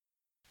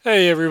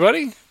Hey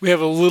everybody, we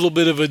have a little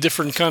bit of a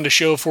different kind of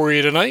show for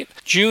you tonight.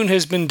 June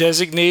has been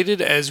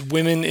designated as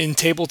Women in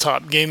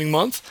Tabletop Gaming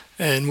Month,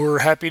 and we're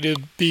happy to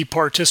be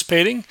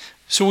participating.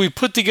 So we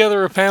put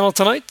together a panel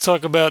tonight to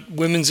talk about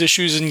women's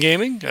issues in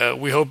gaming.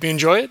 We hope you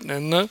enjoy it,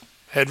 and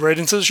head right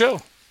into the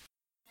show.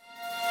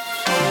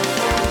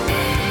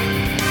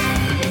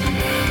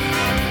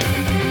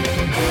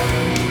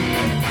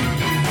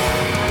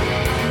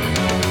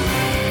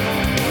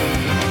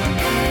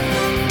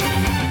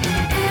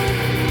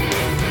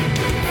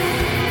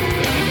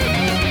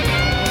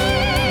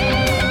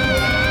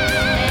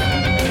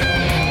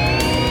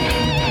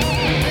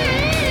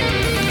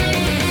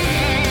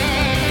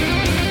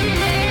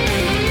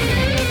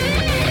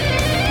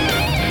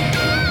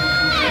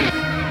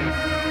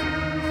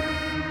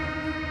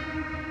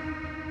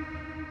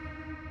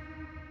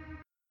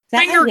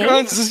 Finger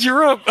guns,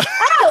 you're up.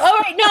 Oh, all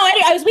right. No,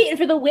 I was waiting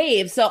for the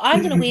wave, so I'm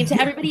going to wave to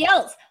everybody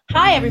else.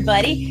 Hi,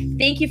 everybody.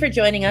 Thank you for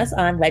joining us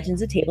on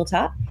Legends of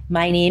Tabletop.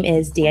 My name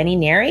is Danny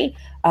Neri.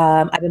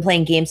 I've been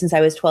playing games since I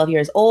was 12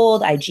 years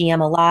old. I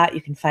GM a lot. You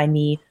can find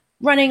me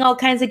running all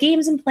kinds of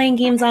games and playing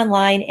games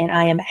online, and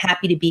I am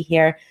happy to be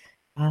here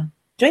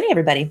joining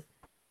everybody.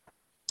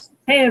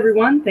 Hey,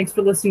 everyone. Thanks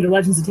for listening to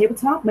Legends of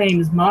Tabletop. My name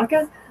is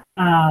Monica.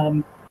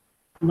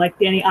 Like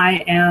Danny,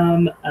 I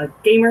am a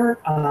gamer.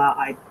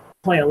 I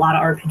play a lot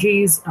of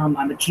RPGs. I'm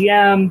a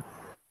GM,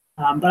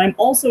 but I'm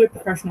also a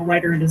professional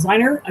writer and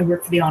designer. I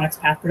work for the Onyx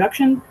Path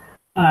Production.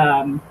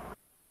 I've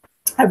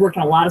worked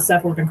on a lot of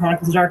stuff. Worked on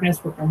Chronicles of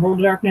Darkness, worked on World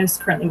of Darkness,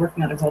 currently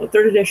working on Exalted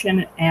 3rd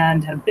Edition,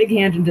 and had a big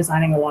hand in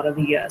designing a lot of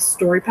the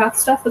story path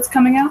stuff that's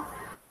coming out.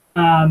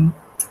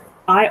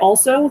 I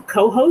also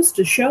co-host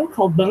a show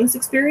called Bonus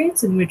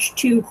Experience, in which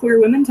two queer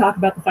women talk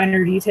about the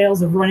finer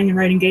details of running and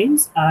writing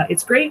games.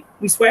 It's great.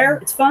 We swear.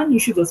 It's fun. You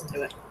should listen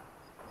to it.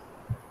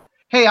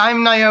 Hey,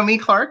 I'm Naomi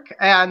Clark,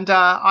 and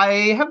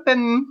I have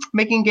been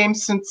making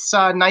games since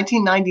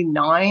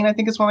 1999, I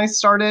think is when I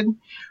started.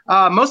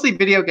 Mostly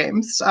video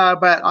games,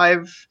 but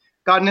I've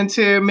gotten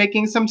into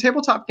making some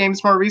tabletop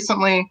games more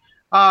recently.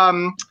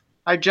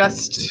 I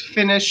just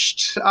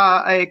finished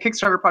a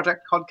Kickstarter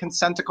project called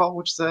Consenticle,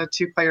 which is a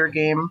 2-player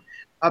game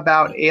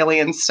about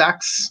alien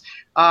sex.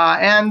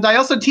 And I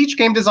also teach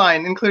game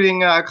design,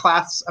 including a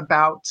class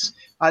about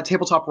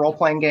tabletop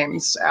role-playing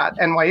games at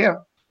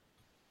NYU.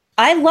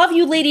 I love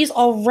you ladies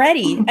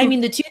already. I mean,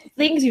 the two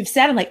things you've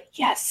said, I'm like,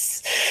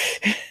 yes.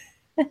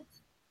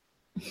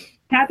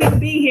 Happy to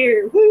be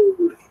here.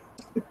 Woo!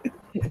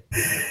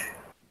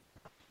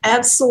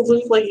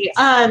 Absolutely.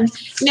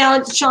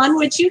 Now, John,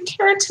 would you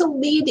care to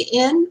lead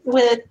in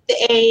with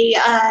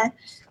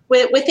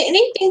with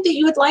anything that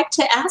you would like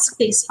to ask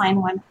these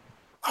fine women?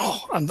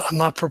 Oh, I'm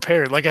not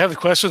prepared. Like, I have the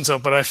questions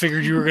up, but I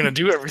figured you were going to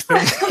do everything.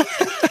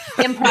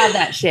 Improv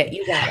that shit.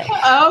 You got it.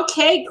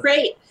 Okay,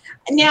 great.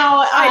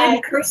 Now, I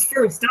didn't curse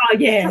first. Oh,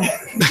 yeah.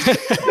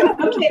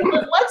 Okay,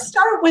 well, let's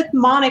start with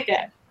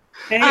Monica.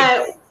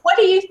 Hey. What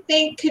do you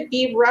think could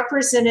be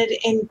represented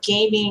in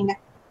gaming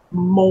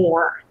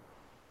more?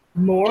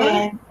 More?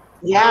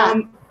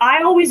 Yeah.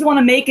 I always want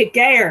to make it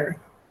gayer.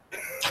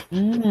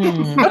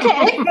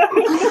 Okay.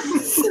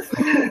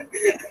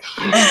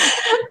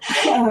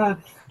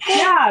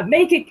 Yeah,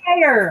 make it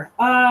gayer.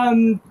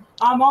 I'm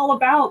all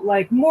about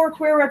like more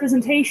queer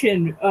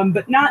representation,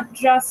 but not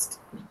just,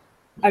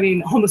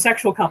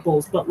 homosexual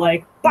couples, but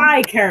like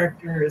bi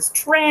characters,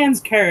 trans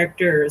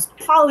characters,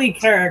 poly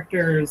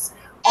characters,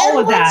 all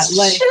of that.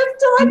 Like,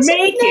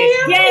 make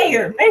it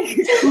gayer, make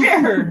it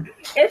gayer.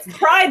 It's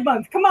Pride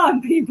Month. Come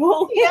on,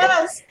 people.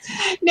 Yes.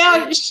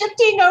 Now,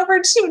 shifting over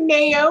to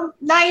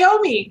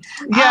Naomi.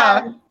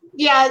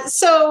 Yeah.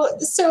 So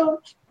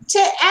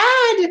to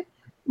add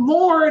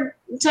more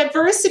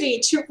diversity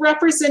to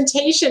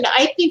representation,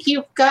 I think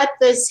you've got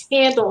this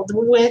handled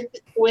with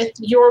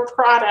your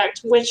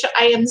product, which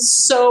I am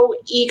so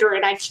eager,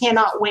 and I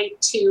cannot wait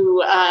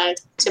to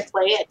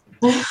play it.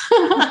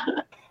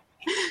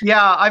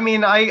 Yeah,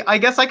 I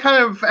guess I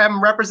kind of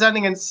am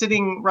representing and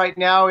sitting right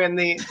now in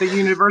the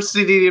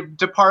university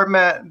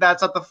department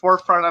that's at the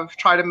forefront of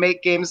trying to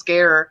make games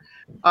gayer.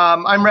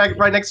 I'm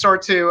right next door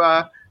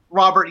to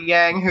Robert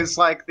Yang, who's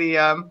like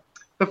the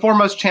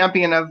foremost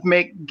champion of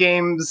make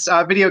games,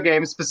 video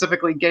games,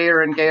 specifically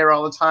gayer and gayer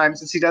all the time,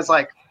 since he does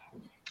like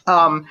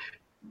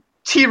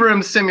tea room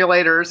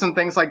simulators and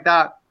things like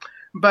that.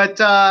 But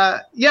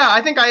yeah,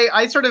 I think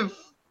I sort of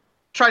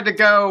tried to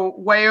go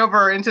way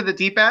over into the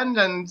deep end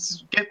and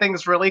get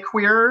things really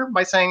queer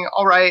by saying,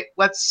 all right,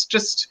 let's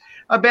just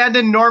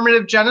abandon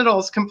normative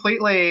genitals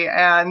completely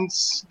and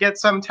get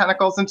some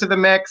tentacles into the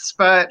mix,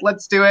 but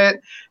let's do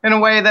it in a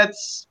way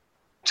that's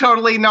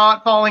totally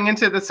not falling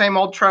into the same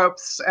old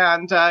tropes,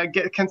 and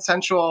get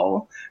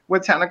consensual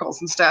with tentacles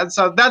instead.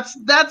 So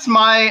that's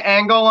my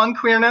angle on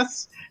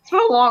queerness. It's been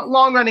a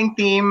long-running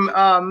theme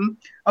among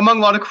a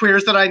lot of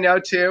queers that I know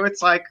too.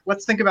 It's like,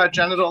 let's think about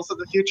genitals of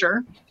the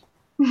future.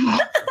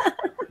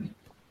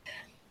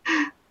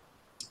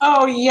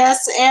 Oh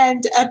yes,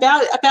 and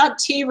about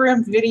tea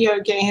room video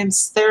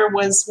games, there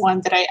was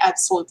one that I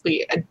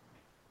absolutely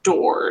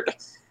adored.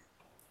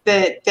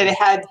 that it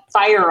had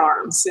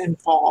firearms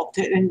involved,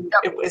 and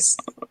it was.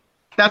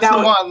 That's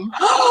the one.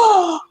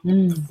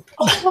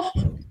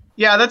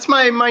 Yeah, that's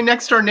my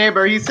next door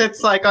neighbor. He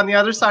sits like on the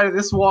other side of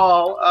this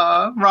wall.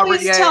 Robert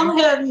Please Yang. tell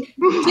him.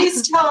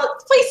 Please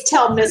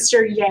tell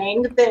Mr.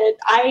 Yang that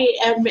I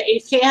am a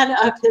fan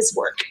of his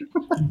work.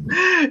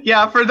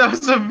 Yeah, for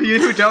those of you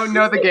who don't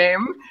know the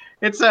game,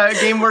 it's a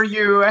game where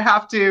you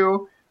have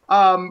to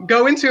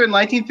go into a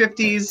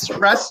 1950s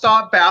rest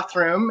stop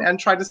bathroom and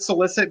try to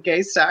solicit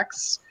gay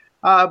sex.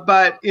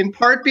 But in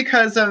part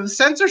because of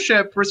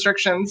censorship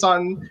restrictions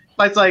on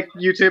sites like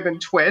YouTube and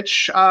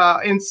Twitch,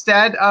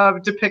 instead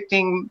of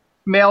depicting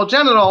male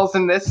genitals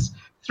in this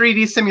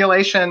 3D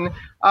simulation,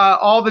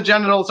 all the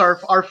genitals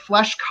are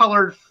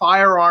flesh-colored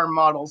firearm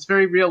models,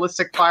 very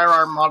realistic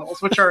firearm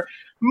models, which are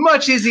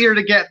much easier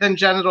to get than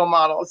genital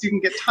models. You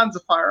can get tons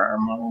of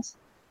firearm models.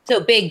 So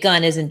big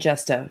gun isn't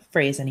just a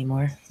phrase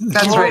anymore.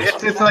 That's right.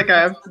 It's like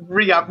a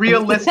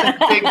realistic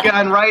big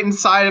gun right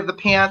inside of the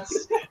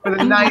pants with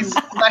a nice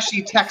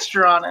fleshy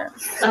texture on it.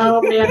 Oh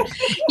man.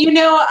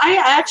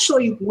 I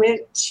actually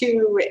went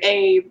to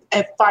a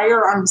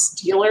firearms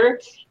dealer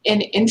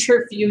and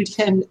interviewed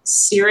him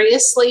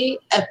seriously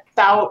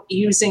about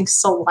using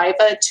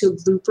saliva to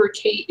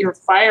lubricate your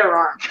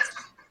firearm.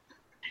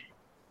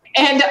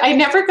 And I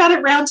never got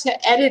around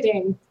to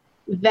editing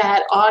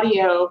that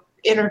audio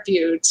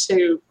interview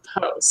to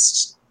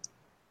post.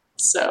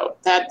 So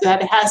that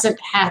hasn't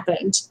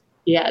happened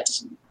yet.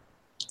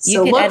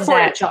 So look for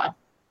it, John.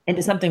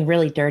 Into something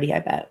really dirty, I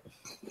bet.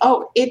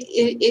 Oh, it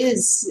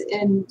is.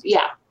 And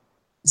yeah.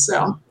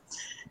 So,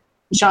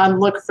 John,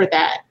 look for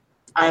that.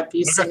 I'll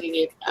be sending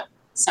you that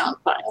sound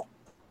file.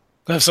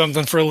 Have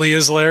something for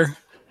Leah's lair.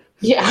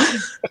 Yeah.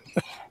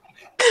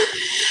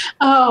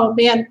 Oh,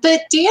 man.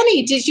 But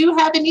Danny, did you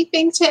have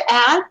anything to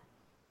add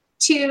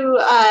to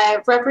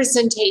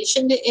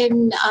representation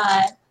in,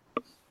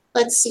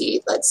 let's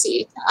see,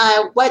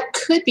 what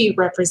could be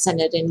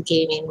represented in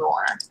gaming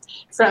more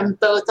from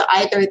both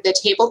either the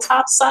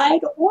tabletop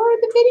side or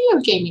the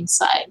video gaming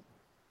side?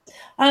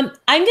 I'm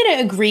going to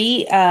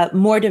agree.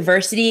 More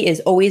diversity is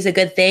always a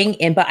good thing.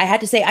 But I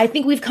had to say, I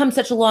think we've come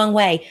such a long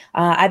way.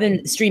 I've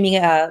been streaming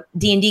a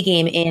D&D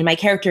game and my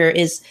character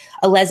is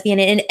a lesbian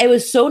and it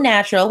was so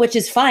natural, which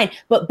is fine.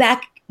 But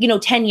back,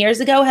 10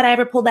 years ago, had I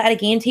ever pulled that at a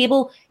game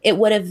table, there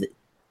would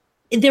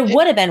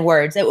have been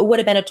words. It would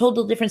have been a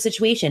total different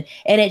situation.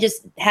 And it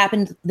just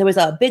happened. There was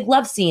a big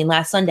love scene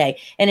last Sunday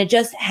and it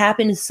just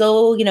happened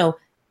so,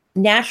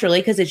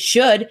 naturally, because it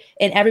should,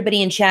 and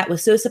everybody in chat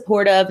was so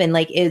supportive and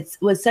it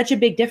was such a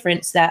big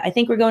difference that I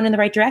think we're going in the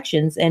right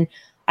directions. And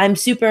I'm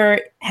super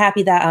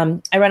happy that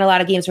I run a lot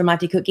of games for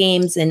Monty Cook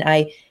Games and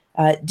I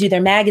do their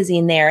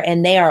magazine there,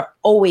 and they are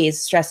always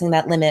stressing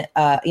that limit,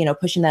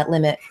 pushing that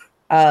limit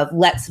of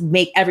let's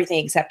make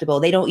everything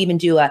acceptable. They don't even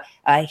do a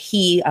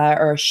he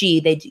or a she.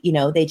 They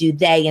do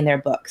they in their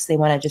books. They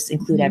want to just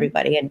include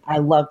everybody, and I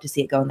love to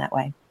see it going that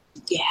way.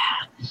 Yeah.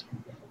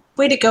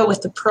 Way to go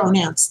with the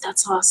pronouns.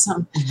 That's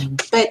awesome. Mm-hmm.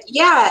 But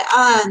yeah,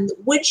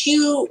 would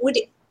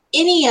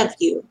any of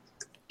you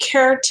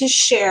care to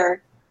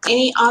share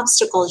any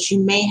obstacles you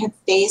may have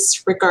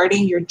faced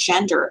regarding your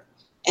gender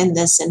in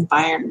this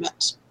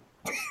environment?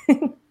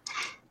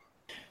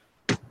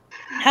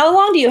 How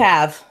long do you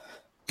have?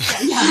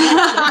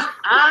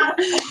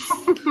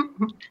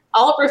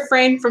 I'll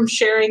refrain from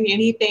sharing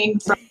anything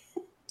from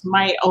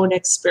my own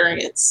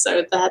experience,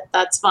 so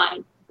that's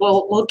fine.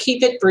 We'll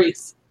keep it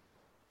brief.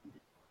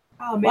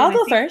 Oh, man, Well, I'll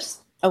go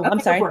first. Oh, Okay, I'm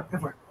sorry. Go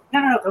for it.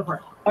 No, go for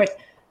it. All right.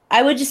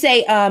 I would just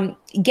say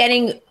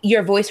getting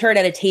your voice heard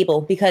at a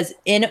table, because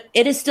it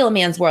is still a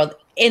man's world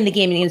in the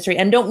gaming industry.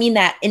 And don't mean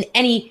that in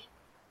any,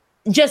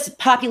 just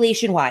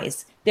population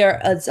wise,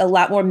 there is a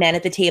lot more men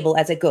at the table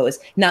as it goes.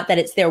 Not that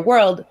it's their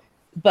world,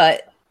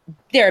 but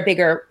they're a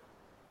bigger,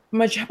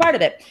 much part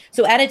of it.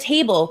 So at a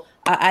table,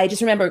 I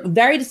just remember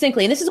very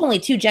distinctly, and this is only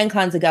 2 Gen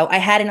Cons ago, I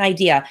had an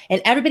idea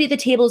and everybody at the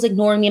table is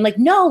ignoring me. I'm like,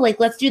 no,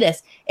 let's do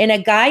this. And a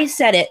guy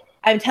said it,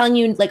 I'm telling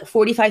you,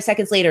 45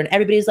 seconds later, and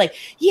everybody's like,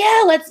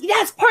 yeah,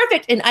 that's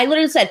perfect. And I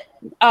literally said,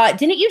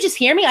 didn't you just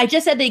hear me? I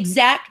just said the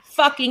exact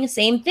fucking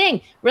same thing.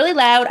 Really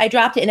loud. I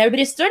dropped it and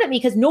everybody stared at me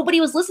because nobody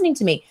was listening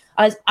to me.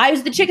 I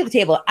was the chick at the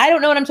table. I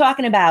don't know what I'm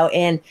talking about.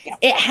 And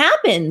it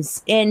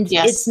happens. And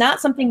it's not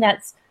something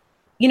that's,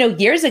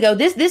 years ago.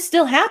 This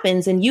still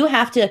happens, and you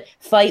have to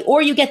fight,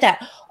 or you get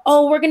that,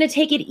 oh, we're going to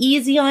take it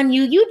easy on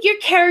you. Your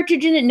character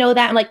didn't know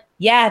that. I'm like,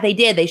 yeah, they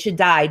did. They should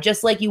die,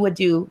 just like you would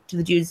do to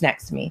the dudes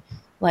next to me.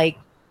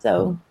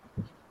 So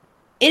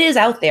it is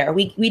out there.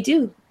 We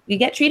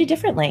get treated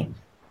differently.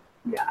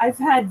 Yeah, I've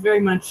had very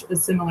much a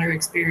similar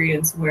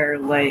experience where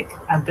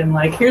I've been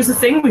like, here's the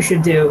thing we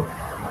should do.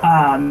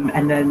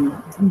 And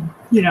then,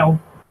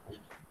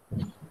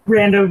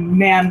 random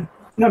man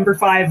number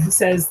 5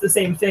 says the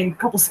same thing a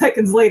couple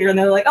seconds later, and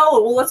they're like,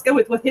 oh, well, let's go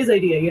with his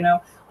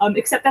idea,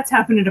 except that's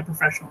happened in a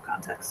professional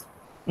context.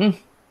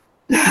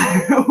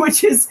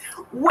 Which is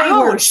way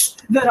worse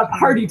than a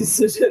party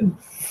decision.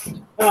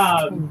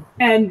 I'm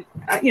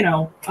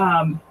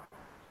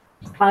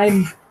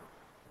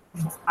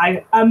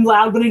I'm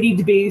loud when I need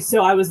to be,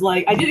 so I was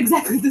like, I did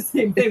exactly the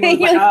same thing. I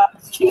was like,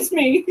 excuse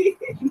me.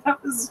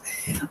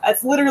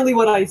 That's literally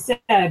what I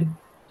said.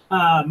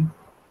 And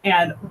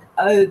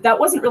that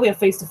wasn't really a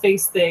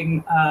face-to-face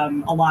thing.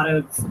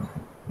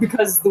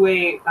 Because the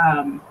way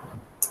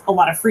a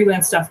lot of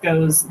freelance stuff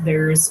goes,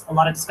 there's a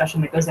lot of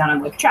discussion that goes down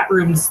in like chat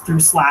rooms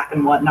through Slack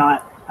and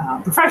whatnot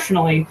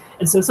professionally.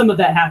 And so some of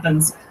that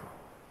happens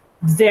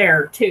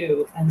there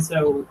too. And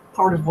so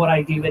part of what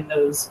I do in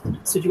those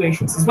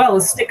situations as well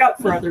is stick up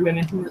for other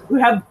women who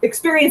have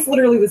experienced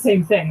literally the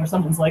same thing, where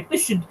someone's like,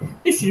 this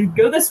should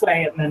go this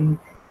way, and then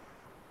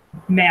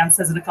man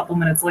says it a couple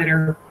minutes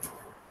later,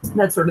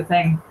 that sort of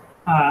thing.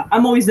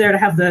 I'm always there to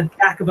have the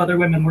back of other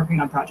women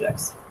working on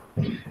projects.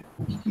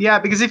 Yeah,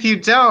 because if you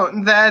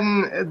don't,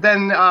 then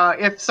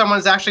if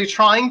someone's actually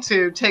trying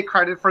to take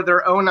credit for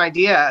their own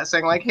idea,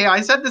 saying like, hey,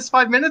 I said this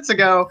 5 minutes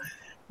ago,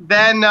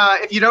 then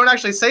if you don't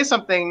actually say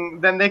something,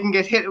 then they can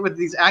get hit with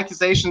these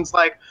accusations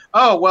like,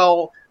 oh,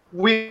 well,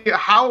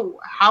 how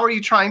are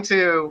you trying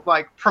to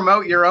like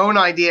promote your own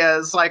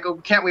ideas? Like, oh,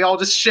 can't we all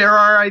just share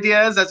our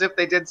ideas, as if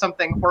they did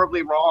something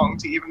horribly wrong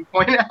to even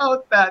point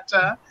out that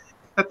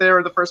they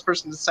were the first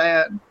person to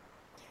say it.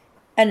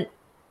 And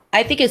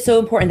I think it's so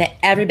important that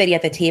everybody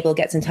at the table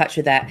gets in touch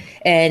with that.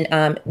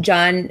 And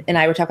John and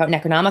I were talking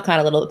about Necronomicon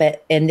a little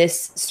bit, and we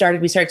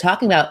started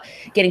talking about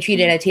getting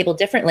treated at a table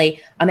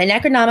differently. At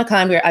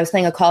Necronomicon, where I was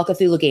playing a Call of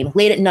Cthulhu game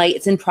late at night.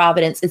 It's in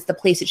Providence. It's the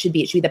place it should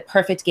be. It should be the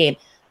perfect game.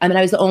 I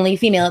was the only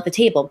female at the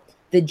table.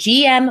 The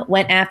GM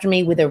went after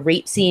me with a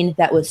rape scene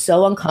that was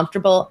so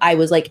uncomfortable. I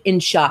was like in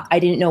shock. I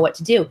didn't know what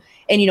to do.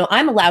 And,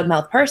 I'm a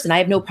loudmouth person. I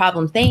have no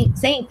problem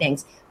saying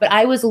things, but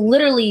I was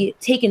literally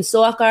taken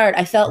so off guard.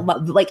 I felt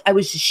like I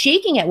was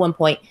shaking at one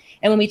point.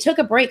 And when we took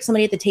a break,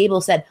 somebody at the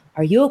table said,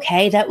 "Are you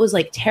okay? That was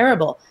like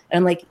terrible." And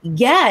I'm like,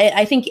 yeah,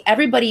 I think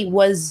everybody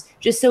was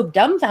just so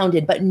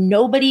dumbfounded, but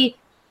nobody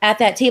at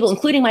that table,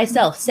 including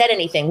myself, said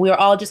anything. We were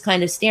all just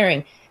kind of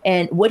staring.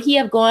 And would he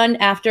have gone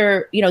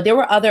after, there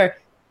were other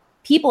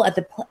people at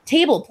the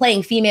table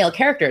playing female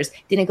characters,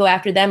 didn't go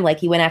after them like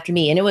he went after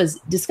me. And it was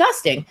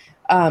disgusting.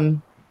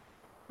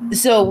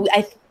 So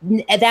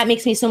that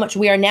makes me so much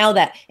aware now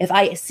that if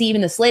I see even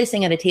the slightest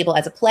thing at a table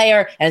as a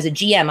player and as a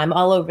GM, I'm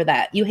all over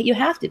that. You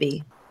have to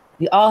be.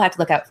 We all have to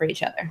look out for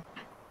each other.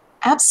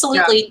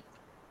 Absolutely.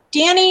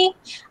 Yeah. Danny,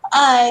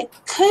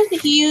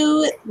 could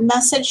you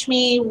message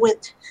me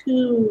with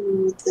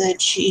who the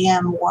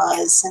GM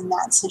was in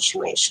that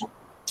situation?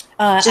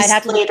 I'd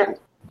have to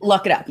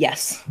look it up.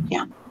 Yes.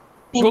 Yeah.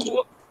 Thank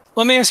you.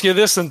 Let me ask you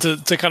this, and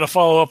to kind of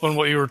follow up on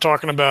what you were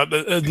talking about,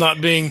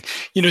 not being,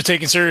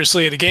 taken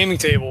seriously at a gaming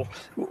table.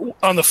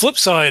 On the flip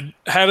side,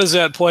 how does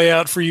that play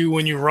out for you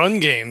when you run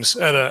games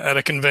at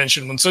a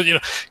convention? When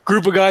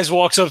group of guys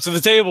walks up to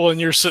the table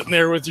and you're sitting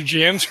there with your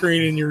GM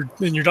screen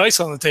and your dice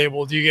on the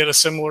table, do you get a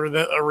similar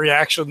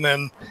reaction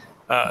than,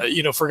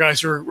 for guys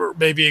who are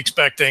maybe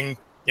expecting,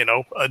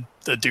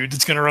 a dude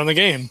that's going to run the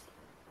game?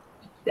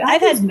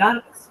 I've had not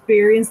an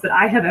experience that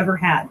I have ever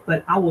had,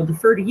 but I will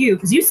defer to you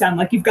because you sound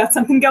like you've got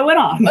something going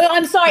on. Oh,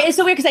 I'm sorry. It's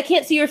so weird because I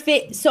can't see your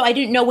face, so I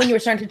didn't know when you were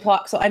starting to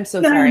talk. So I'm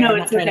so sorry. No, I'm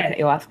not trying to cut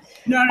you off.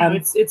 No,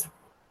 it's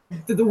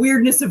the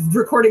weirdness of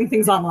recording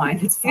things online.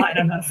 It's fine.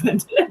 I'm not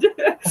offended.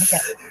 Okay.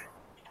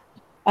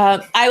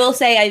 I will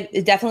say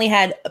I definitely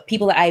had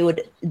people that I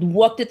would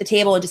walked at the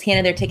table and just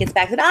handed their tickets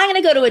back. Said, I'm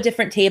going to go to a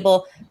different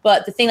table.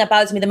 But the thing that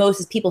bothers me the most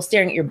is people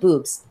staring at your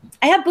boobs.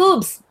 I have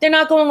boobs. They're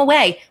not going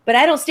away. But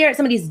I don't stare at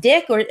somebody's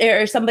dick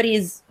or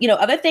somebody's,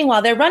 other thing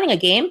while they're running a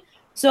game.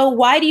 So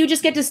why do you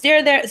just get to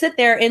sit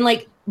there and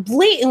like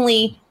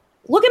blatantly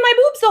look at my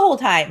boobs the whole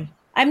time?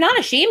 I'm not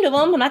ashamed of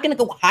them. I'm not going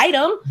to go hide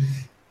them.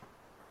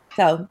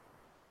 So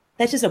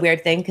that's just a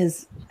weird thing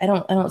because I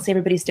don't see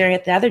everybody staring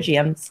at the other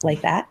GMs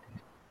like that.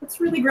 That's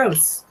really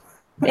gross.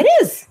 It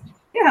is.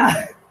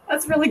 Yeah,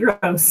 that's really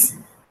gross.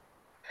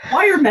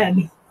 Why are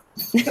men?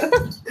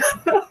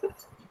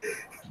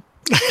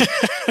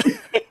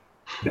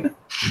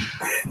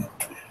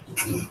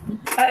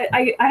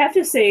 I have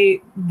to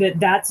say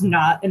that that's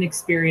not an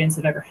experience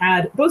I've ever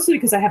had, mostly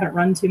because I haven't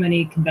run too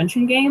many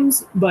convention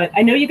games, but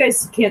I know you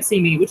guys can't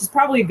see me, which is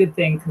probably a good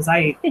thing because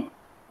I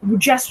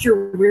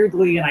gesture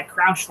weirdly and I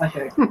crouch like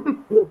a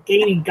little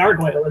gaming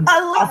gargoyle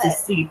off his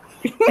seat.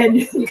 And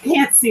you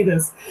can't see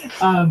this.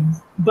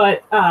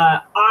 But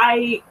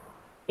I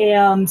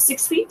am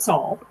 6 feet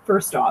tall,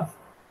 first off,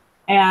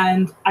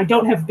 and I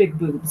don't have big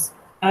boobs.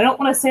 I don't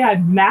want to say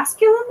I'm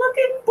masculine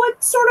looking,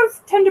 but sort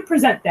of tend to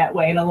present that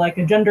way in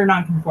a gender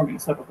non-conforming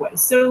sort of way.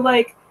 So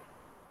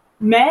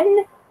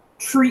men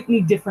treat me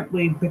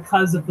differently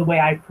because of the way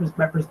I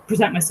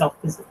present myself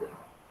physically.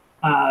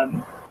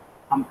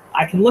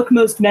 I can look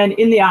most men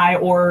in the eye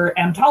or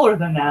am taller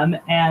than them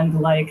and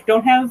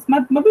don't have my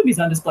boobies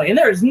on display. And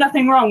there is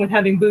nothing wrong with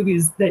having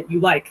boobies that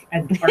you like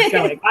and are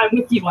showing. I'm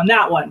with you on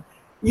that one.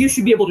 You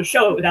should be able to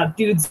show it without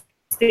dudes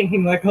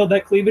thinking oh,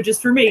 that cleavage is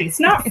for me. It's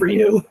not for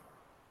you.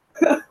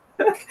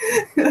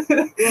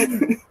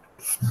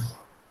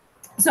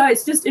 So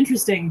it's just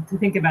interesting to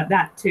think about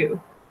that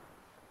too.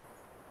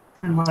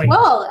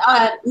 Well,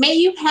 may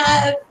you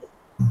have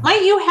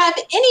might you have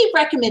any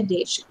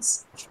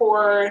recommendations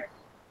for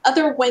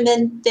other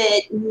women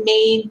that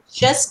may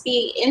just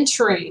be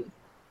entering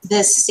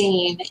this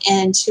scene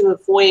and to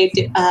avoid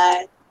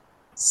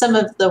some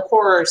of the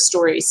horror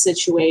story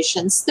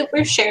situations that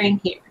we're sharing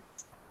here?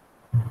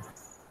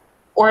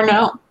 Or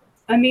no?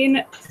 I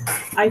mean,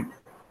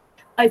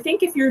 I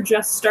think if you're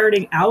just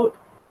starting out,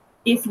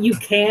 if you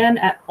can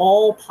at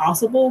all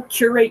possible,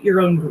 curate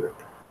your own group.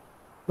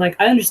 Like,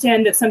 I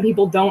understand that some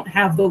people don't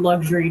have the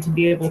luxury to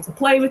be able to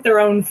play with their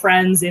own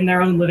friends in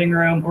their own living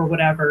room or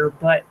whatever,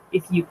 but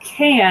if you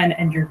can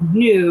and you're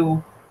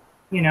new,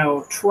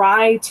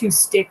 try to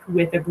stick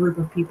with a group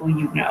of people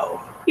you know.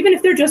 Even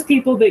if they're just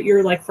people that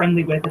you're like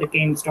friendly with at a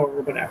game store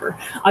or whatever.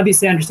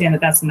 Obviously, I understand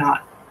that that's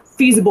not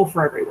feasible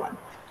for everyone.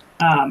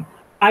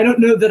 I don't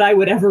know that I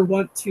would ever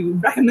want to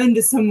recommend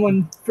to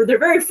someone for their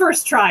very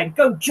first try,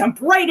 go jump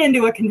right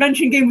into a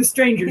convention game with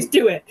strangers.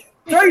 Do it.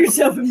 Throw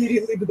yourself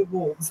immediately to the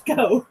wolves.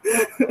 Go.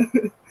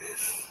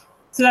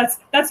 So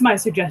that's my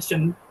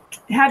suggestion.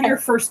 Have your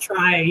first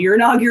try, your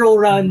inaugural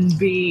run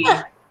be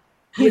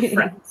with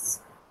friends.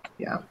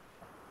 Yeah.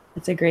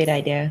 That's a great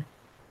idea.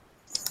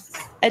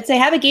 I'd say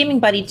have a gaming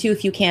buddy too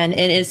if you can.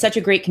 And it's such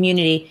a great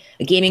community,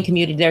 a gaming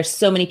community. There's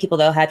so many people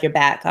that'll have your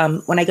back.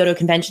 When I go to a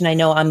convention, I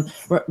know I'm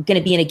going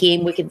to be in a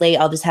game wicked late.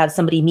 I'll just have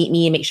somebody meet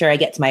me and make sure I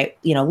get to my,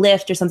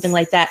 lift or something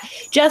like that.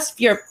 Just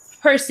for your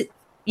person,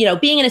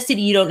 being in a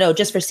city you don't know,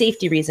 just for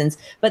safety reasons.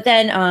 But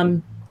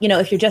then,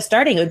 if you're just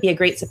starting, it would be a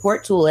great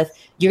support tool. If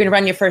you're going to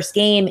run your first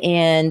game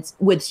and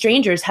with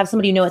strangers, have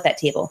somebody you know at that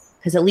table,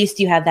 because at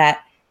least you have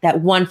that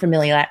one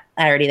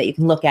familiarity that you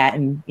can look at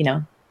and,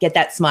 get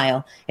that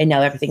smile and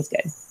know everything's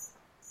good.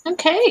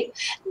 Okay.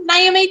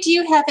 Naomi, do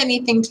you have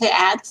anything to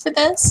add for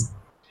this?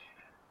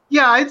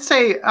 Yeah, I'd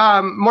say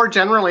more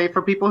generally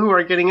for people who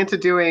are getting into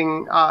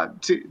doing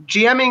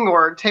GMing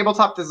or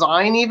tabletop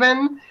design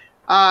even,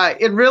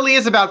 it really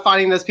is about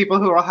finding those people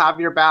who will have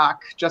your back,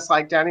 just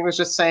like Danny was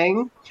just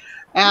saying.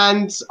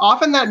 And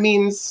often that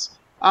means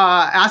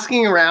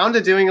asking around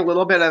and doing a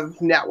little bit of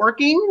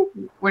networking,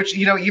 which,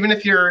 even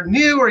if you're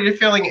new or you're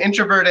feeling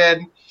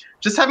introverted,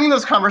 just having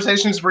those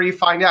conversations where you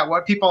find out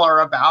what people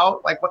are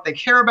about, like what they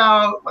care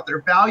about, what their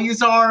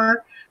values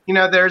are.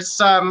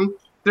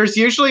 There's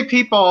usually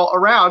people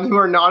around who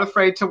are not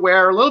afraid to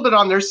wear a little bit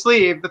on their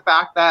sleeve the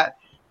fact that,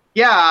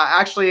 yeah,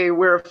 actually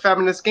we're a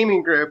feminist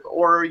gaming group,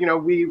 or,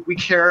 we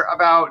care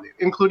about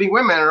including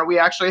women, or we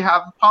actually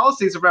have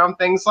policies around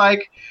things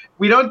like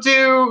we don't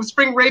do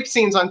spring rape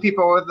scenes on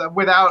people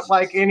without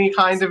like any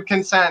kind of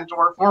consent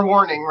or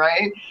forewarning,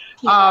 right?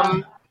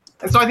 Yeah.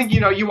 And so I think, you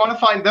want to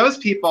find those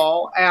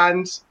people,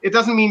 and it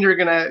doesn't mean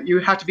you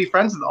have to be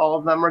friends with all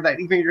of them or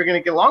that even you're going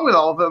to get along with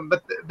all of them.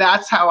 But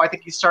that's how I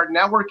think you start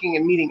networking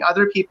and meeting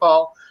other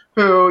people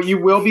who you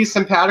will be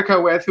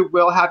simpatico with, who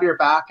will have your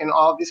back in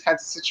all of these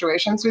kinds of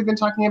situations we've been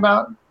talking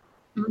about.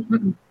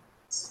 Mm-hmm.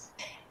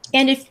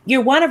 And if you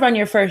want to run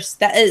your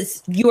first,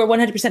 you are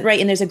 100% right.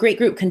 And there's a great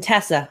group,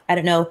 Contessa. I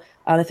don't know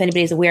if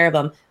anybody's aware of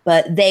them,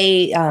 but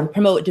they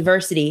promote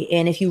diversity.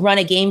 And if you run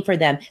a game for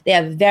them, they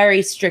have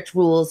very strict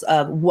rules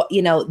of what,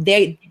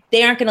 they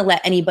aren't going to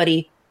let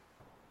anybody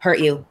hurt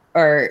you,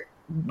 or,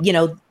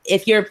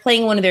 if you're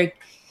playing one of they're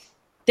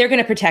going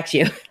to protect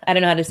you. I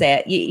don't know how to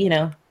say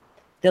it.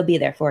 They'll be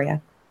there for you.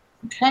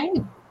 Okay.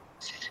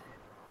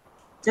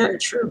 Very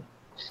true.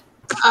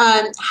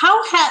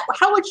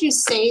 How would you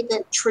say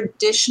that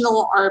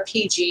traditional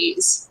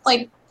RPGs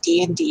like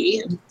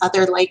D&D and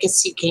other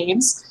legacy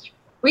games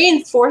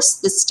reinforce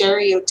the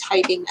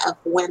stereotyping of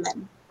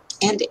women?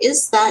 And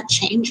is that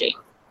changing?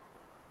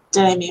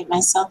 Did I mute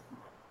myself?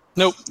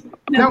 Nope.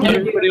 No,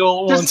 Everybody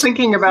all just wants.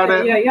 thinking about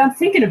it. Yeah, I'm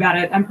thinking about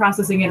it. I'm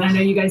processing it. I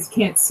know you guys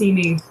can't see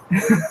me.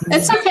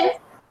 It's okay.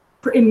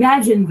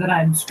 Imagine that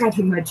I'm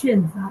scratching my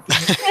chin.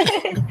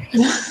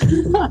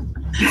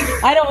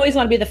 I don't always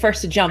want to be the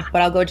first to jump,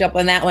 but I'll go jump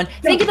on that one.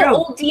 Think of the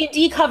old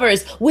D&D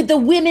covers with the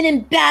women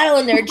in battle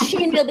in their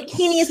chainmail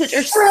bikinis, which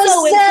are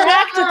so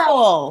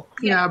impractical.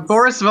 Yeah,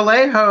 Boris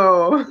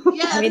Vallejo.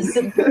 Yes. I mean,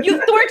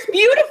 the work's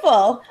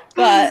beautiful,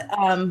 but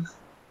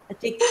I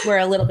think we're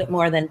a little bit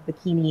more than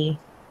bikini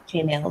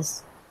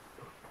chainmails.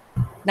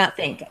 Not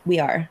think, we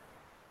are.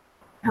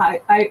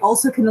 I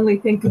also can only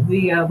think of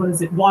the,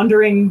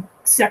 wandering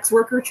sex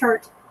worker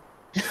chart.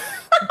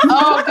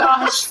 Oh,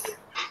 gosh.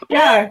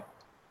 Yeah.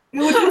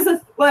 Which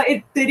was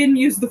they didn't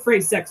use the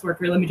phrase sex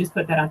worker, let me just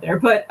put that out there.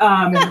 But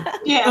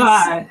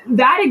Yes.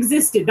 that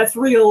existed. That's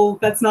real.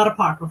 That's not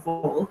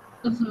apocryphal.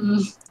 Mm-hmm.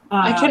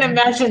 I can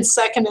imagine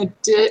second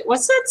edition.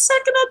 What's that,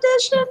 second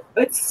edition?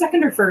 It's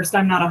second or first.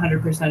 I'm not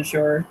 100%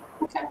 sure.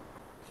 Okay.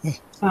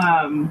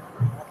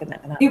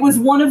 It was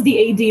one of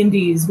the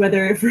AD&Ds,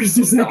 whether first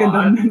or second,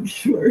 I'm not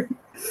sure.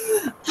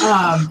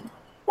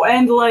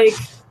 And like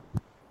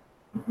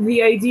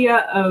the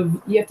idea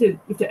of you have to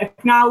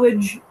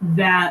acknowledge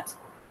that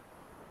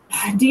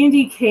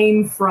D&D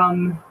came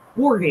from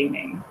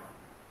wargaming,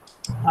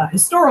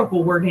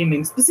 historical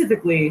wargaming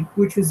specifically,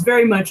 which was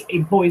very much a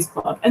boys'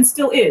 club, and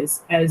still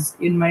is. As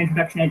in my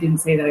introduction, I didn't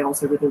say that I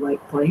also really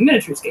like playing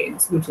miniatures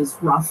games, which is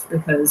rough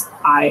because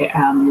I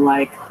am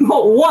like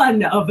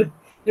one of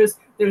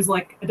there's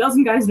like a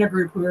dozen guys in our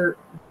group who are,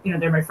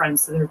 they're my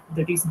friends, so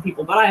they're decent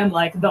people, but I am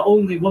like the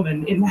only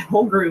woman in that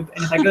whole group,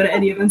 and if I go to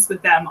any events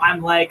with them,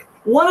 I'm like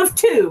one of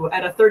two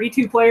at a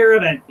 32-player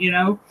event,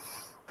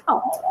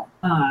 Oh,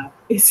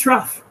 it's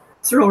rough.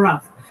 It's real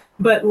rough.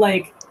 But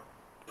like,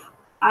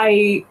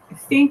 I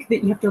think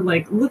that you have to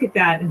like look at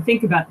that and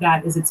think about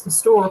that as its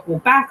historical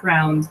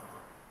background,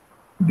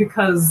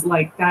 because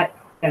like that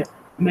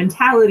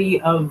mentality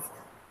of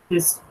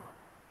this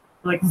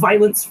like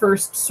violence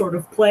first sort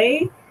of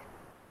play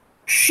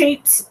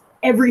shapes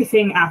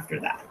everything after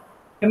that.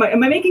 Am I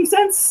making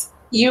sense?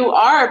 you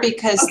are,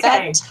 because Okay.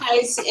 that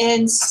ties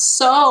in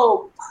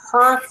so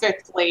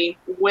perfectly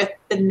with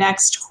the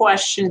next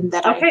question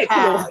that Okay, I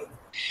have. cool.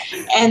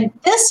 And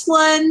this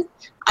one,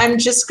 I'm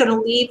just going to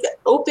leave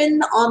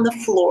open on the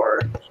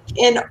floor.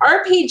 In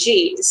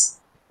RPGs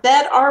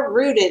that are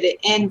rooted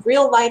in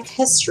real life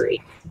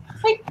history,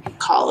 like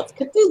Call of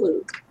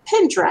Cthulhu,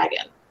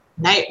 Pendragon,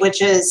 Night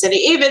Witches, and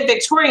even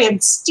Victorian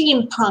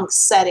steampunk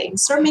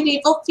settings or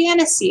medieval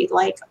fantasy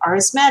like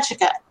Ars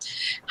Magica,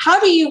 how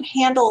do you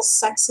handle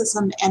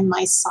sexism and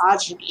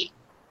misogyny?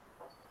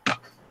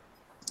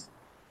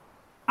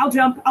 I'll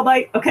jump. I'll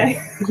bite.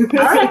 Okay.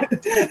 All right.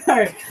 All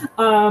right.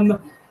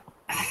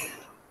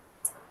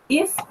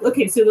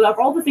 So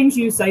all the things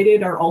you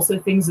cited are also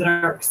things that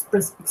are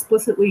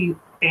explicitly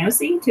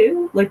fantasy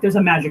too. Like there's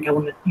a magic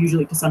element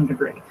usually to some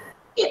degree.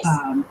 Yes.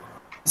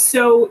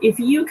 So if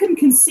you can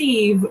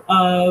conceive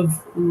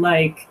of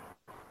like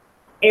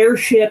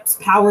airships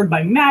powered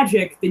by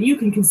magic, then you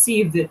can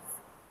conceive that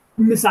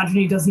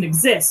misogyny doesn't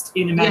exist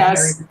in imaginary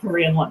Yes.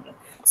 Victorian London.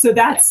 So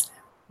that's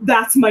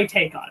my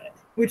take on it,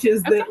 which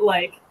is that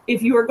like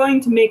if you are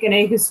going to make an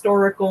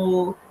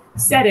ahistorical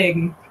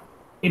setting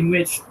in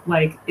which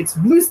like it's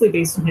loosely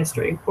based in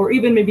history, or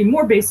even maybe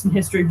more based in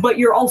history, but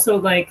you're also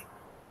like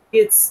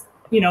it's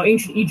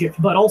ancient Egypt,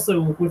 but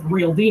also with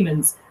real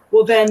demons,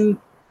 well then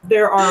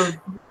there are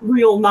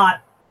real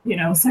not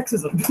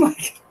sexism.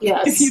 Like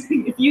Yes.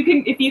 if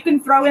you can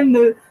throw in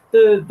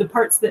the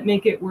parts that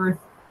make it worth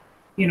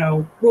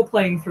role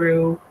playing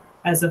through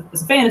as a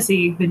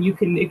fantasy, then you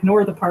can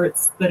ignore the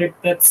parts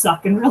that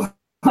suck in real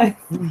life.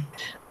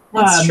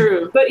 That's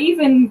true. But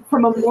even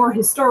from a more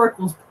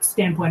historical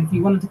standpoint, if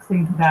you wanted to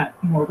cling to that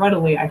more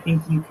readily, I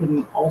think you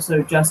can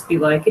also just be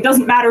like, it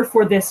doesn't matter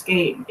for this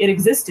game. It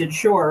existed,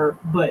 sure,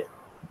 but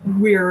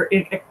we're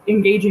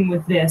engaging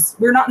with this.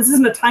 This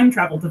isn't a time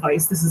travel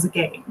device. This is a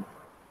game.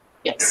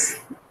 Yes.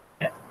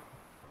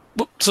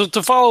 So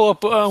to follow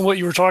up on what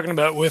you were talking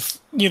about with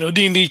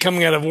D&D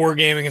coming out of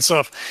wargaming and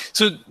stuff,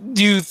 so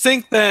do you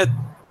think that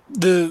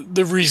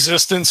the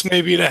resistance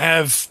maybe to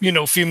have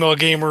female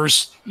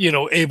gamers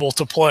able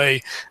to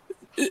play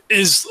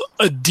is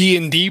a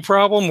D&D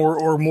problem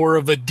or more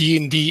of a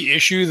D&D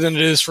issue than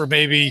it is for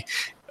maybe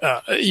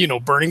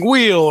Burning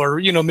Wheel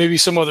or maybe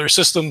some other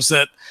systems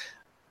that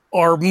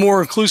are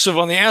more inclusive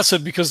on the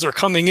asset because they're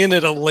coming in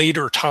at a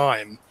later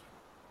time?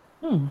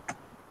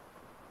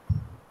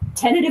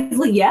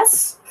 Tentatively,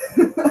 yes.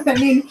 I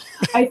mean,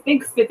 I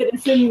think 5th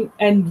edition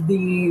and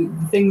the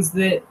things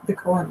that the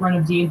current run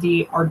of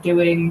D&D are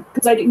doing,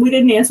 because we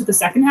didn't answer the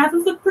second half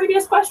of the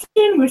previous question,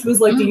 which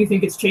was like, do you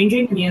think it's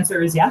changing? And the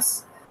answer is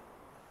yes.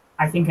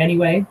 I think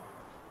anyway.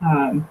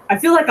 I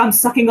feel like I'm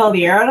sucking all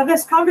the air out of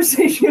this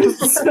conversation.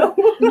 So.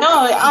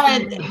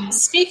 No,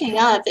 speaking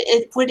of,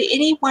 would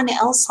anyone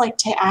else like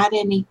to add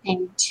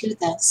anything to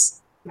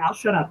this? I'll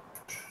shut up.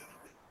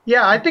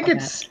 Yeah, I think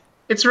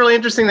it's really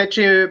interesting that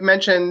you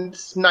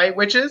mentioned Night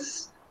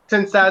Witches,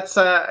 since that's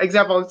an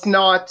example. It's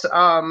not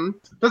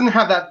doesn't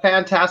have that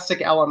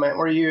fantastic element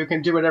where you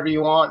can do whatever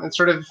you want. It's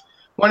sort of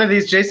one of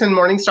these Jason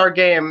Morningstar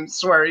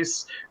games where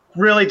he's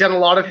really done a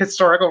lot of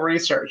historical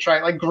research,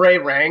 right? Like Grey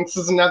Ranks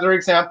is another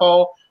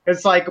example.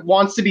 It's like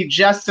wants to be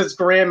just as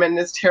grim and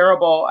as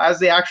terrible as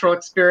the actual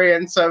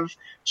experience of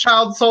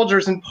child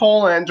soldiers in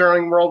Poland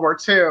during World War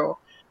II.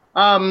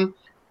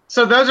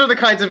 So those are the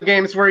kinds of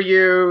games where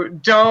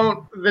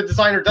the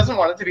designer doesn't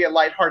want it to be a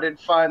lighthearted,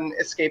 fun,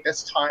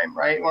 escapist time,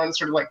 right? You want to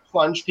sort of like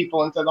plunge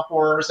people into the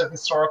horrors of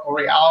historical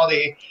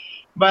reality.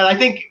 But I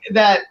think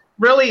that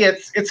really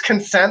it's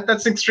consent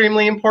that's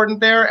extremely important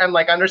there, and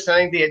like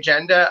understanding the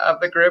agenda of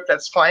the group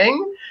that's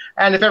playing.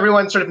 And if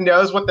everyone sort of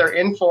knows what they're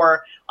in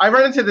for, I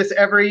run into this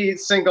every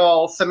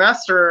single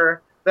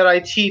semester that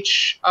I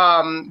teach.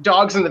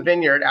 Dogs in the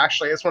Vineyard,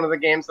 actually, is one of the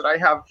games that I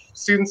have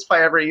students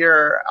play every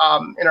year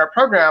in our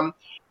program.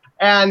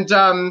 And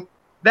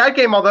that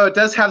game, although it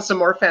does have some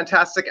more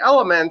fantastic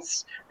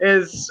elements,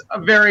 is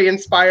very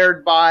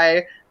inspired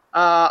by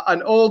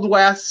an Old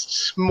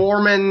West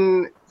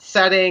Mormon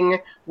setting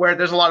where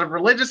there's a lot of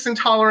religious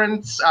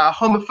intolerance,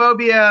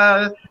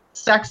 homophobia,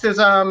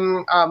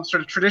 sexism,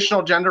 sort of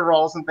traditional gender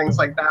roles and things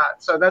like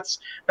that. So that's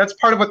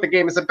part of what the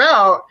game is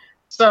about.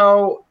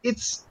 So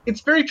it's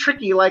very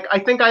tricky. Like I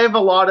think I have a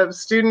lot of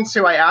students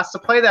who I ask to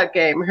play that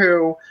game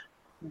who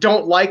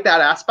don't like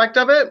that aspect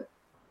of it.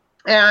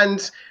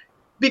 And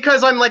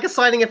because I'm like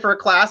assigning it for a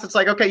class, it's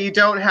like, okay, you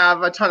don't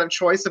have a ton of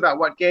choice about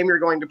what game you're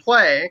going to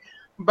play,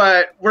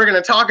 but we're going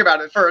to talk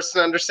about it first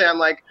and understand,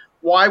 like,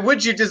 why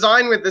would you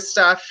design with this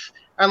stuff?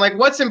 And like,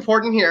 what's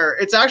important here?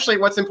 It's actually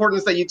what's important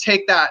is that you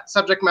take that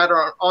subject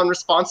matter on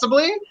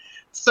responsibly,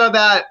 so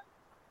that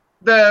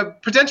the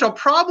potential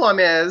problem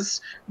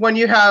is when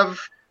you have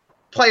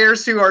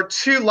players who are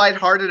too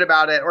lighthearted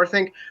about it or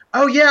think,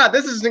 oh yeah,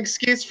 this is an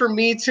excuse for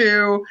me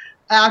to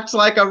act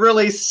like a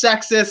really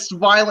sexist,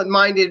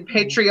 violent-minded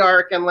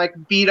patriarch and like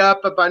beat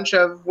up a bunch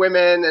of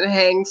women and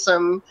hang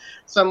some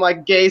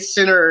like gay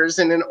sinners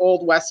in an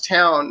old West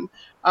town,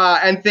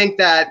 and think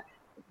that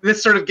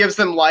this sort of gives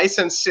them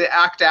license to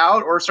act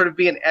out or sort of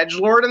be an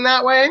edgelord in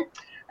that way.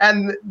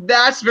 And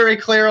that's very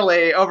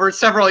clearly over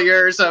several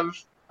years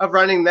of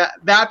running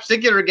that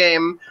particular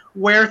game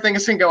where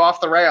things can go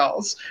off the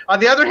rails. On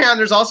the other hand,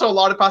 there's also a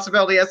lot of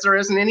possibility, as there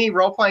is in any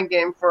role-playing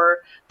game, for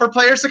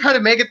players to kind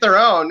of make it their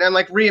own and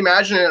like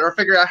reimagine it or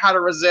figure out how to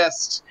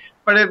resist.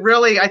 But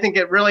I think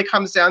it really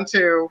comes down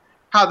to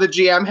how the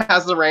GM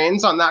has the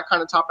reins on that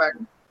kind of topic.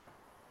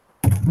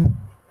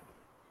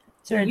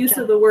 The use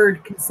of the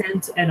word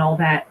consent and all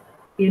that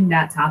in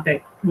that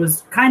topic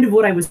was kind of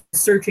what I was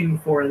searching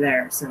for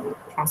there. So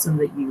awesome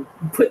that you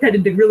put that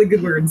into really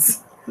good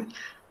words.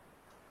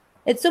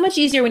 It's so much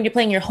easier when you're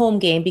playing your home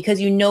game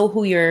because you know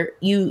who you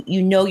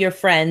know your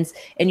friends,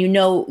 and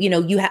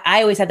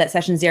I always had that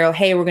session 0.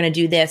 Hey, we're going to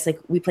do this. Like,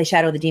 we play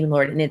Shadow of the Demon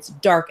Lord and it's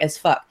dark as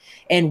fuck.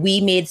 And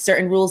we made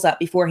certain rules up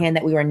beforehand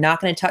that we were not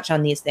going to touch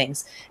on these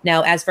things.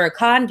 Now, as for a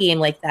con game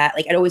like that,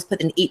 like I'd always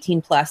put an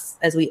 18 plus,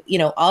 as we,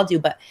 all do,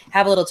 but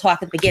have a little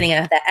talk at the beginning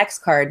of that X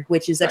card,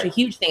 which is such a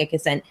huge thing of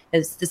consent.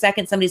 Is the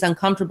second somebody's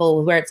uncomfortable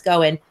with where it's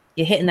going,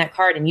 you're hitting that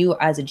card and you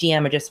as a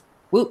GM are just,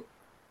 whoop,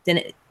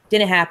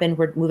 didn't happen.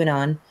 We're moving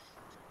on.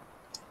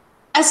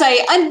 As I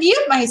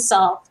unmute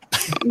myself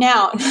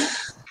now,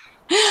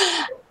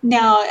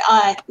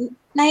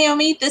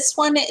 Naomi, this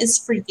one is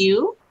for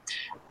you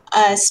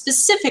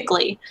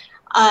specifically.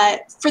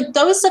 For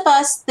those of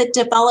us that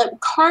develop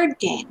card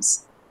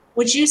games,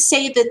 would you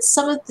say that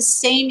some of the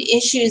same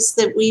issues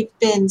that we've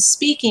been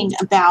speaking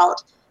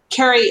about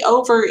carry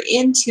over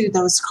into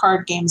those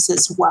card games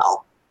as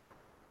well?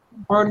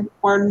 Or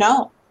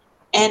no?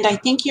 And I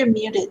think you're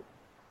muted.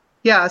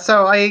 Yeah,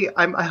 so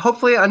I'm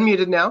hopefully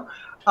unmuted now.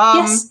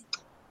 Yes.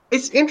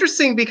 It's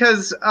interesting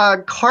because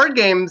card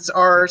games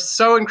are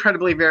so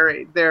incredibly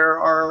varied. There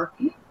are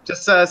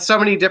just so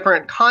many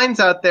different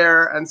kinds out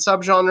there and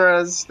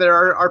subgenres.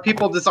 There are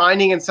people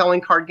designing and selling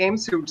card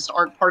games who just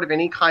aren't part of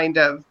any kind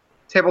of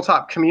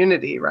tabletop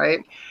community,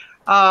 right?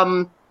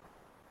 So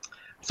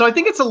I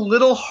think it's a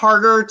little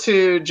harder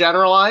to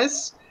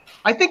generalize.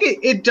 I think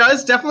it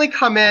does definitely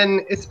come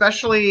in,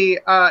 especially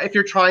if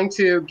you're trying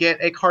to get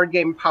a card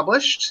game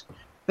published.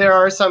 There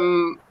are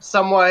some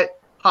somewhat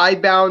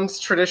hidebound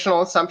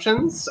traditional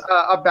assumptions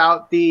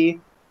about the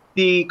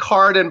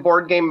card and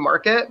board game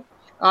market.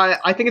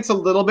 I think it's a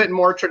little bit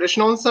more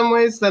traditional in some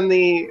ways than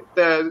the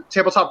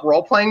tabletop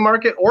role-playing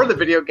market or the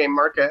video game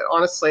market,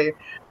 honestly,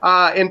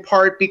 in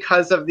part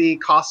because of the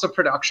cost of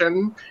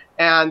production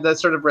and the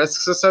sort of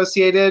risks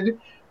associated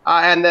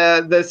and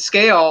the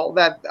scale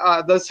that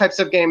those types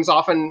of games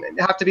often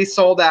have to be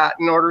sold at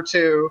in order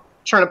to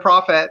turn a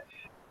profit.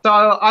 So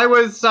I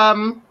was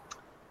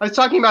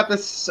talking about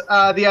this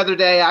the other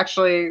day,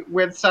 actually,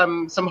 with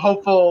some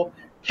hopeful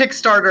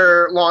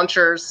Kickstarter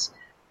launchers,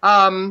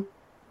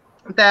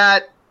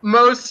 that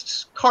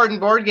most card and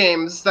board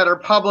games that are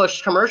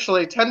published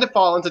commercially tend to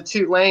fall into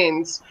two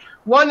lanes.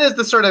 One is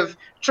the sort of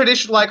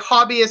traditional, like,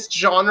 hobbyist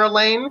genre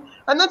lane,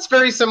 and that's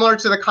very similar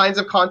to the kinds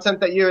of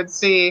content that you would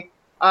see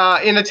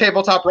in a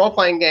tabletop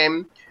role-playing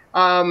game.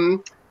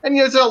 And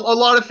there's a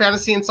lot of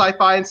fantasy and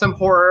sci-fi and some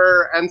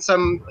horror and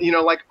some,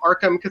 like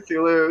Arkham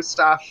Cthulhu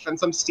stuff and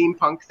some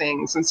steampunk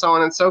things and so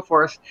on and so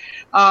forth.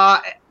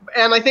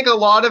 And I think a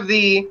lot of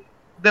the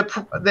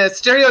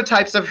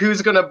stereotypes of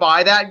who's going to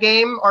buy that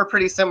game are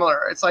pretty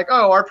similar. It's like,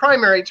 oh, our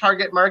primary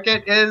target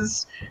market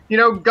is,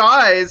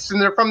 guys,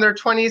 and they're from their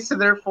 20s to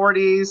their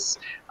 40s.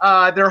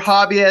 They're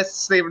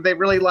hobbyists. They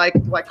really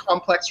like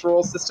complex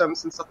rule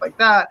systems and stuff like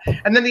that.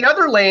 And then the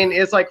other lane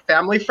is like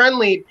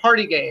family-friendly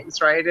party games,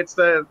 right?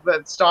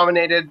 That's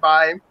dominated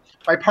by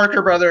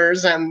Parker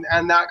Brothers and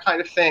that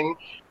kind of thing.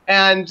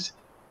 And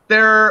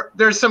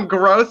there's some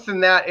growth in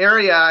that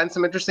area and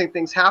some interesting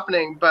things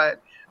happening,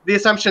 but the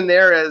assumption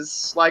there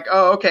is like,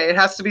 oh, okay, it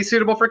has to be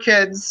suitable for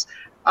kids.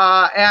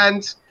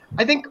 And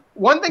I think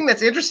one thing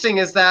that's interesting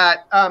is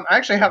that I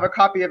actually have a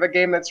copy of a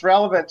game that's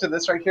relevant to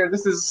this right here.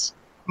 This is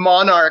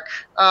Monarch,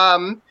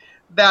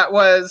 that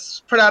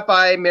was put out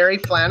by Mary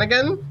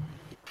Flanagan.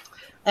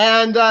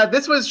 And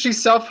she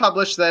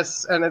self-published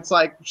this, and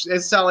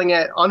is selling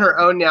it on her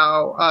own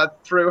now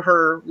through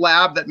her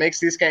lab that makes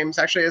these games,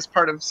 actually as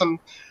part of some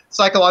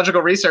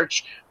psychological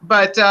research.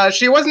 But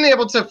she wasn't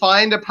able to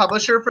find a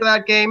publisher for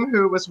that game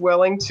who was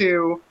willing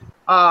to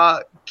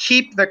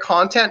keep the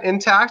content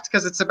intact,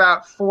 because it's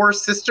about 4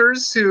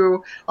 sisters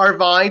who are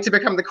vying to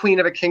become the queen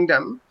of a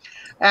kingdom.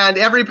 And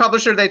every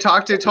publisher they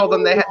talked to told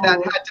them that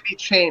had to be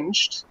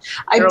changed.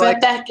 I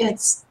bet that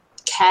gets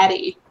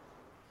catty.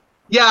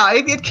 Yeah,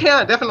 it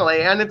can,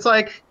 definitely. And it's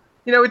like,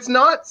 it's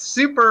not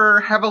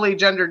super heavily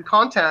gendered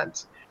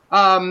content.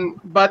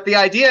 But the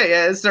idea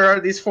is there are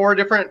these 4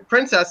 different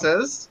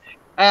princesses,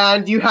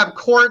 and you have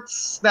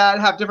courts that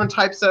have different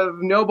types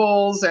of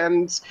nobles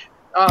and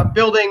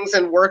buildings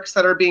and works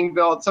that are being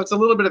built. So it's a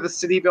little bit of a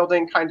city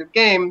building kind of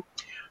game.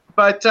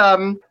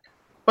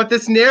 But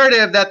this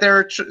narrative that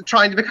they're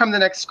trying to become the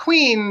next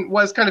queen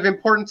was kind of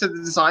important to the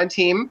design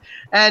team.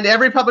 And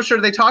every publisher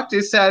they talked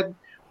to said,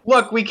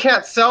 look, we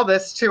can't sell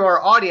this to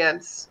our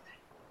audience.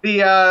 The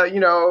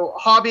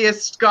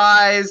hobbyist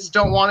guys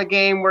don't want a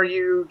game where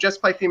you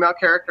just play female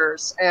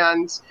characters,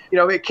 and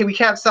we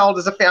can't sell it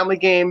as a family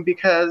game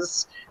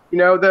because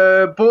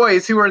the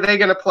boys, who are they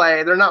going to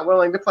play? They're not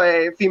willing to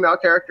play female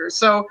characters.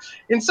 So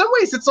in some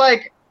ways, it's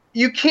like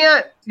you're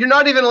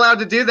not even allowed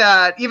to do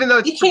that, even though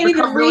you can't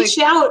even reach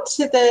out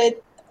to the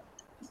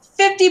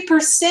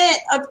 50%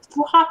 of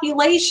the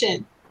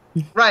population.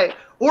 Right.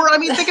 Or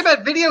think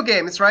about video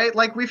games, right?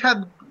 Like we've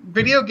had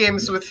video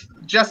games with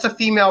just a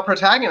female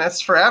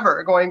protagonist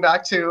forever, going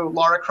back to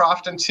Lara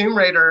Croft and Tomb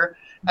Raider,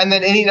 and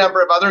then any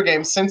number of other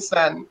games since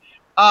then.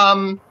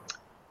 And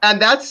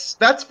that's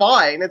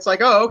fine. It's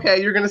like, oh,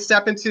 okay, you're going to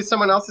step into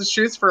someone else's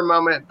shoes for a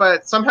moment,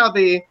 but somehow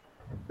the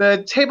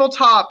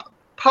tabletop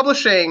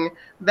publishing,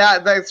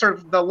 that sort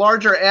of the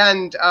larger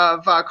end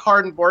of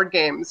card and board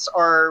games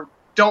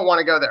don't want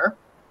to go there.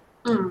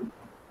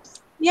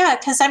 Yeah,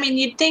 because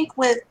you'd think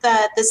with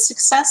the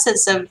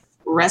successes of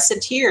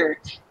Recettear,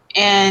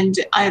 and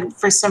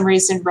for some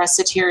reason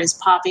Recettear is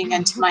popping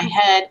into my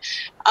head,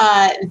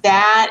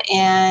 that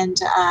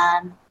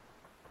I'm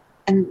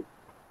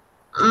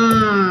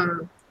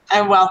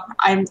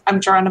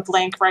drawing a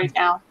blank right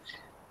now.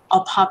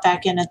 I'll pop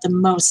back in at the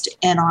most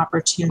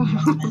inopportune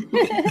moment.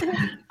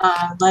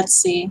 Let's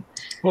see.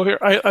 Well, here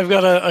I've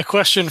got a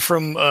question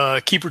from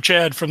Keeper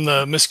Chad from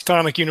the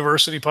Miskatonic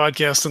University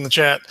podcast in the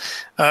chat.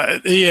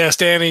 He asked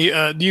Danny,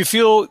 do you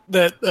feel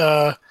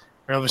that...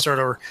 let me start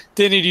over.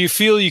 Danny, do you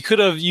feel you could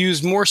have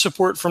used more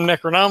support from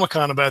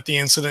Necronomicon about the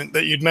incident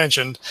that you'd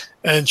mentioned?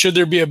 And should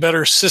there be a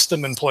better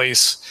system in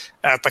place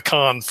at the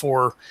con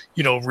for,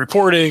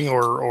 reporting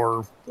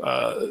or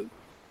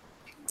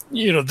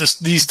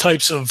these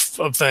types of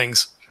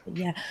things?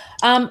 Yeah.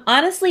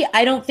 Honestly,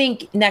 I don't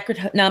think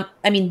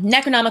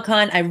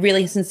Necronomicon, I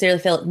really sincerely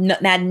feel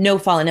had no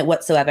fault in it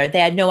whatsoever. They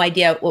had no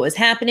idea what was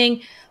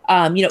happening.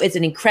 It's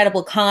an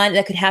incredible con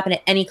that could happen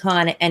at any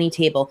con at any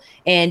table.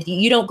 And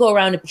you don't go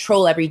around and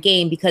patrol every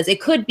game, because it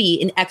could be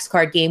an X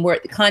card game where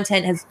the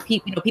content has,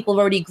 people have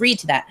already agreed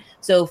to that.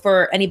 So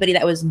for anybody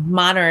that was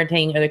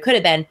monitoring, or there could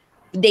have been,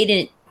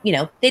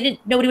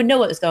 nobody would know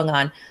what was going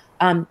on.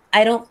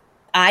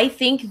 I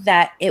think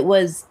that it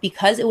was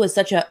because it was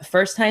such a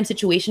first time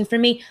situation for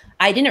me.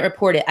 I didn't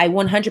report it. I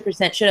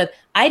 100% should have.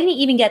 I didn't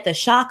even get the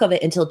shock of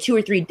it until 2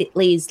 or 3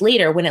 days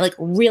later, when it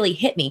really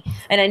hit me.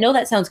 And I know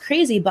that sounds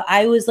crazy, but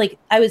I was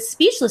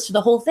speechless to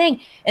the whole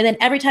thing. And then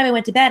every time I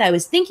went to bed, I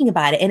was thinking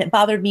about it, and it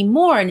bothered me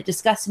more and it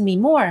disgusted me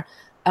more.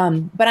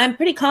 But I'm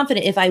pretty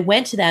confident if I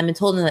went to them and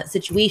told them that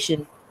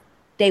situation,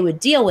 they would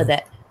deal with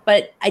it.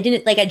 But I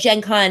didn't, like at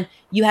Gen Con,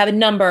 you have a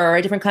number, or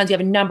at different cons, you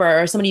have a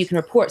number, or somebody you can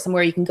report,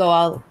 somewhere you can go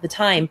all the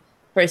time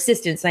for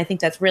assistance. And I think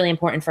that's really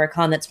important for a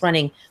con that's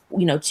running,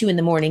 2 in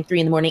the morning, 3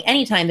 in the morning.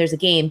 Anytime there's a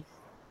game,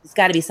 there's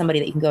got to be somebody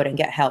that you can go to and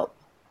get help.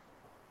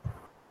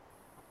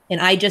 And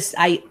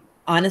I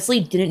honestly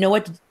didn't know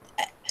what to,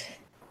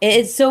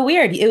 it's so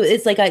weird.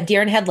 It's like a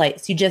deer in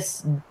headlights. You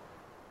just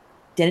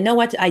didn't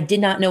know I did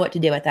not know what to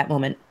do at that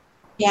moment.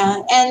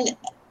 Yeah. And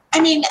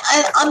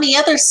on the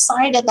other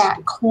side of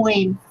that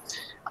coin,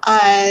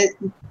 I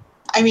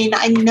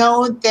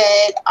know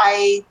that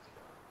I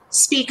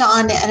speak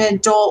on an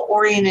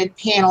adult-oriented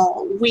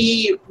panel.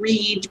 We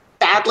read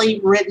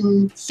badly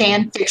written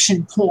fan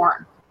fiction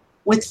porn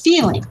with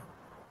feeling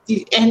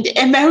and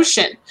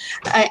emotion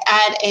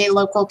at a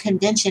local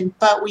convention,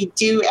 but we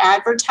do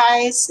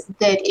advertise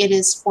that it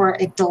is for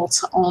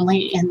adults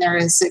only, and there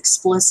is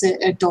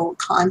explicit adult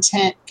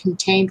content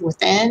contained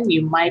within.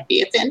 You might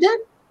be offended,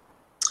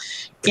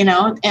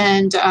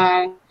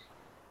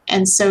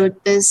 and so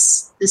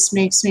this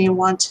makes me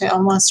want to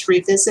almost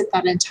revisit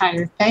that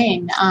entire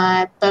thing.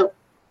 But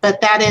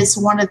that is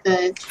one of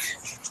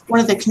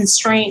the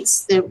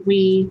constraints that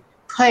we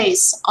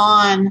place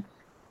on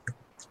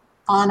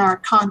our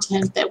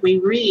content that we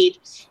read,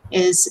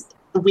 is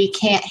we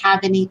can't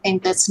have anything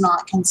that's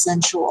not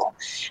consensual.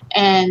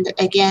 And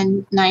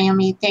again,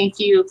 Naomi, thank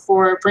you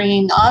for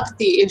bringing up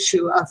the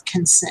issue of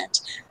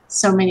consent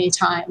so many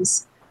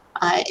times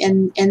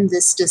in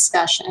this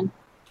discussion.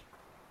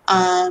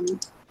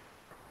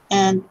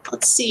 And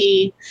let's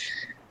see.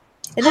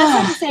 And that's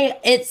not to say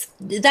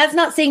that's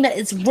not saying that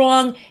it's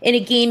wrong in a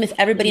game if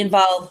everybody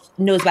involved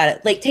knows about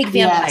it. Like take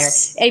Vampire.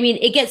 Yes.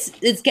 It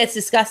gets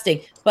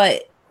disgusting,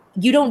 but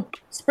you don't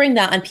spring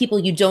that on people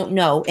you don't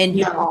know, and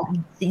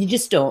you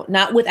just don't,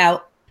 not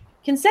without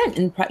consent.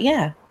 And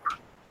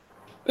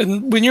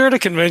And when you're at a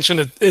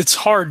convention, it's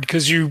hard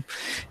because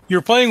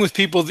you're playing with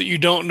people that you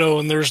don't know,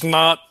 and there's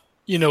not,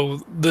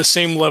 the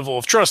same level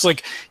of trust.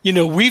 Like,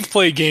 we've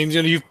played games,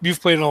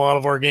 you've played in a lot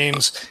of our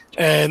games,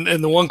 and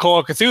the one Call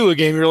of Cthulhu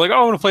game, you're like, oh,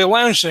 I want to play a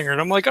lounge singer.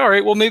 And I'm like, all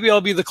right, well, maybe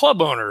I'll be the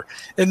club owner.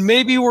 And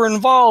maybe we're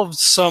involved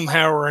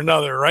somehow or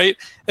another, right?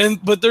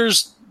 But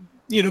there's,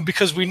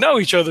 because we know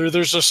each other,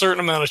 there's a certain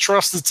amount of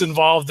trust that's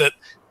involved that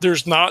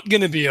there's not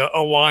going to be a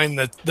line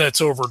that's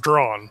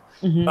overdrawn.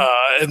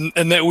 Mm-hmm.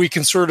 And that we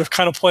can sort of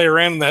kind of play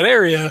around in that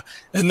area,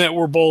 and that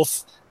we're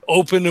both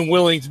open and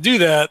willing to do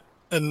that.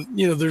 And,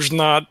 there's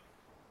not,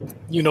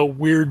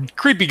 weird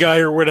creepy guy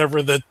or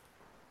whatever that,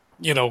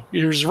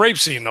 here's a rape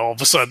scene all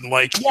of a sudden,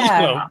 like,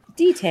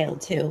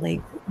 detailed too,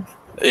 like,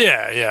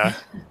 yeah.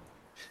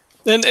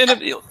 And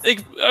I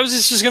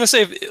was just going to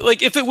say,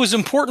 if it was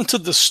important to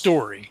the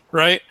story,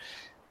 right,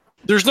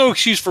 there's no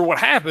excuse for what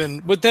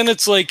happened, but then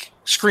it's like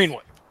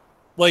screenway.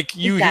 Like,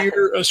 you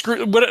hear a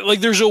screen, but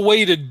like, there's a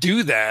way to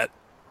do that,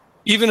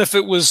 even if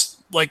it was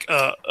like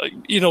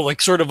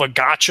like sort of a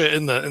gotcha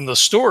in the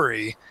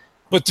story,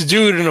 but to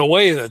do it in a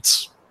way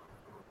that's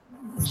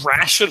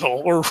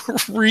rational or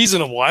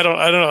reasonable. I don't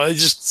know. It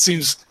just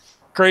seems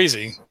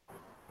crazy.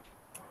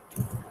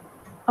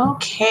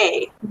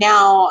 Okay,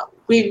 now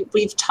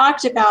we've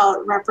talked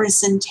about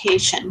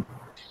representation,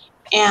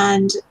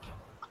 and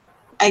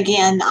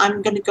again,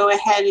 I'm going to go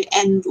ahead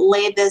and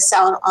lay this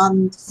out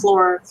on the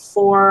floor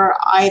for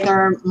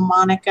either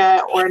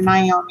Monica or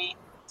Naomi.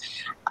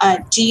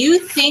 Do you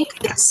think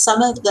that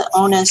some of the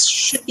onus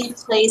should be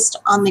placed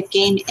on the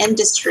game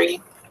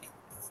industry?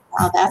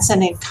 That's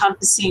an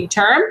encompassing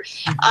term.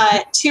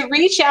 To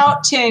reach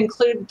out to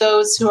include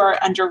those who are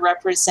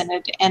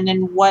underrepresented, and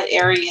in what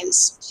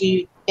areas do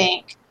you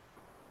think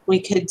we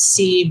could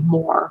see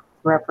more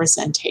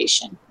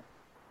representation?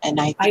 And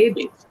I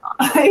agree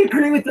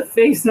with the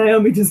face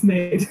Naomi just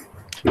made.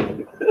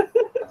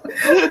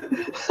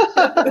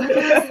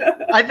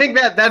 I think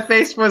that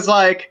face was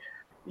like,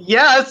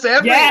 yes,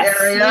 every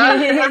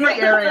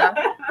area.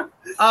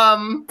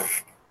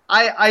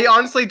 I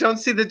honestly don't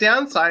see the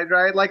downside,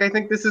 right? Like, I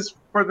think this is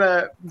for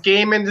the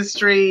game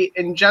industry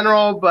in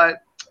general,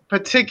 but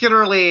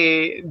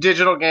particularly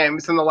digital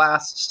games in the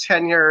last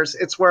 10 years.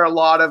 It's where a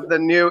lot of the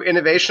new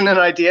innovation and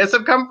ideas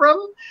have come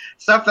from.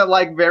 Stuff that,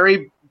 like,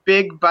 very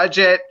big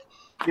budget,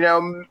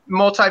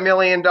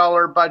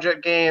 multi-million-dollar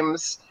budget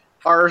games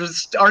are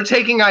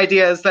taking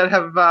ideas that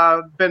have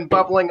been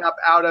bubbling up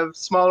out of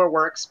smaller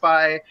works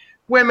by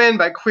women,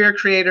 by queer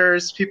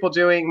creators, people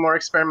doing more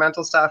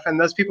experimental stuff, and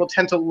those people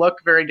tend to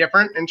look very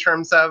different in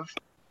terms of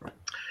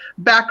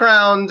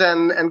background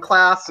and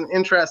class and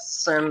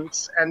interests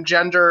and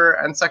gender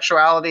and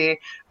sexuality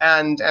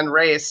and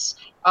race.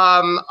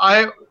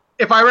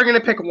 If I were going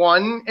to pick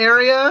one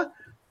area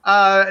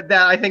that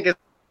I think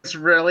is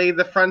really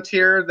the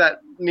frontier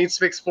that needs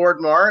to be explored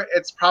more,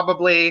 it's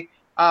probably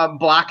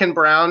Black and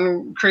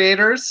brown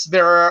creators.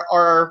 There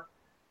are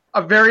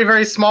a very,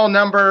 very small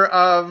number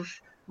of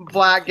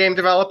Black game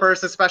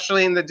developers,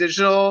 especially in the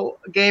digital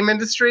game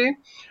industry.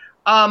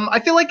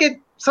 I feel like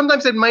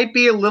sometimes it might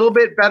be a little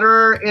bit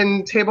better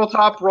in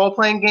tabletop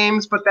role-playing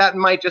games, but that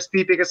might just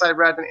be because I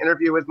read an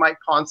interview with Mike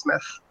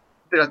Pondsmith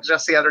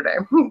just the other day.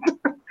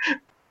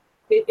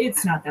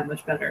 It's not that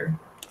much better.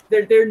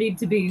 There need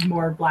to be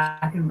more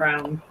Black and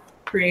brown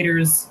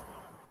creators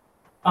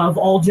of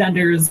all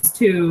genders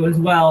too, as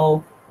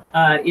well,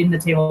 in the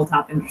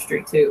tabletop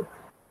industry too.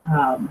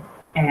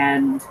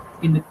 And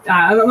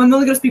I'm only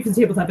going to speak for the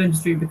tabletop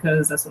industry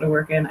because that's what I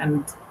work in,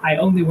 and I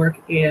only work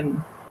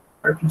in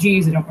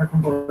RPGs. I don't work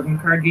on board and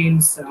card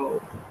games,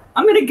 so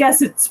I'm going to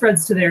guess it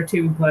spreads to there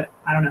too, but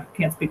I don't know.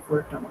 Can't speak for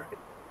it. Don't work it.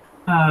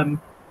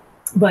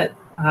 But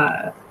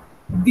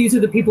these are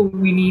the people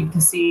we need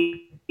to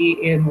see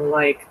in,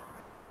 like,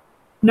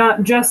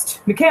 not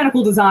just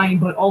mechanical design,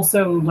 but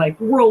also, like,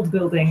 world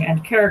building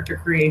and character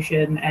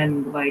creation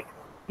and, like,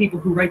 people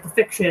who write the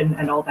fiction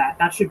and all that.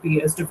 That should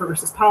be as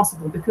diverse as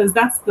possible, because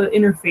that's the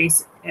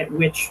interface at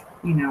which,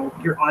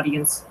 your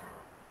audience,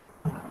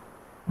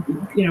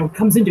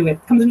 comes into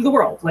the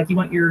world. Like, you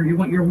want your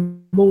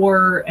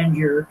lore and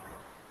your,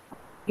 I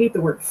hate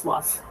the word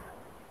fluff.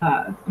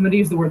 I'm going to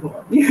use the word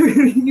lore.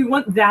 You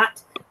want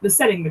that, the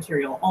setting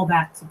material, all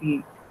that to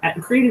be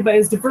created by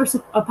as diverse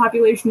a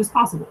population as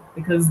possible,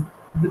 because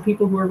the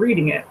people who are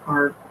reading it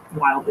are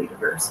wildly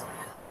diverse.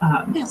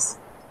 Yes.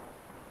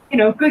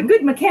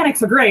 Good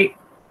mechanics are great,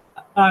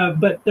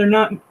 but they're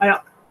not.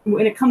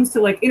 When it comes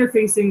to, like,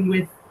 interfacing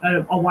with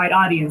a wide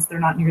audience, they're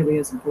not nearly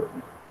as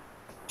important.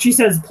 She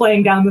says,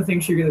 playing down the thing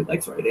she really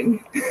likes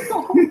writing.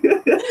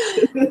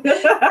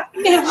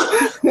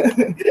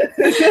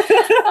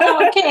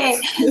 Okay,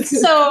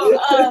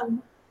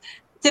 so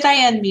did I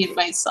unmute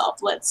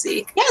myself? Let's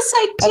see. Yes,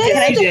 I did.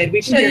 Okay, I did.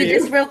 We can hear you.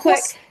 Just real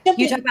quick.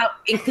 You talk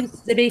about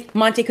inclusivity.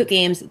 Monte Cook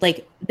Games,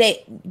 like,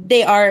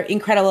 they are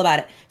incredible about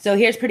it. So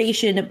here's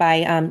Predation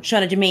by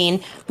Shauna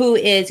Germain, who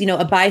is, a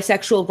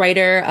bisexual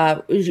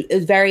writer,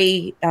 is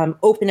very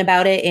open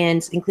about it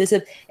and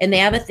inclusive. And they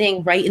have a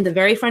thing right in the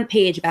very front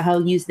page about how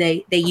they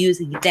use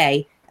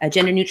they a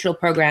gender neutral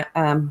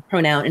pronoun,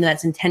 and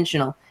that's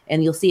intentional.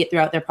 And you'll see it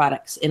throughout their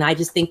products. And I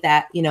just think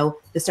that,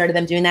 the start of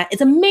them doing that,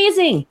 it's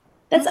amazing.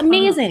 That's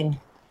amazing.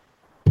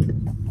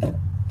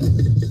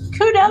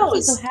 Kudos.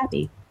 I'm so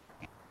happy.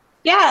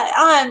 Yeah,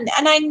 and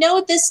I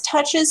know this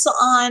touches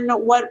on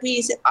what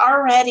we've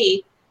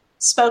already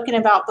spoken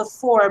about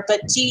before,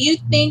 but do you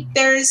think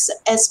there's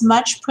as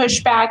much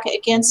pushback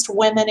against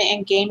women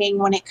in gaming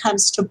when it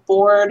comes to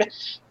board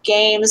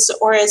games,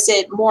 or is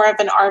it more of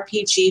an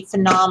RPG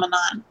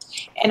phenomenon?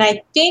 And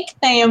I think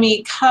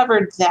Naomi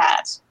covered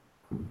that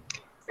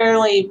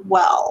fairly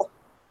well.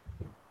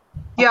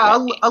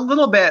 Yeah, a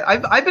little bit.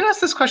 I've been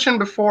asked this question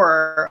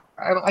before.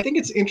 I think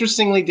it's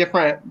interestingly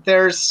different.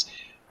 There's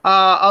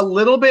a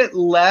little bit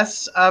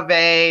less of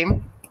a,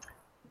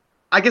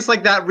 I guess,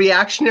 like that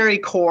reactionary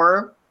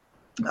core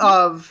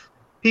of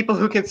people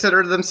who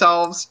consider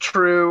themselves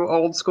true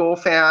old school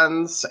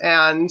fans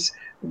and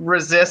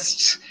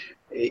resist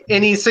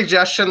any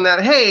suggestion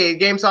that, hey,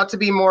 games ought to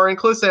be more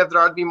inclusive. There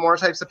ought to be more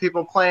types of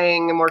people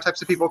playing and more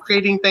types of people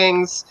creating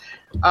things.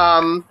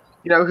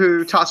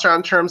 Who toss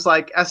around terms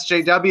like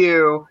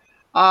SJW.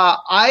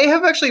 I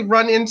have actually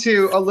run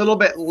into a little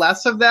bit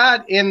less of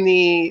that in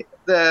the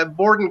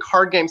board and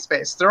card game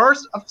space. There are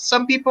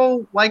some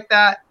people like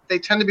that. They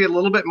tend to be a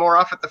little bit more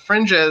off at the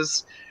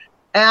fringes.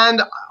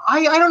 And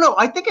I don't know.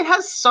 I think it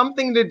has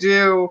something to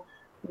do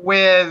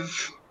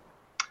with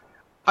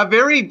a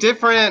very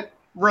different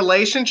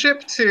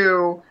relationship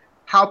to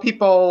how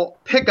people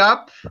pick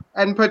up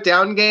and put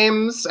down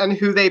games and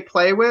who they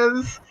play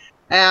with.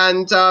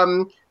 And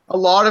a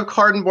lot of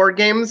card and board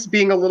games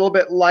being a little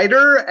bit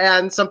lighter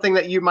and something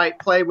that you might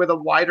play with a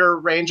wider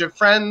range of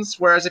friends.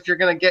 Whereas if you're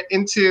going to get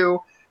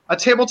into a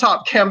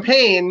tabletop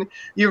campaign,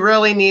 you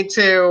really need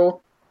to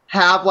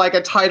have like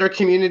a tighter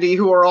community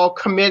who are all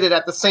committed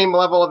at the same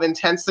level of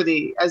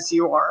intensity as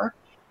you are.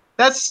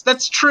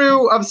 That's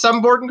true of some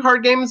board and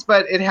card games,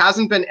 but it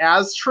hasn't been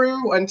as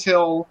true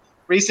until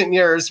recent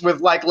years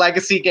with like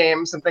legacy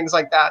games and things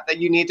like that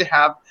you need to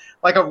have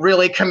like a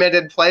really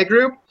committed play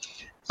group.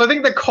 So I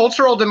think the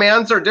cultural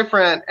demands are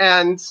different,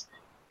 and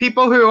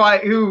people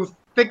who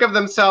think of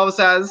themselves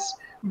as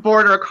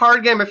board or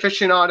card game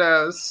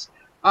aficionados,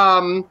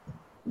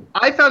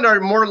 I found are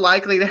more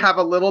likely to have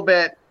a little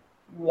bit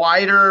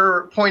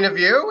wider point of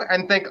view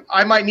and think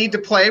I might need to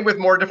play with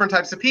more different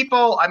types of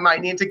people. I might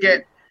need to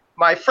get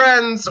my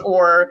friends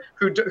or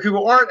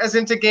who aren't as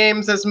into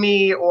games as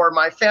me, or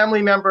my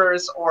family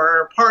members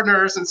or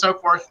partners and so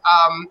forth,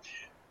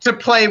 to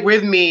play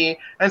with me.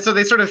 And so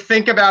they sort of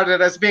think about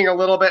it as being a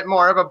little bit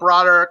more of a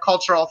broader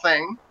cultural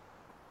thing.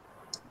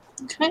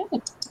 Okay.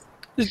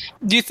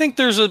 Do you think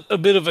there's a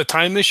bit of a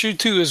time issue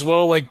too as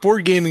well? Like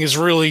board gaming is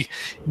really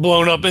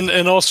blown up,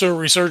 and also a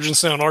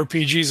resurgence now in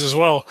RPGs as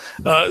well.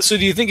 So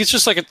do you think it's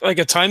just like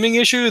a timing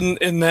issue,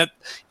 and that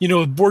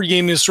board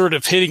gaming is sort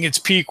of hitting its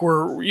peak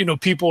where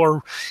people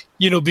are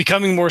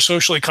becoming more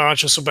socially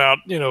conscious about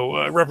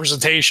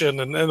representation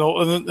and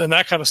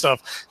that kind of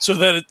stuff, so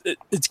that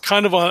it's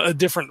kind of on a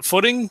different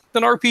footing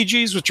than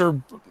RPGs, which are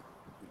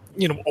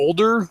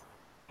older.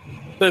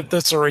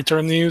 That's the right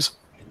term to use.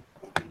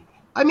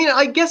 I mean,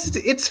 I guess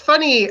it's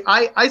funny.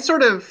 I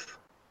sort of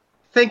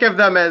think of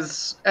them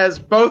as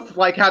both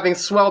like having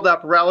swelled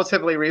up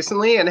relatively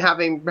recently and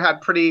having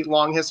had pretty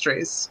long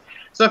histories.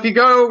 So if you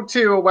go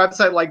to a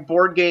website like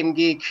Board Game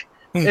Geek,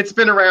 it's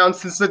been around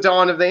since the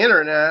dawn of the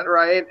internet,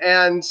 right?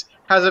 And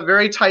has a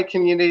very tight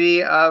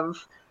community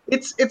of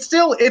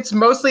it's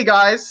mostly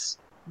guys.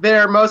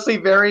 They're mostly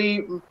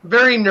very,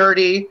 very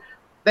nerdy.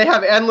 They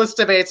have endless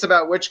debates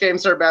about which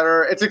games are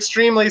better. It's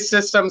extremely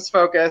systems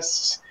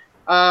focused.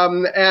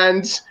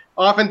 And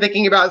often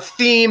thinking about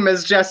theme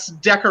as just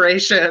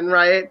decoration,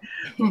 right?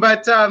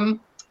 But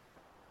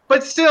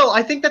still,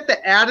 I think that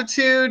the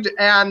attitude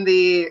and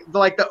the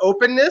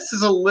openness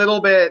is a little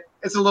bit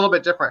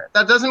different.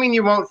 That doesn't mean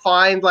you won't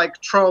find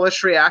like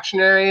trollish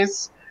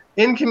reactionaries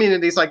in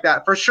communities like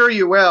that. For sure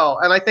you will.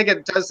 And I think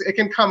it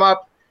can come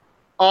up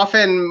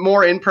often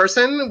more in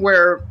person,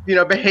 where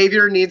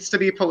behavior needs to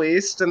be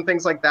policed and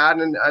things like that,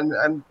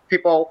 and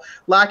people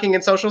lacking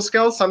in social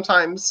skills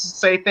sometimes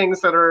say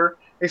things that are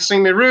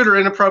extremely rude or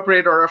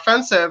inappropriate or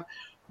offensive.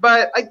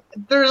 But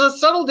there's a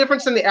subtle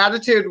difference in the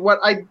attitude. What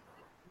I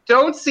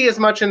don't see as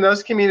much in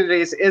those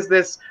communities is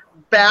this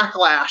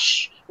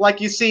backlash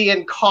like you see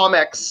in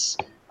comics,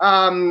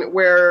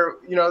 where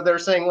they're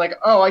saying like,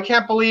 oh, I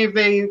can't believe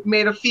they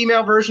made a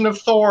female version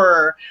of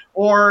Thor,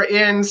 or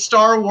in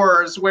Star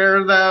Wars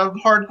where the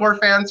hardcore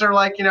fans are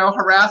like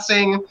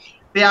harassing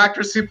the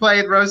actress who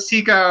played Rose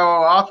Tico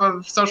off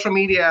of social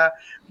media.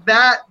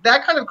 That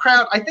kind of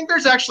crowd, I think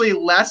there's actually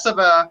less of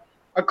a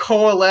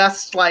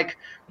coalesced like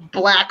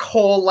black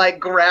hole like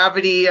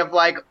gravity of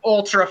like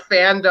ultra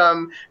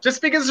fandom,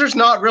 just because there's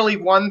not really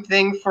one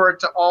thing for it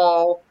to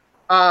all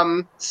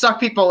suck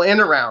people in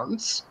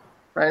around,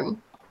 right?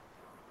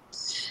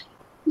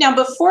 Now,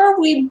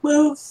 before we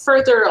move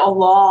further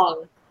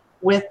along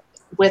with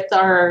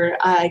our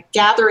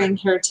gathering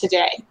here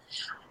today,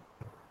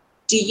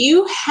 Do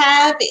you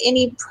have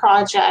any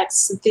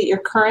projects that you're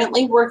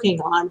currently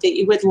working on that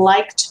you would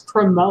like to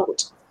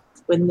promote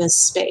in this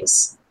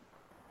space?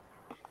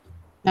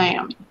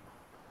 Naomi,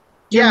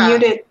 you're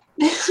muted.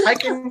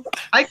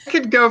 I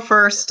could go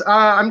first.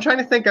 I'm trying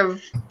to think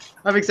of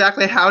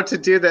exactly how to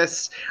do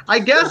this. I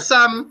guess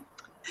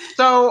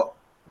so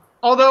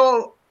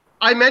although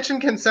I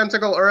mentioned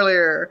Consenticle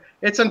earlier,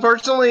 it's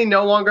unfortunately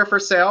no longer for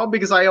sale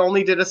because I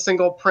only did a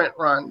single print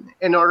run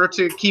in order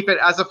to keep it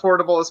as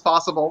affordable as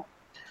possible.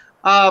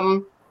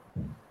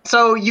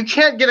 So you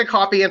can't get a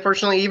copy,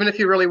 unfortunately, even if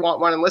you really want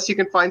one, unless you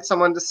can find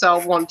someone to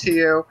sell one to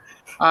you.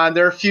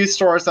 There are a few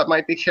stores that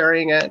might be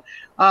carrying it.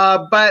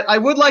 But I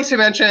would like to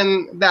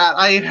mention that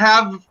I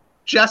have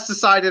just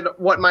decided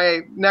what my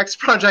next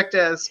project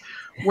is,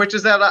 which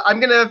is that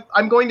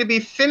I'm going to be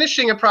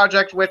finishing a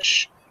project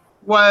which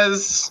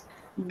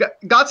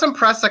got some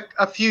press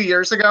a few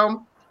years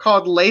ago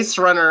called Lace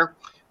Runner,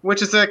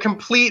 which is a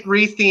complete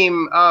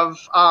retheme of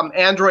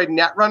Android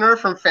Netrunner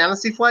from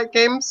Fantasy Flight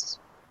Games.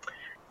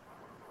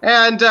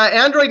 And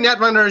Android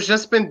Netrunner has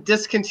just been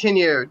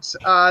discontinued.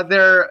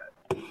 They're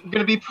going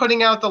to be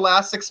putting out the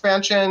last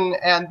expansion,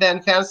 and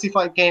then Fantasy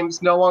Flight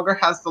Games no longer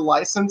has the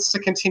license to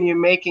continue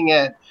making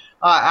it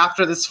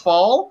after this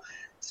fall.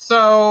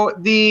 So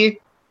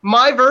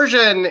my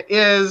version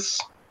is,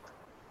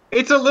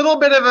 it's a little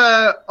bit of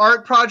a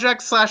art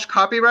project /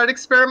 copyright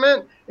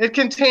experiment. It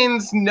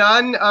contains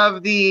none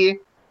of the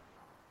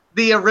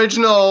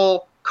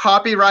original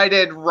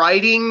copyrighted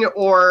writing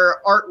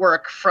or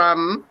artwork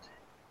from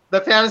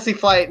the Fantasy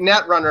Flight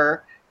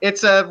Netrunner.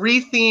 It's a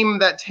retheme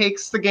that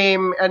takes the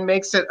game and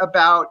makes it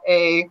about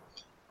a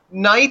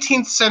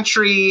 19th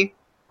century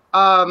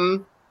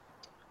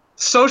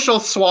social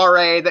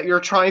soiree that you're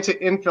trying to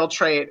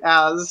infiltrate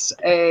as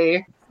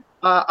a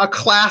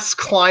class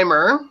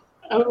climber.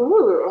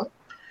 Oh.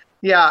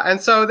 Yeah, and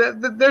so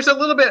there's a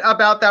little bit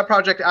about that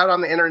project out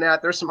on the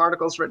internet. There's some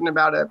articles written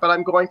about it, but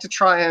I'm going to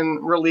try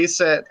and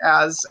release it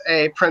as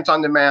a print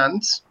on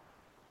demand.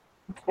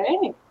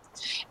 Okay.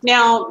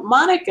 Now,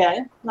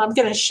 Monica, I'm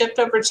going to shift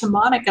over to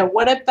Monica.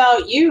 What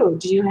about you?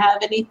 Do you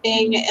have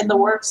anything in the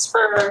works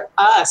for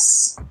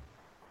us?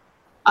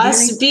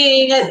 Us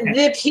being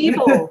the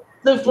people,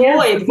 the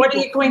void. Yes. What are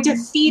you going to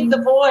feed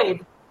the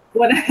void?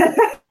 What?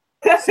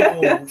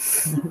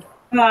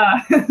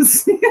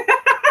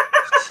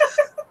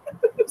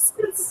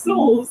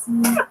 Souls.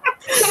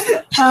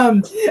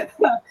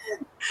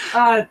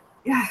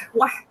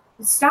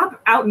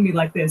 Stop outing me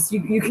like this.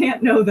 You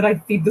can't know that I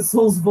feed the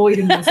soul's void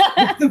in this,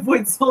 the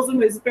void souls in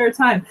my spare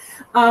time.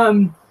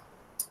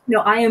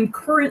 No, I am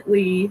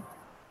currently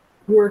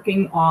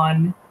working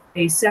on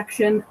a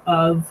section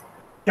of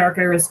Dark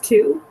Iris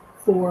 2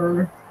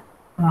 for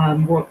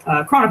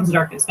Chronicles of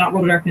Darkness, not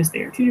World of Darkness.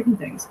 They are two different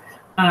things.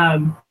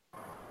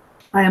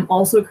 I am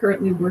also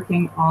currently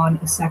working on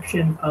a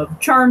section of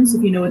Charms,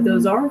 if you know what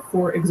those are,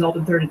 for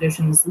Exalted 3rd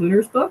Edition's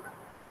Lunar's book.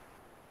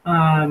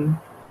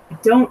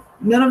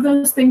 None of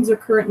those things are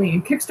currently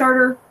in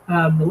Kickstarter.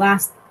 The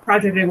last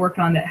project I worked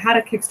on that had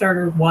a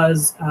Kickstarter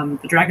was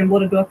the Dragon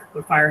Blooded book,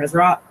 What Fire Has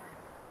Wrought.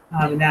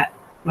 And that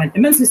went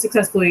immensely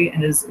successfully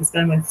and is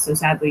done with, so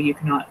sadly you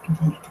cannot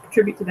continue to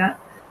contribute to that.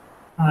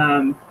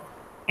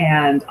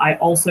 And I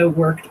also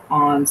worked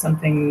on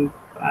something,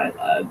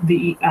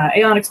 the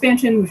Aeon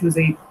expansion, which was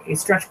a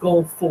stretch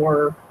goal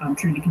for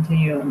Trinity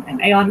Continuum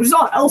and Aeon, which is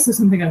also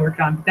something I worked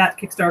on, but that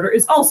Kickstarter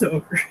is also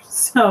over.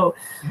 So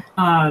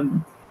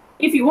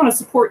if you want to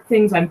support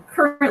things I'm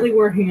currently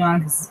working on,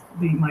 because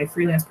my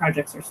freelance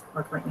projects are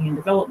currently in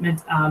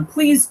development,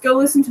 please go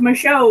listen to my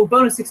show,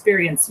 Bonus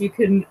Experience. You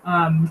can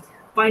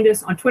find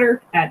us on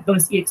Twitter at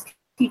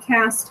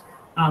bonusexpcast.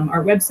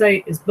 Our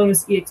website is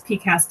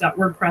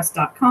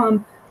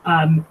bonusexpcast.wordpress.com.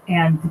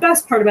 And the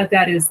best part about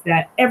that is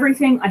that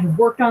everything I have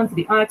worked on for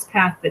the Onyx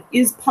Path that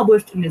is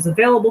published and is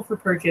available for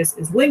purchase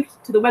is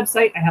linked to the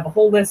website. I have a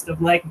whole list of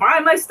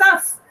buy my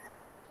stuff.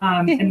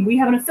 And we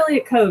have an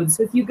affiliate code.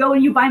 So if you go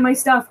and you buy my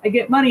stuff, I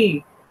get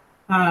money.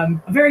 A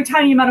very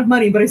tiny amount of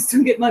money, but I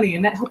still get money.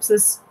 And that helps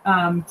us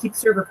keep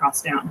server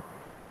costs down.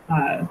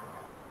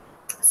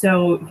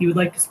 So if you would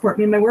like to support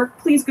me in my work,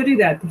 please go do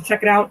that.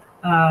 Check it out.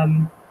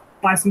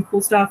 Buy some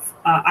cool stuff.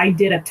 I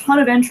did a ton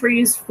of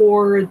entries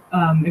for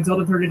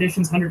Exalted 3rd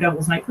Edition's 100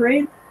 Devils Night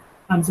Parade.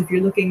 So if you're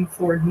looking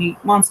for neat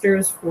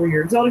monsters for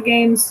your Exalted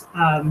games,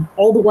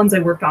 all the ones I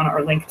worked on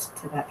are linked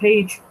to that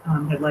page.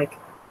 They're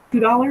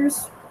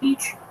 $2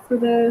 each for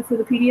the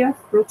PDF,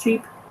 real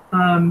cheap.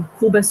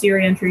 Cool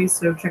bestiary entries,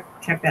 so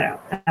check that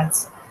out.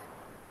 That's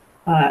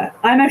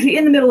I'm actually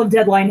in the middle of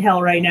deadline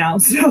hell right now,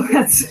 so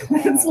that's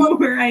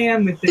where I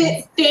am with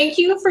things. Thank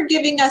you for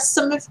giving us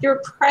some of your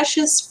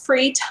precious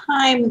free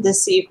time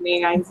this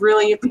evening. I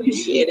really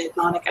appreciate it,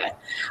 Monica.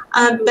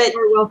 But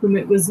you're welcome.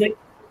 It was a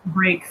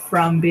break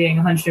from being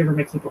hunched over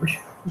my keyboard.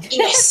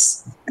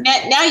 Yes.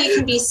 Now you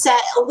can be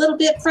set a little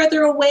bit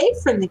further away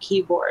from the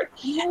keyboard.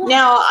 Yeah.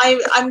 Now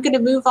I'm going to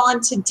move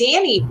on to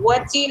Danny.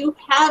 What do you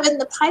have in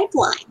the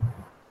pipeline?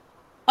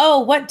 Oh,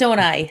 what don't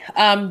I?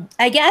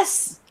 I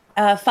guess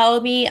Follow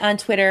me on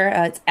Twitter.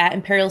 It's at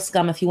Imperial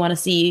Scum if you want to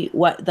see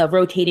what the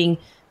rotating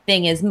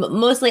thing is.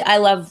 Mostly, I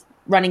love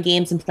running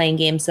games and playing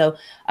games. So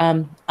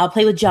I'll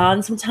play with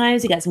John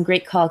sometimes. We got some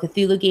great Call of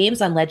Cthulhu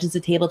games on Legends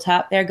of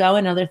Tabletop. They're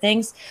going, other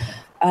things.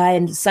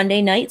 And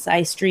Sunday nights,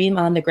 I stream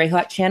on the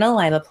Greyhawk channel.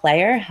 I'm a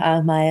player.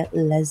 My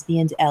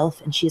lesbian elf,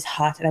 and she's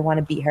hot, and I want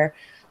to beat her.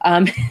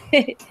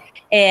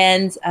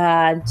 And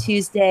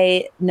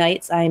Tuesday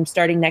nights, I'm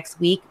starting next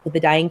week with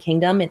The Dying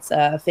Kingdom. It's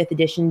a 5th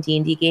edition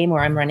D&D game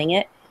where I'm running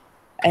it.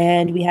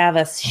 And we have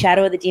a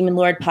Shadow of the Demon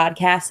Lord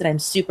podcast that I'm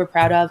super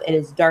proud of. It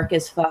is dark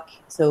as fuck,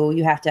 so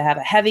you have to have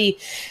a heavy,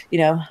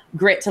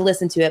 grit to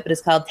listen to it. But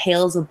it's called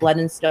Tales of Blood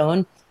and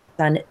Stone.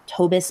 It's on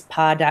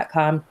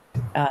tobispod.com.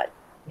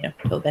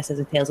 Tobis as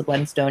a Tales of Blood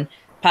and Stone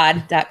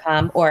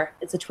pod.com, or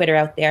it's a Twitter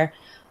out there.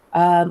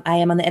 I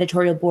am on the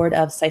editorial board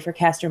of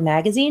Cyphercaster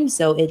magazine,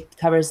 so it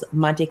covers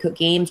Monte Cook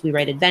games. We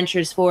write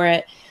adventures for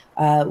it.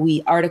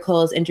 We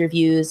articles,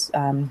 interviews.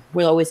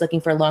 We're always looking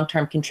for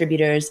long-term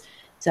contributors.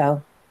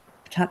 So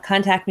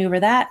contact me over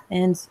that.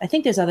 And I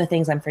think there's other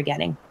things I'm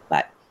forgetting,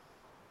 but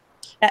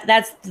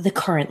that's the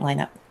current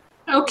lineup.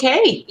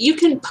 Okay, you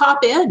can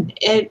pop in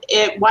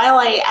while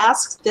I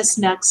ask this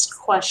next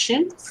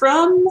question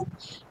from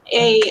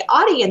a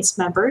audience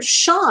member.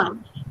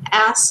 Sean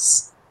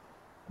asks,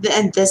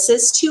 and this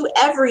is to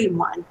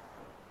everyone,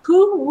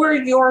 who were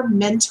your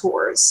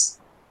mentors?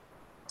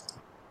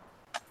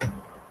 Gotta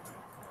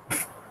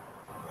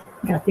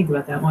think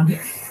about that one.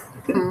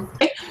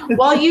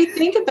 While you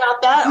think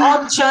about that,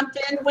 I'll jump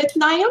in with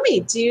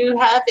Naomi. Do you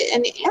have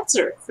an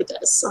answer for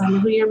this on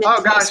who your mentors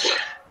Oh gosh, were?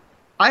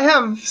 I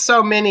have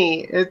so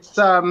many. It's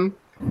a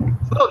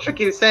little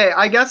tricky to say.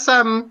 I guess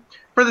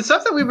for the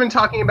stuff that we've been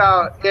talking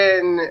about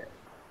in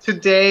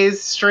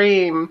today's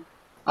stream,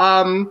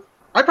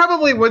 I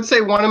probably would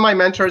say one of my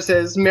mentors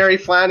is Mary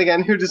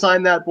Flanagan, who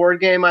designed that board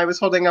game I was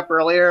holding up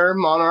earlier,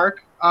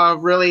 Monarch.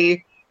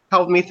 Really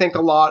helped me think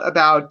a lot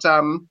about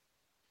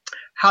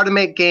how to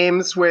make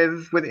games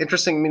with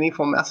interesting,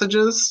 meaningful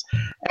messages.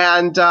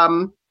 And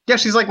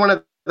she's like one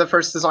of the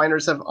first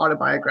designers of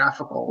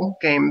autobiographical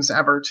games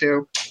ever,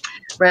 too.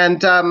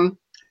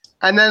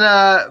 And then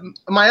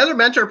my other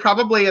mentor,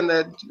 probably in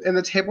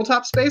the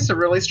tabletop space, a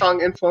really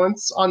strong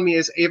influence on me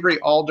is Avery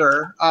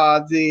Alder,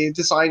 the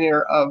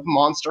designer of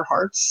Monster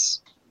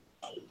Hearts.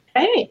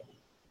 Okay.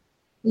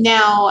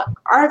 Now,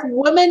 are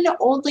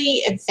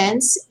women-only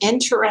events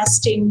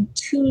interesting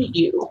to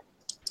you?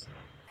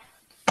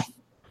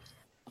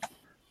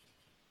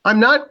 I'm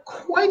not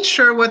quite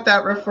sure what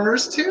that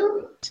refers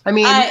to. I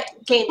mean,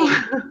 Gaming.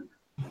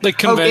 Like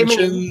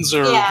conventions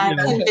or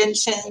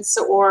conventions,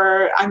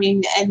 or I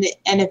mean, an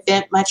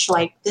event much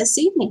like this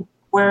evening,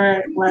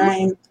 where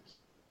we've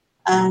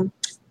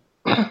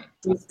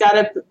got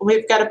a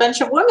bunch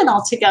of women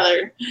all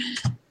together.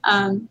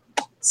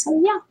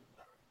 So yeah.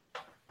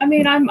 I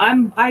mean, I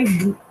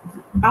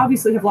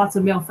obviously have lots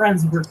of male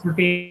friends. We're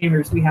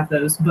gamers. We have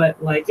those, but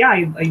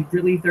I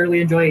really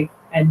thoroughly enjoy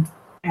and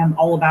am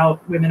all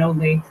about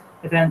women-only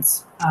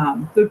events.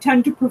 Though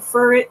tend to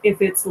prefer it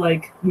if it's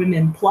like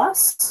women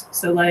plus,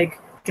 so like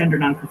gender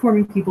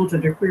non-conforming people,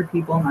 gender queer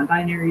people,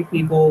 non-binary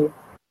people,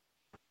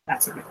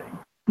 that sort of thing.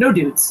 No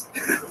dudes.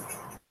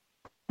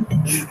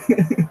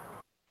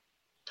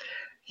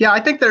 Yeah, I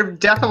think they're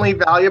definitely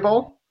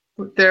valuable.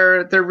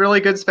 They're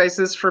really good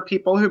spaces for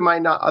people who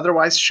might not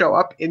otherwise show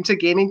up into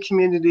gaming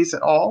communities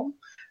at all.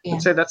 Yeah.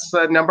 I'd say that's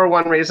the number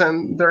one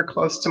reason they're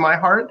close to my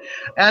heart.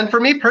 And for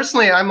me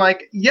personally, I'm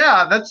like,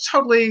 yeah, that's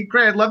totally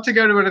great. I'd love to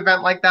go to an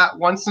event like that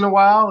once in a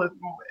while.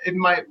 It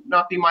might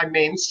not be my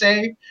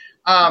mainstay.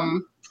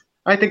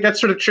 I think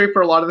that's sort of true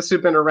for a lot of us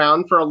who've been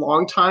around for a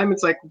long time.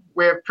 It's like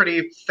we have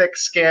pretty thick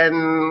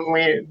skin.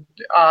 We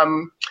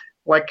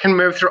can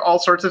move through all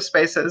sorts of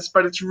spaces,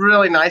 but it's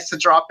really nice to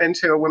drop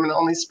into a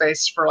women-only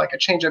space for like a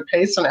change of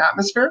pace and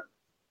atmosphere.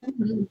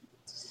 Mm-hmm.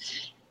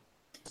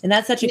 And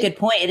that's such a good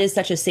point. It is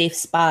such a safe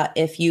spot.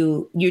 If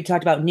you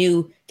talked about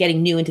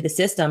getting new into the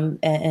system,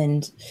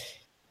 and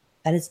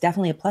that is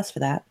definitely a plus for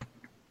that.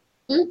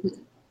 Mm-hmm.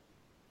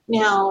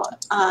 Now,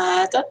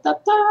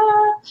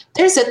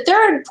 there's a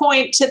third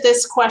point to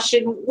this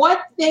question.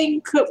 What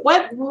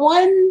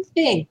one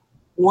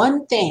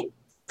thing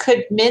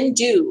could men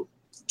do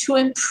to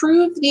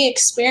improve the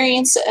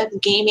experience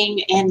of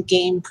gaming and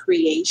game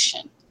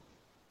creation?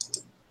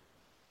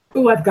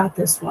 Ooh, I've got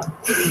this one.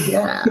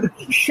 Yeah.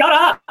 Shut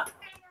up.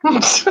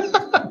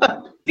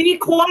 Be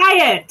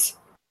quiet.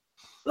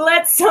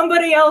 Let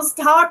somebody else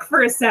talk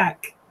for a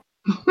sec.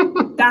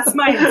 That's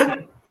my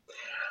answer.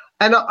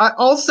 And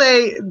I'll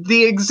say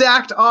the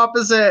exact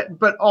opposite,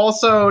 but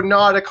also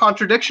not a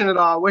contradiction at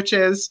all, which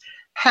is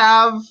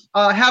have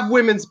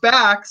women's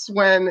backs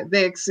when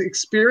they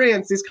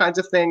experience these kinds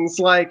of things,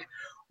 like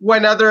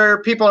when other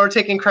people are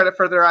taking credit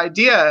for their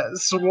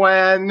ideas,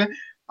 when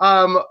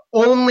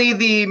only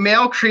the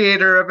male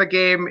creator of a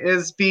game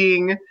is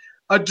being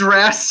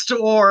addressed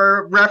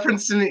or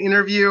referenced in an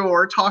interview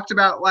or talked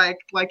about like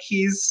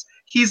he's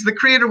the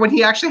creator, when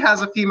he actually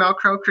has a female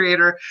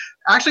co-creator.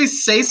 Actually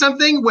say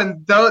something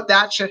when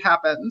that shit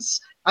happens.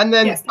 And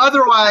then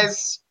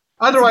otherwise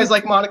Otherwise,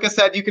 like Monica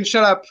said, you can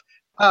shut up,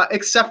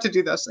 except to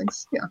do those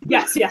things.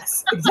 Yeah.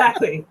 Yes,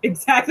 exactly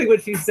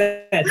what she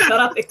said. Shut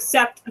up,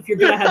 except if you're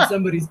gonna have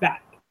somebody's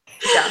back.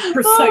 Yeah.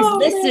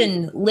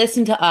 Precisely.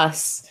 Listen to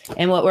us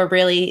and what we're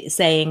really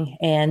saying,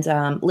 and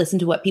listen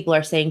to what people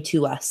are saying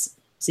to us,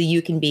 so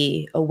you can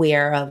be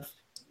aware of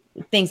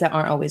things that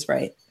aren't always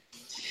right.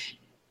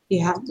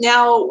 Yeah.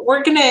 Now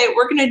we're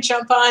gonna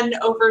jump on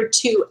over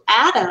to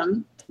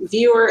Adam.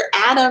 Viewer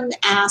Adam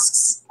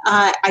asks,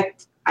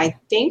 I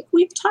think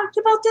we've talked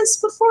about this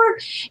before.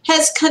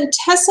 Has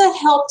Contessa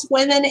helped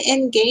women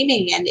in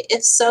gaming, and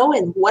if so,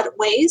 in what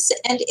ways?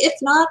 And if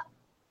not,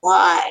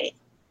 why?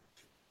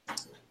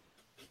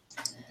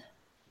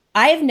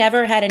 I've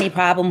never had any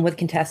problem with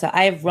Contessa.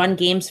 I have run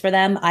games for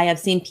them. I have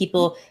seen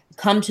people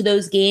come to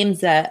those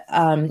games that,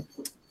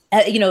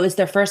 it's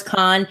their first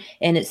con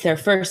and it's their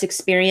first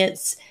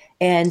experience.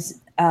 And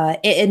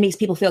it makes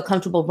people feel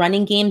comfortable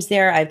running games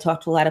there. I've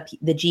talked to a lot of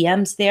the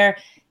GMs there.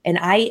 And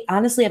I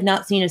honestly have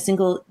not seen a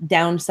single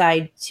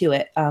downside to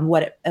it,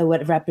 what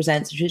it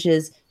represents, which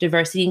is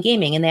diversity in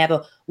gaming. And they have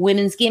a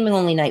women's gaming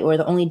only night, or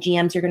the only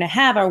GMs you're going to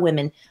have are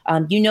women.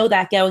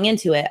 That going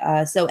into it.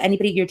 So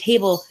anybody at your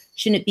table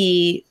shouldn't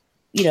be,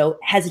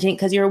 hesitant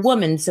because you're a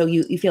woman. So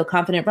you feel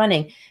confident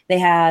running. They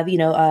have,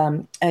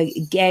 a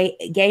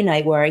gay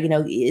night where,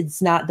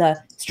 it's not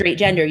the straight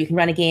gender. You can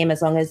run a game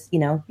as long as,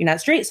 you're not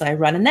straight. So I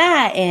run in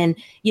that. And,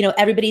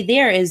 everybody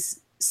there is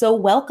so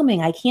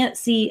welcoming. I can't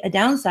see a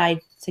downside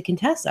to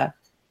Contessa.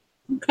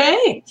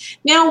 Okay.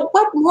 Now,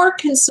 what more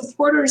can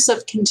supporters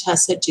of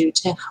Contessa do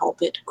to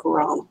help it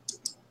grow?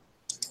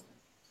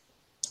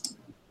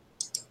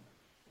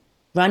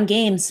 Run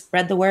games,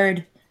 spread the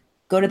word,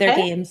 go to their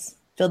games,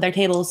 fill their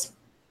tables.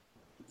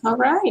 All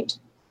right.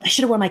 I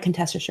should have worn my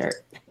Contessa shirt.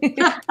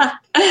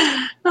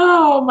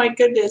 Oh my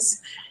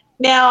goodness.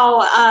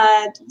 Now,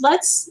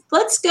 let's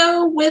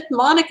go with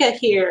Monica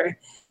here.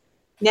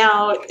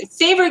 Now,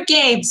 favorite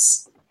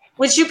games.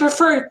 Would you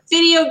prefer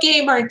video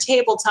game or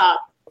tabletop?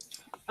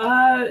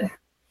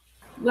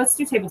 Let's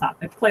do tabletop.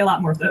 I play a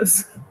lot more of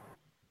those.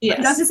 Yes.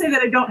 Not to say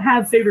that I don't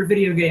have favorite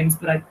video games,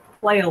 but I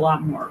play a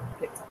lot more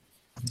tabletop.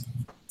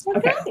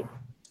 Okay.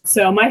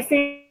 So my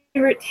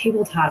favorite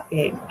tabletop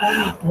game.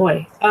 Oh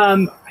boy.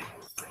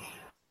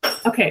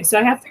 Okay, so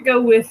I have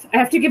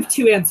to give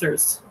two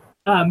answers.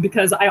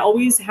 Because I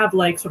always have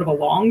like sort of a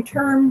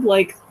long-term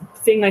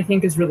thing I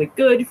think is really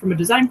good from a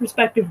design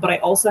perspective, but I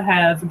also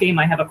have a game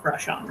I have a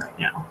crush on right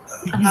now.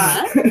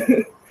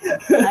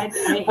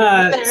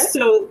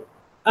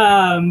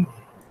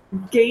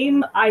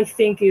 Game I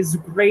think is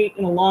great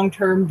in a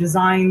long-term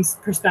design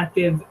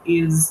perspective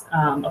is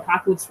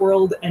Apocalypse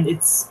World, and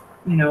it's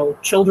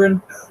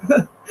children,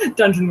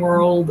 Dungeon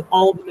World,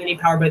 all the many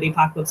Powered by the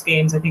Apocalypse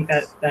games. I think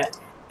that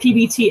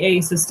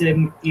PBTA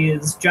system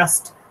is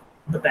just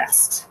the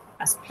best.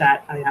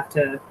 That I have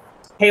to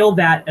hail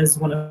that as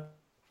one of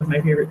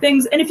my favorite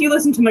things. And if you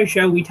listen to my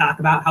show, we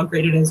talk about how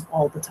great it is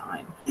all the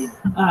time.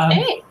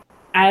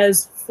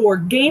 As for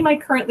game I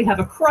currently have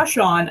a crush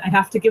on, I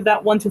have to give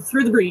that one to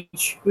Through the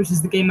Breach, which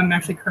is the game I'm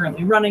actually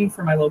currently running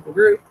for my local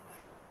group,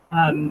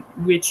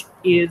 which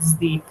is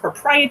the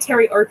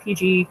proprietary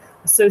RPG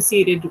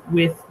associated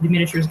with the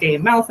miniatures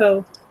game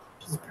Malifaux,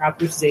 which is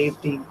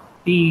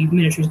the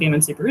miniatures game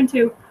I'm super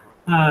into.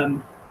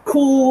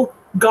 Cool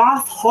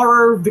goth,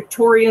 horror,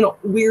 Victorian,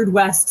 Weird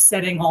West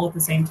setting all at the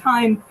same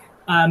time.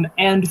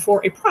 And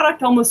for a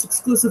product almost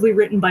exclusively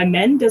written by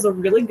men, does a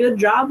really good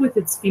job with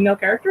its female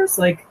characters,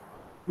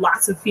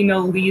 lots of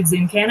female leads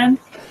in canon.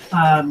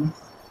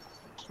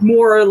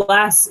 More or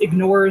less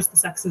ignores the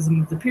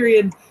sexism of the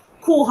period.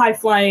 Cool,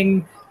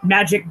 high-flying,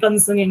 magic,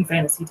 gunslinging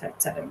fantasy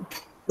type setting.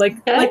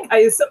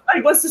 I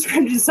was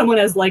described to someone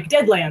as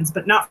Deadlands,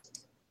 but not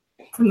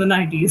from the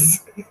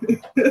 90s.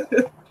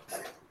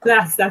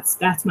 That's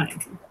my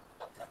entry.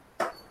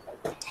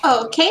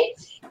 Okay.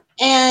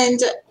 And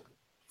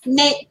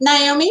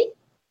Naomi?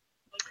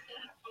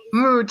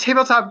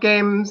 Tabletop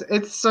games,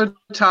 it's so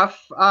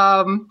tough.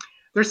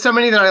 There's so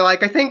many that I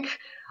like. I think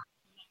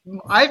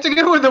I have to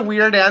go with a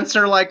weird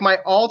answer. My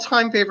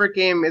all-time favorite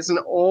game is an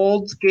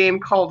old game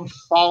called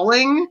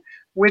Falling,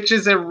 which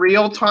is a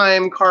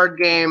real-time card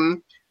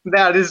game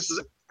that is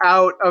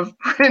out of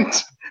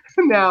print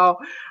now.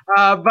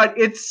 But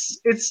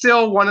it's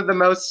still one of the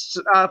most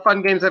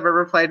fun games I've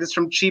ever played. It's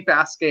from Cheap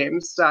Ass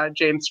Games,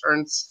 James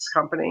Ernst's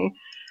company.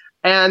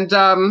 And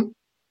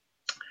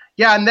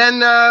and then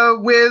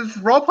with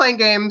role-playing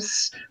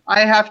games,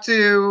 I have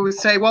to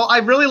say, I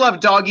really love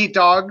Dog Eat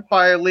Dog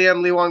by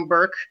Liam Lee-Wong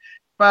Burke,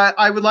 but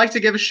I would like to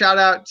give a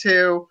shout-out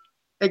to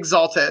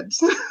Exalted.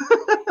 You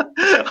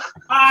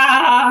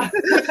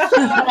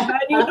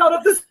thought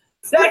of the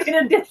second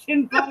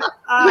edition, but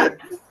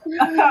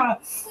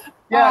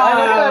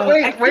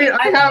wait,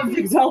 I have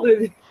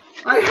Exalted.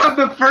 I have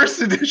the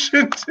first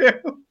edition too.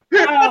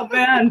 Oh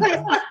man.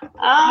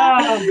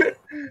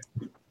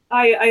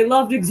 I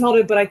loved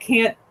Exalted, but I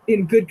can't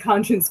in good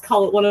conscience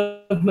call it one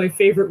of my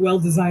favorite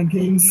well-designed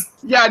games.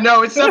 Yeah,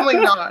 no, it's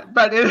definitely not,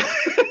 but it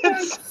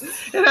has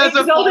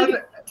Exalted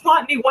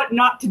taught me what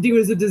not to do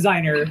as a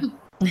designer.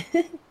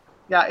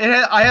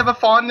 Yeah, I have a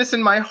fondness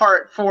in my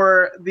heart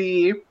for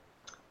the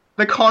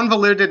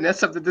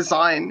convolutedness of the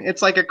design.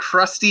 It's like a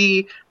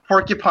crusty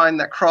porcupine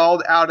that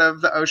crawled out of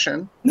the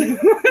ocean.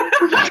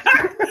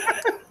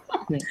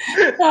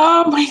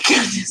 Oh my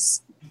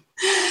goodness.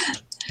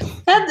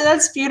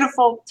 That's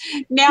beautiful.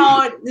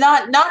 Now,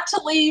 not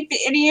to leave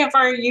any of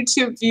our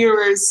YouTube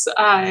viewers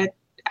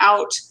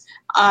out,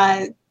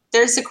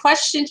 there's a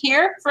question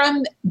here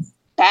from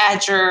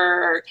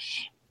Badger.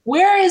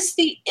 Where is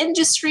the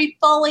industry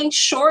falling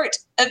short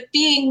of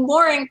being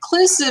more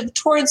inclusive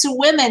towards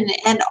women?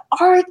 And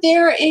are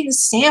there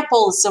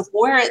examples of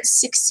where it's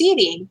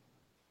succeeding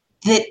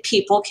that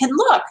people can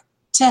look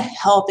to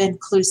help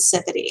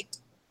inclusivity?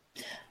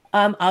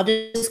 I'll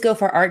just go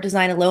for art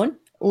design alone.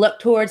 Look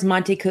towards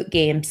Monte Cook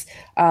Games.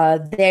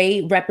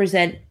 They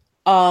represent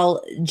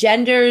all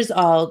genders,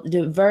 all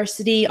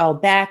diversity, all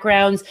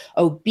backgrounds,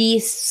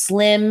 obese,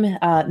 slim,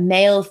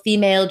 male,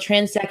 female,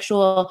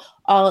 transsexual,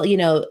 all,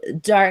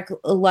 dark,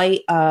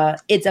 light.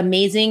 It's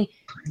amazing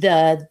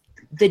the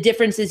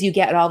differences you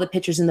get in all the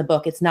pictures in the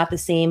book. It's not the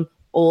same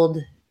old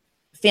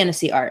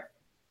fantasy art.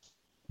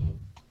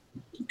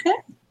 Okay.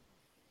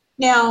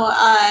 Now,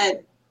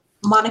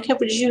 Monica,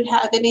 would you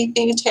have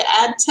anything to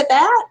add to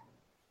that?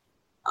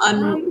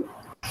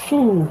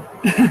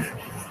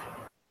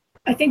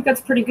 I think that's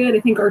pretty good. I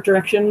think art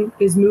direction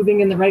is moving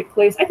in the right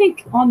place. I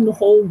think on the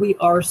whole, we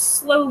are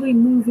slowly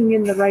moving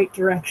in the right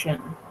direction.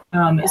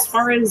 As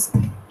far as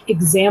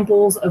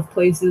examples of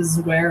places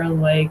where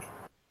like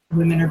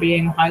women are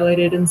being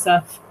highlighted and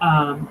stuff,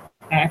 I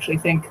actually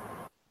think,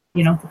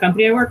 the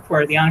company I work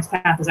for, the Onyx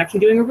Path, is actually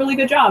doing a really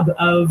good job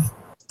of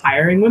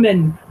hiring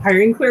women,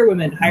 hiring queer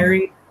women,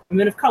 hiring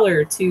women of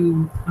color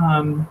to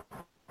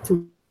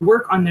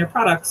work on their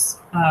products.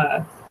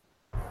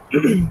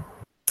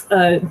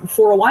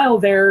 For a while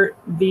there,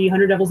 the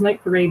 100 Devils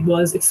Night Parade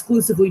was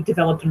exclusively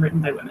developed and written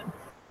by women.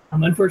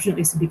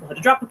 Unfortunately, some people had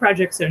to drop the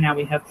project, so now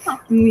we have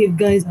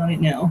guys on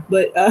it now.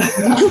 But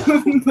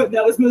but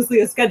that was mostly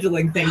a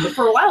scheduling thing. But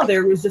for a while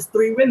there, it was just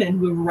 3 women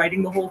who were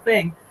writing the whole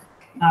thing.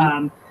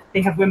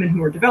 They have women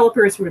who are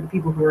developers, who are the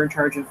people who are in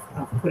charge of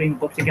putting the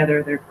book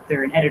together.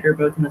 They're an editor,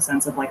 both in the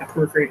sense of like a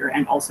proofreader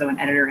and also an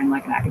editor in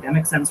like an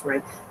academic sense,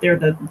 where they're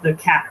the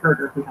cat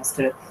herder who has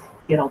to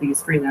get all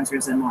these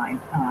freelancers in line.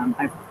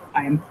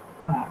 I am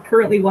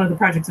currently, one of the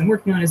projects I'm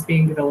working on is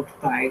being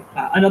developed by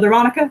another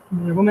Monica,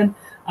 another woman.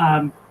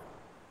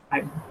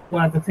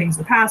 One of the things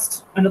in the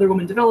past, another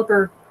woman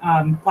developer,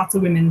 lots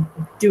of women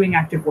doing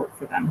active work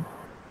for them.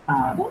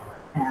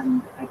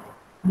 And I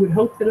would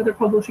hope that other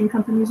publishing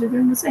companies are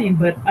doing the same,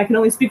 but I can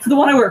only speak for the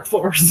one I work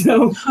for,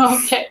 so.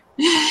 Okay.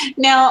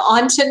 Now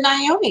on to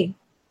Naomi.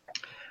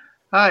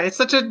 It's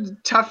such a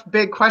tough,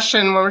 big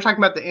question when we're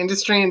talking about the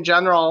industry in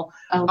general.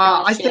 Oh,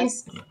 gosh,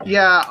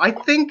 I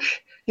think,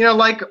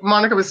 like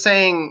Monica was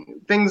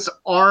saying, things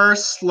are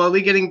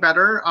slowly getting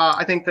better.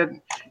 I think that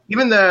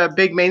even the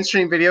big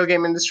mainstream video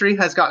game industry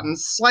has gotten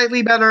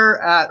slightly better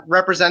at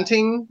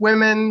representing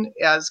women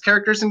as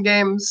characters in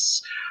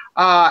games.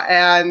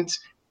 And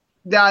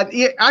that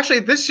actually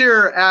this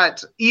year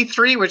at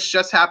E3, which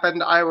just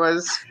happened, I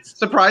was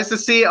surprised to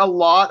see a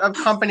lot of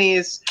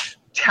companies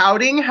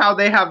touting how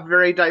they have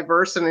very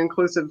diverse and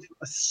inclusive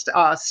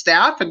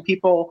staff and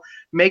people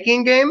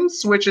making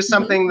games, which is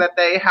something that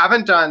they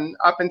haven't done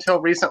up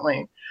until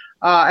recently.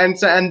 And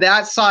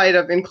that side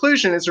of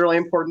inclusion is really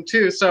important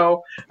too.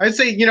 So I'd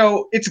say,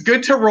 it's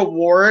good to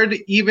reward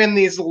even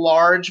these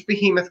large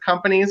behemoth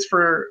companies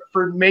for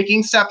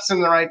making steps in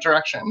the right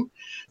direction.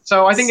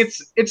 So I think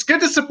it's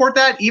good to support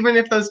that, even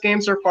if those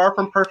games are far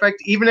from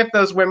perfect, even if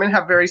those women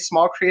have very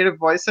small creative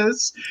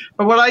voices.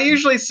 But what I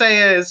usually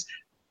say is,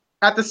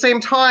 at the same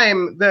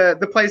time,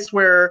 the place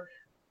where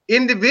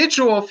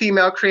individual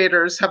female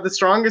creators have the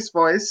strongest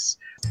voice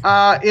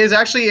is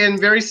actually in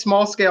very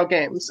small scale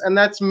games. And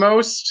that's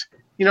most,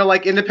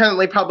 like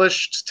independently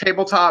published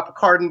tabletop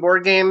card and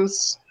board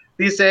games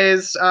these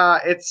days.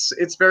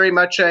 It's very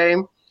much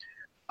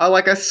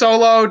like a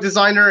solo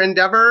designer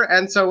endeavor.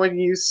 And so when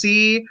you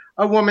see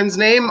a woman's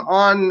name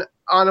on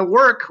a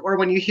work, or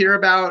when you hear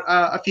about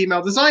a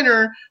female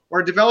designer or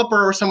a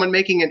developer or someone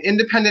making an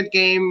independent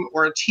game,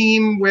 or a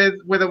team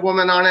with a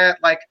woman on it,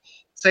 like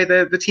say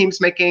the team's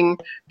making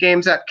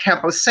games at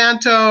Campo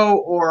Santo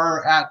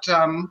or at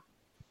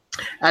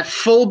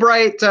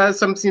Fulbright,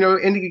 some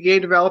indie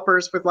game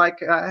developers with like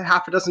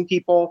half a dozen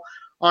people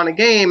on a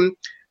game.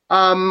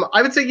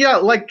 I would say,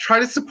 like try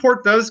to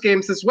support those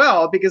games as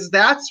well, because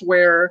that's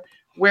where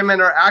women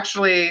are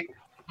actually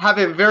have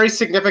a very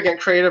significant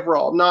creative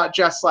role, not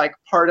just like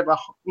part of a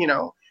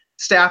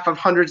staff of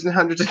hundreds and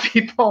hundreds of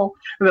people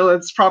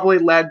that's probably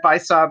led by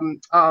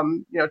some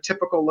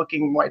typical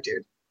looking white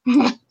dude.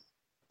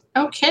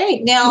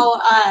 Okay,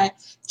 now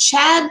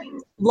Chad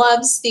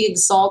loves the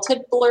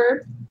Exalted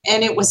blurb,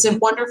 and it was a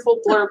wonderful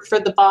blurb for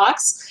the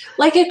box,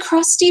 like a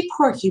crusty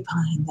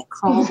porcupine that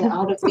crawled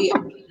out of the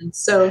ocean.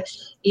 So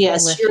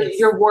yes,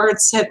 your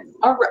words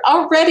are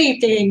already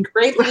being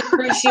greatly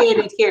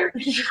appreciated here.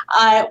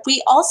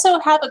 We also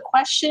have a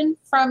question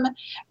from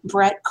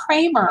Brett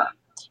Kramer.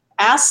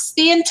 Asks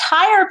the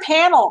entire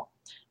panel,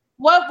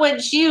 what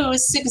would you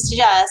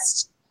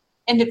suggest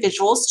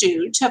individuals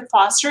do to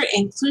foster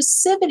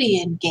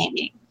inclusivity in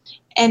gaming?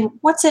 And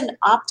what's an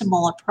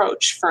optimal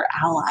approach for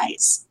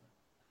allies?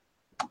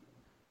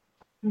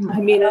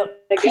 I mean, I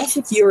guess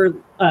if you're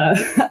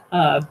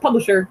a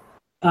publisher,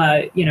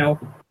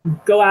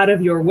 go out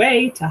of your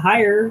way to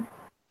hire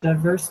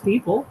diverse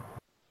people.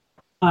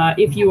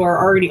 If you are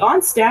already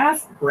on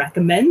staff,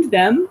 recommend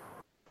them.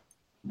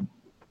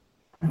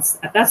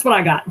 That's what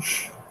I got.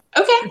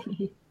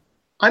 Okay.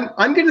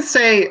 I'm going to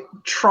say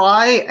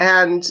try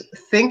and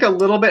think a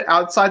little bit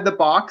outside the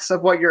box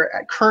of what your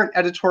current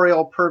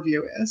editorial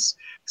purview is.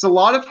 Because a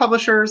lot of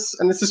publishers,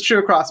 and this is true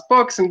across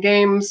books and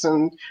games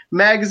and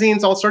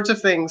magazines, all sorts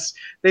of things,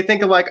 they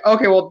think of like,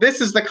 okay, well,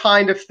 this is the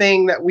kind of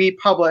thing that we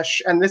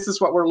publish, and this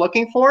is what we're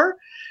looking for.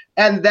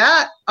 And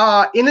that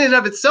in and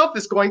of itself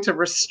is going to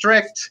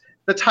restrict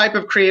the type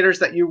of creators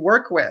that you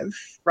work with,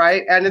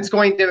 right? And it's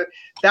going to,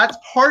 that's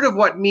part of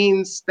what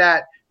means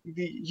that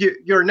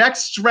your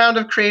next round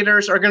of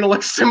creators are going to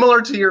look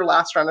similar to your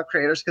last round of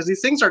creators, because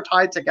these things are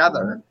tied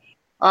together.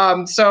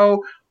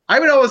 So I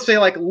would always say,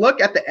 like,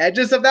 look at the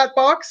edges of that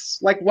box,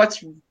 like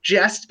what's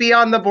just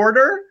beyond the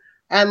border,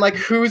 and like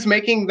who's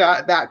making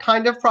that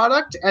kind of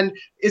product, and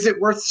is it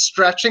worth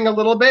stretching a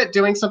little bit,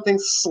 doing something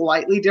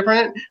slightly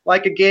different,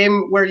 like a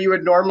game where you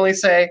would normally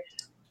say,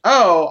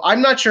 oh,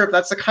 I'm not sure if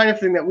that's the kind of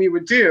thing that we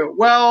would do.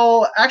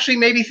 Well, actually,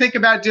 maybe think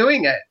about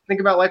doing it. Think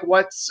about like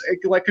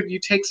could you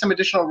take some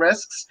additional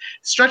risks,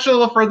 stretch a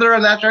little further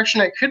in that direction?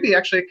 It could be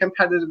actually a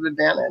competitive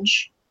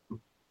advantage.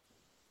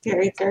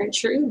 Very, very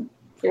true.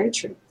 Very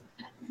true.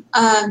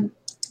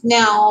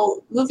 Now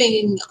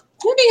moving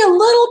a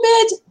little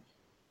bit.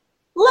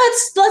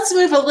 Let's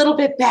move a little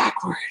bit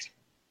backward.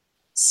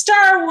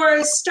 Star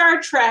Wars,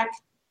 Star Trek,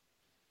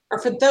 or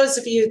for those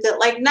of you that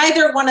like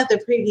neither one of the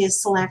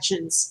previous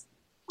selections,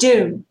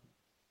 Dune.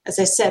 As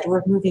I said,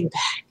 we're moving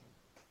back.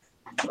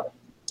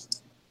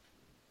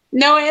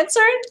 No answer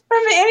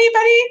from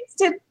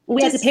anybody?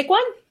 We had to pick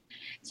one?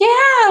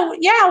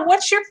 Yeah.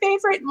 What's your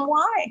favorite and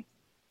why?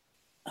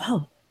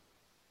 Oh,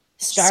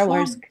 Star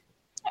Wars.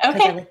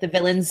 Okay. I like the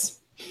villains.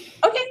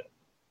 Okay.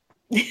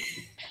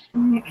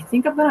 I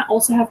think I'm gonna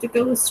also have to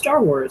go with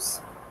Star Wars.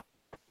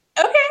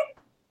 Okay.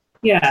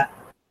 Yeah.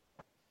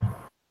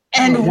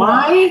 And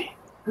why?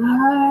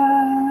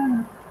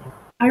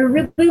 I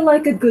really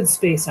like a good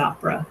space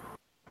opera,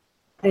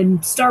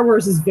 and Star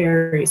Wars is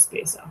very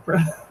space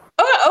opera.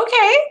 Oh,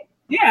 okay.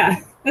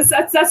 Yeah,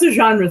 that's a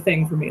genre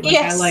thing for me. Like,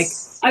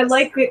 Yes. I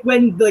like it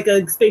when like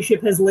a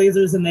spaceship has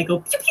lasers and they go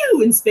pew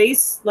pew in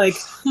space. Like,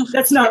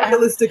 that's not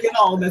realistic at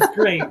all. That's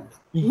great.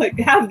 Like,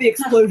 have the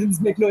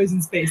explosions make noise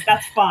in space.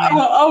 That's fine.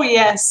 Oh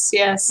yes.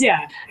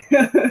 Yeah.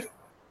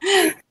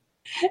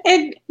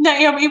 And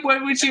Naomi,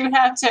 what would you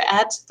have to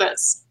add to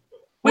this?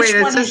 Which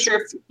one is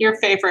your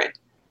favorite?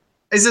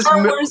 Is this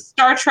Star Wars,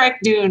 Star Trek,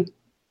 Dune?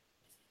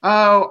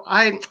 Oh,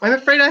 I'm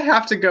afraid I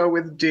have to go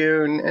with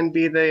Dune and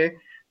be the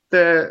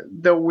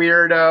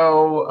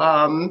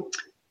weirdo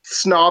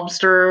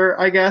snobster,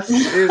 I guess.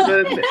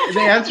 The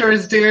answer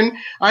is Dune.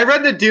 I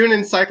read the Dune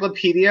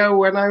encyclopedia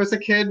when I was a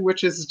kid,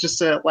 which is just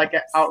an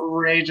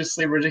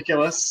outrageously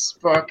ridiculous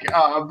book,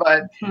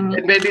 but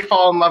it made me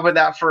fall in love with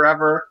that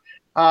forever.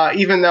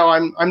 Even though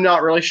I'm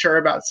not really sure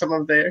about some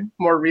of the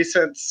more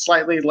recent,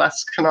 slightly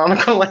less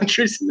canonical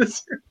entries in the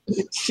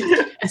series.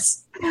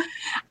 Yes.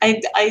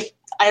 I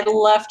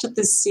left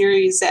the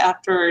series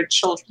after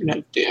Children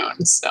of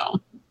Dune, so.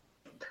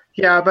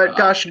 Yeah, but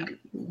gosh,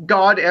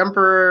 god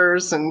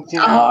emperors and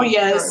oh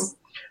yes,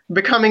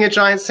 becoming a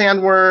giant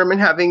sandworm and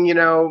having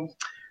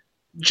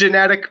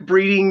genetic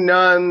breeding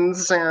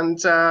nuns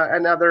and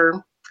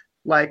other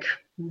like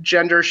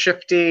gender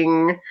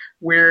shifting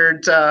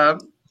weird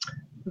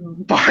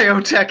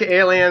biotech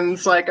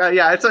aliens. Like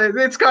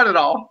it's got it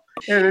all,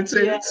 and it's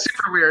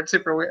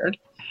super weird.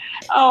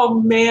 Oh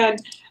man,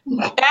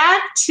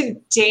 back to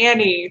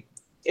Danny.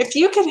 If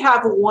you could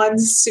have one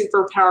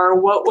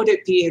superpower, what would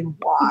it be and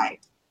why?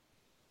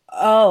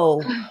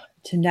 Oh,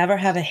 to never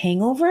have a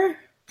hangover?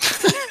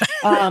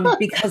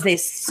 Because they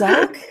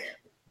suck?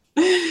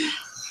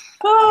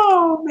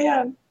 Oh,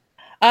 man.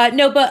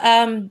 No, but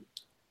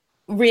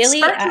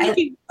really, I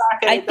think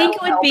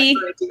it would be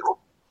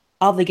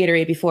all the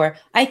Gatorade before.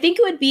 I think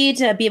it would be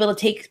to be able to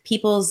take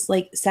people's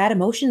like sad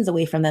emotions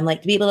away from them,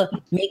 like to be able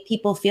to make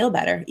people feel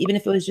better, even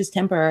if it was just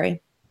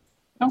temporary.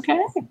 Okay.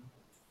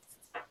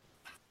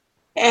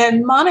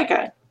 And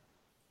Monica,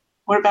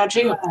 what about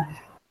you?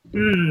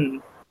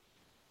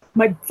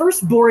 My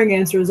first boring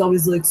answer is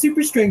always like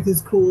super strength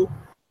is cool,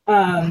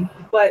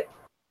 but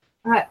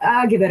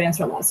I'll give that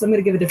answer a lot. So I'm going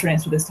to give a different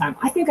answer this time.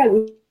 I think it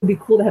would be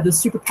cool to have the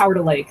superpower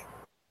to like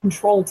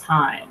control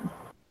time,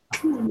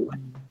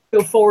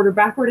 go forward or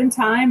backward in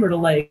time, or to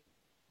like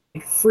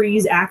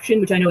freeze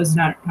action, which I know is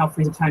not how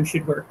freezing time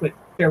should work, but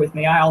bear with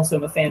me. I also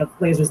am a fan of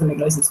lasers that make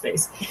noise in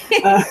space.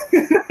 Yeah,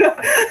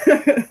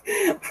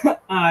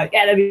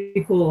 that'd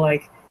be cool.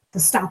 Like, to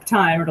stop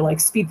time or to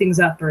like speed things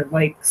up or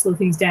like slow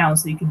things down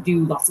so you can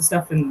do lots of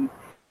stuff in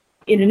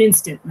an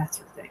instant and that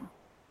sort of thing.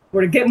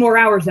 or to get more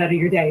hours out of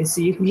your day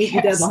so you can meet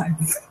your Yes.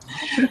 deadlines.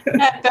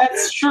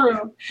 That's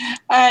true.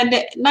 And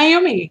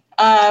Naomi,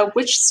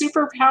 which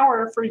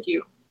superpower for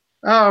you?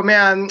 Oh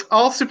man,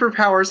 all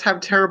superpowers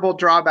have terrible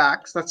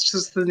drawbacks. That's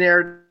just the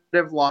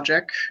narrative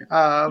logic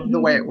of the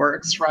way it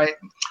works, right?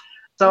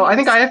 So I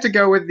think I have to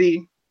go with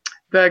the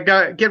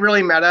get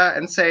really meta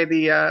and say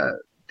the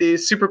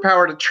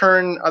superpower to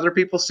turn other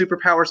people's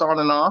superpowers on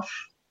and off.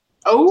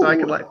 Oh, So I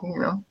could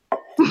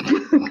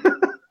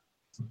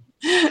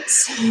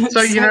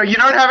So you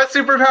don't have a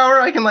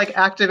superpower. I can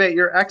activate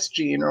your X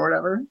gene or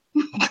whatever.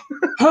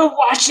 Who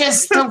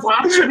watches the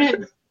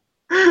Watchmen?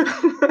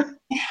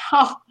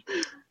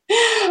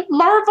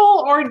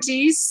 Marvel or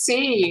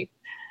DC?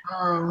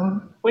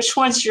 Which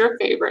one's your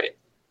favorite?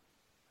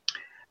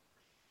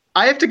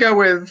 I have to go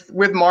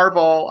with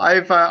Marvel.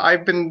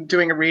 I've been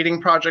doing a reading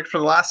project for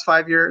the last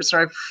 5 years,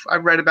 and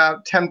I've read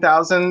about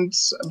 10,000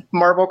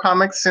 Marvel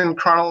comics in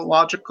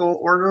chronological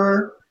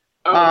order.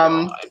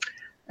 God.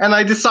 And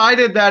I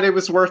decided that it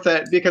was worth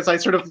it because I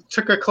sort of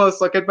took a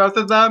close look at both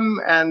of them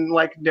and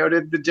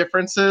noted the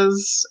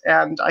differences.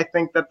 And I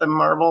think that the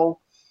Marvel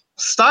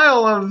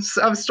style of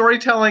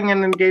storytelling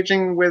and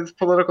engaging with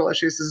political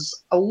issues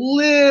is a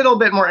little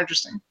bit more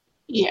interesting.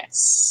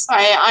 Yes,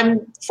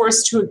 I'm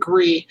forced to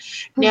agree.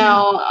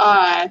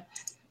 Now,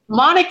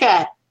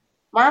 Monica,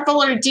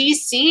 Marvel or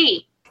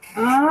DC?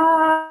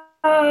 I'm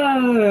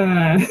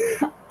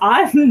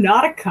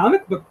not a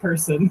comic book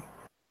person.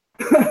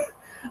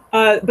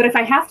 But if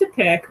I have to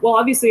pick, well,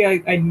 obviously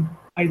I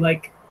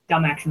like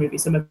dumb action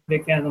movies, so I'm a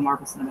big fan of the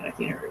Marvel Cinematic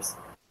Universe.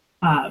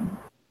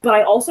 But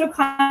I also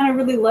kind of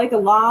really like a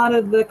lot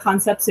of the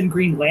concepts in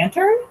Green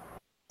Lantern.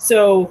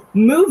 So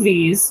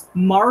movies,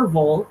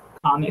 Marvel,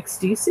 comics,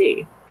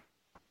 DC.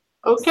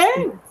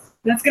 Okay.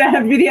 That's going to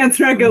have to be the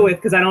answer I go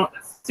with, because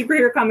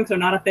superhero comics are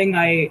not a thing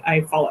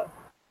I follow.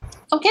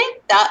 Okay,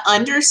 that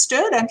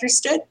understood.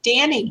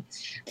 Danny,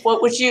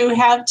 what would you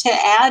have to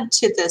add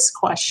to this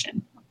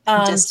question?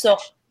 So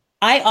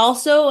I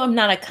also am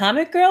not a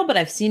comic girl, but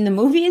I've seen the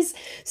movies.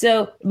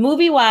 So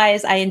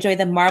movie-wise, I enjoy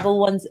the Marvel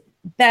ones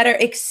better,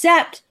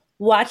 except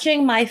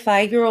watching my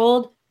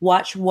 5-year-old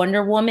watch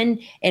Wonder Woman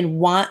and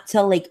want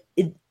to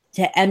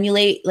to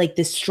emulate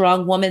this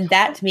strong woman.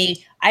 That to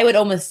me, I would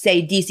almost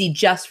say DC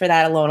just for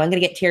that alone. I'm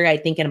going to get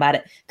teary-eyed thinking about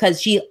it because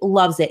she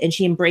loves it and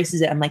she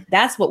embraces it. I'm like,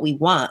 that's what we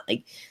want.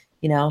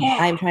 Yeah.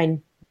 I'm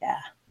trying. Yeah.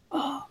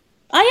 Oh,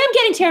 I am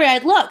getting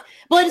teary-eyed. Look.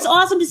 But it's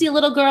awesome to see a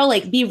little girl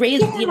be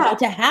raised,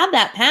 to have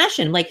that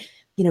passion.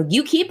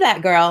 You keep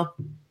that girl.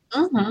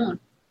 Mm-hmm.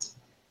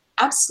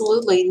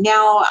 Absolutely.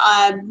 Now,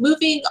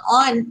 moving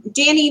on,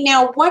 Danny.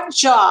 Now, what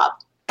job,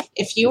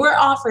 if you were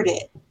offered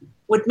it,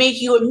 would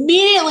make you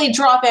immediately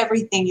drop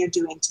everything you're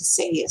doing to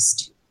say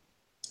yes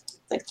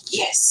to?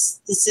 Yes,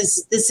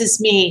 this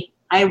is me.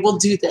 I will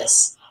do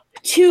this.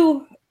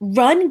 To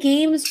run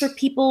games for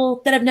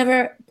people that have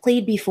never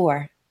played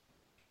before.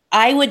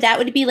 That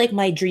would be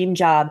my dream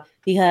job.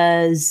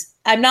 Because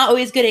I'm not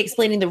always good at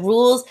explaining the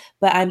rules,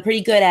 but I'm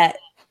pretty good at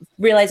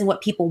realizing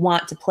what people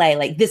want to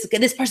play. This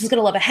person's going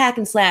to love a hack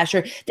and slash,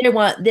 or they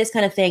want this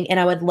kind of thing. And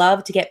I would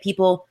love to get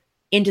people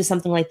into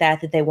something like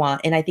that they want.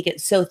 And I think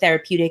it's so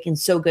therapeutic and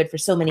so good for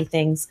so many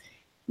things.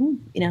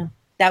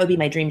 That would be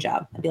my dream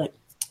job. I'd be like,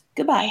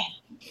 goodbye.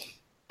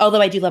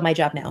 Although I do love my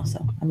job now,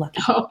 so I'm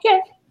lucky.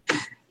 Okay.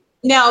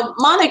 Now,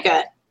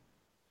 Monica,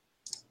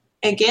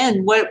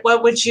 again, what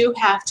would you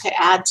have to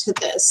add to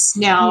this?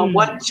 Now,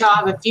 what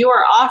job, if you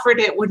were offered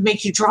it, would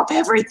make you drop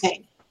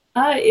everything?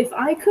 If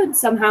I could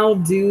somehow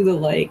do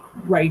the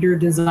writer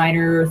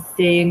designer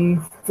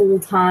thing full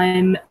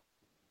time,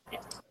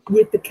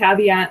 with the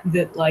caveat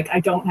that I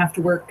don't have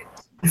to work,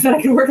 that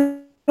I can work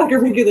a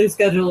regular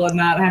schedule and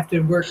not have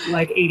to work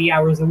 80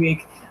 hours a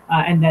week,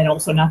 and then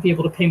also not be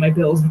able to pay my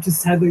bills, which is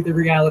sadly the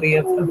reality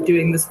of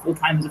doing this full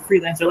time as a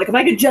freelancer.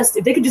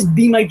 If they could just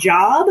be my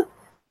job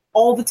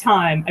all the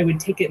time, I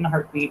would take it in a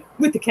heartbeat,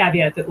 with the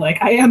caveat that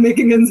I am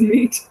making ends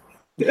meet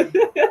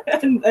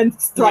and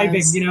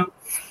thriving,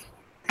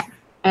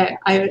 Yes.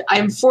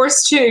 I'm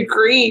forced to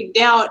agree.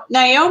 Now,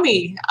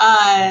 Naomi,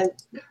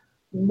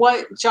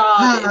 what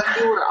job, if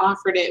you were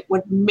offered it,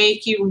 would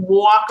make you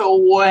walk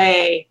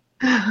away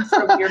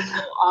from your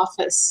new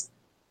office?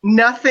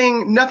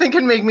 Nothing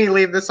can make me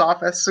leave this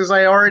office because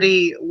I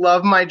already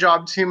love my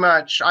job too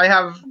much. I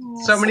have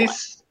so many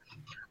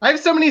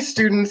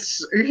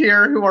students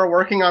here who are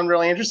working on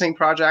really interesting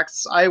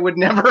projects. I would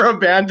never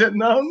abandon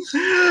them.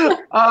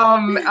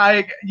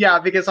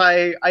 Because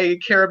I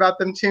care about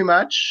them too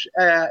much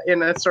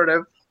in a sort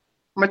of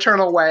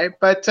maternal way.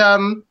 But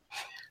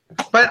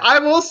I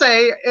will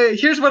say,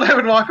 here's what I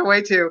would walk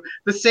away to: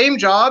 the same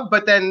job,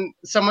 but then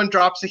someone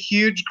drops a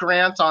huge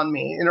grant on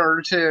me in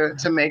order to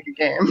make a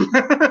game.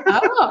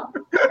 Oh,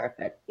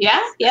 perfect. Yeah.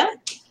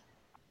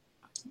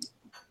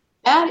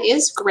 That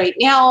is great.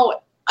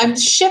 Now, I'm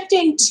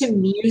shifting to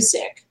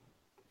music.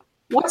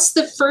 What's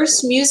the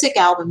first music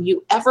album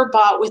you ever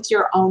bought with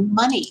your own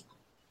money?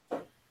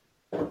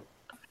 The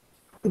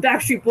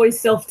Backstreet Boys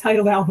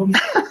self-titled album.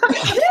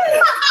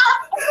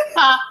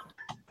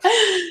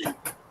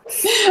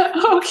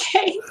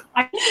 Okay.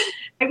 I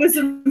was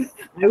a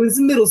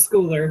middle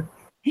schooler.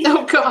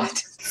 Oh God.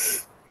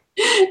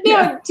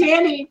 Yeah,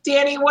 Danny,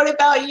 what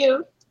about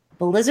you?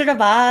 Blizzard of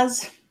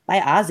Oz by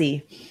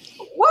Ozzy.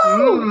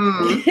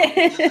 Whoa.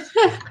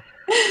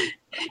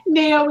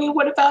 Naomi,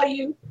 what about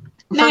you?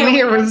 For me,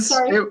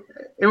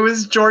 it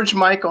was George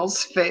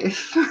Michael's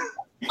Faith.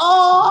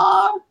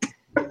 Oh,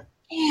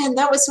 man,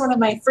 that was one of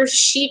my first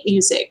sheet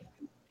music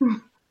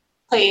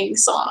playing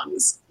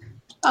songs.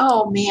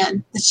 Oh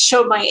man, that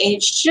showed my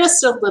age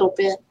just a little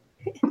bit.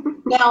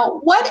 Now,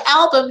 what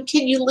album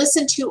can you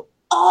listen to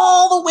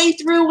all the way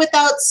through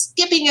without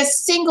skipping a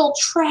single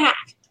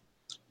track?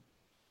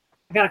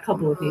 I got a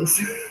couple of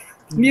these.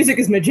 Music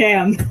is my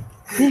jam.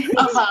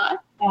 Uh-huh.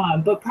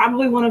 But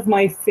probably one of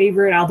my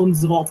favorite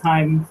albums of all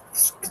time,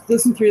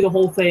 listen through the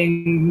whole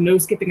thing, no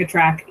skipping a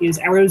track, is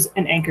Arrows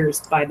and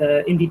Anchors by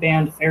the indie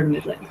band Fair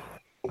Midland.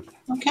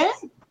 Okay.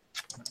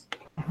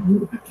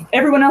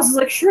 Everyone else is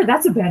like, sure,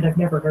 that's a band I've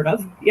never heard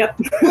of. Yep.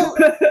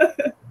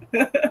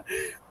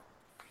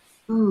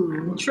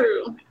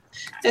 True.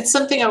 That's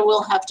something I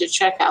will have to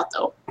check out,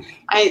 though.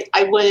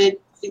 I would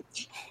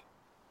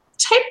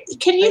type.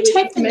 Can you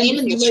type the name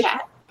in the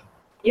chat?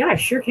 Yeah, I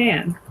sure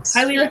can.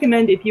 Highly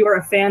recommend if you are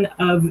a fan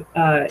of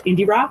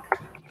indie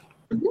rock.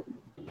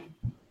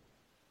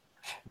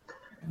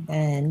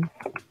 And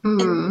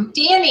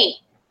Danny.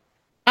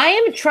 I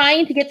am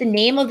trying to get the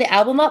name of the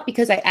album up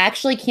because I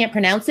actually can't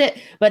pronounce it,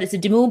 but it's a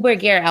Dimmu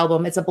Borgir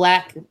album. It's a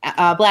black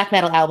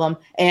metal album,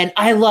 and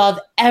I love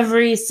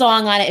every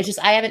song on it. It's just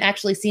I haven't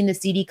actually seen the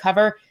CD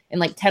cover in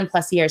like 10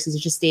 plus years because it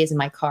just stays in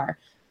my car.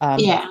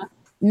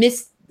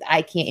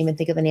 I can't even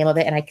think of the name of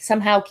it, and I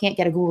somehow can't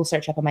get a Google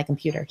search up on my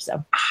computer.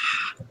 So,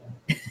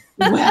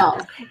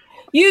 well,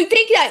 you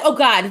think that? Oh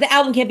God, the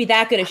album can't be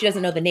that good if she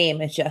doesn't know the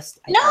name. It's just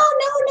no.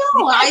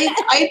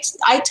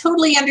 I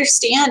totally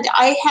understand.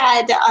 I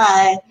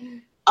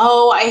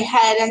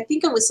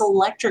think it was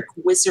Electric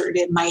Wizard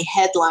in my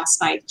head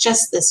last night.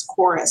 Just this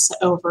chorus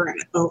over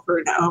and over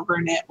and over,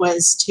 and it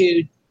was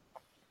to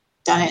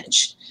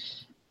Dunwich,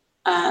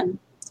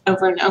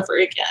 over and over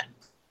again.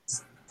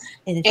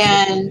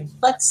 And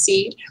let's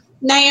see,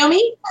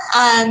 Naomi.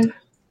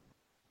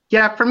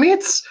 Yeah, for me,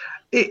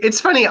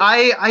 it's funny.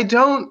 I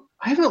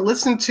haven't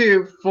listened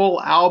to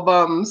full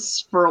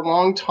albums for a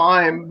long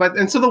time,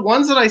 and so the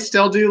ones that I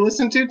still do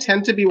listen to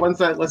tend to be ones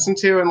that I listened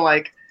to in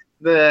like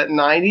the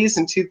 90s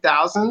and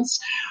 2000s.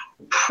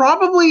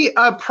 Probably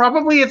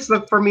for me it's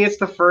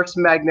the first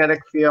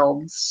Magnetic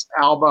Fields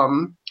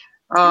album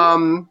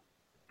from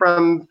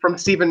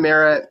Stephen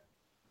Merritt.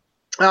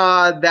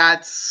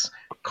 That's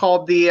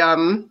called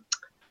the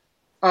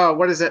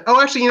what is it?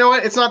 Oh, actually, you know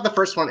what? It's not the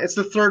first one. It's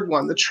the third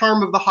one, The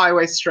Charm of the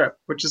Highway Strip,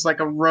 which is like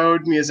a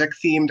road music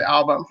themed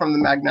album from the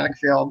Magnetic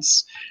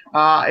Fields.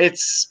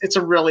 It's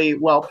a really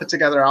well put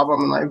together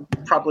album, and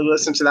I've probably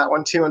listened to that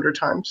one 200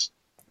 times.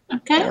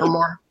 Okay. Or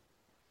more.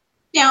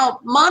 Now,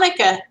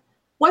 Monica,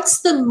 what's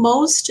the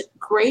most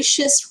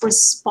gracious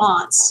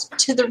response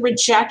to the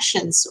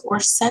rejections or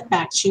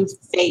setbacks you've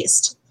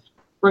faced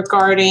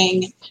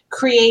regarding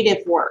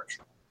creative work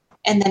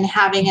and then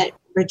having it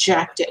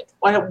rejected?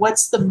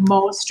 What's the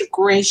most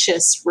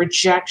gracious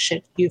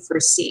rejection you've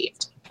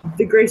received?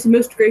 The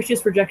most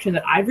gracious rejection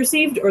that I've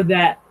received, or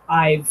that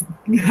I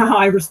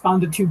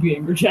responded to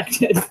being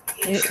rejected?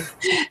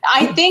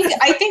 I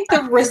think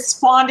the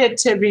responded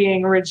to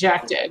being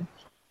rejected.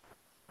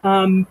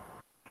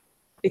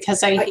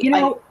 Because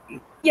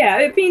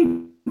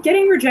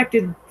getting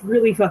rejected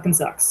really fucking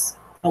sucks.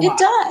 It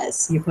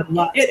does. You put a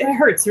lot. It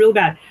hurts real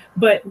bad.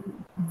 But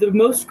the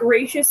most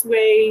gracious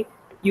way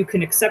you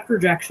can accept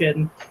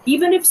rejection,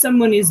 even if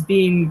someone is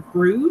being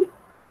rude.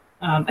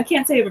 I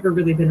can't say I've ever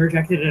really been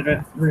rejected in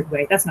a rude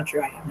way. That's not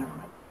true. I have never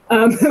mind.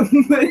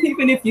 But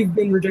even if you've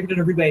been rejected in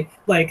a rude way,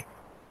 like,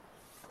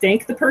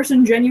 thank the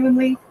person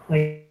genuinely.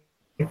 Like,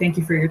 thank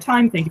you for your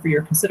time. Thank you for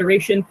your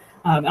consideration.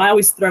 I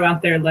always throw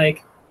out there,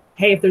 like,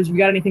 hey, if you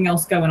got anything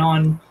else going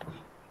on,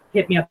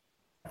 hit me up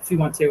if you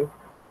want to.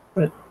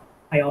 But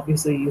I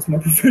obviously use more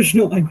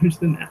professional language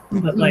than that.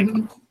 But like,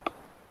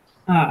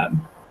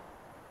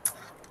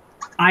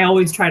 I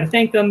always try to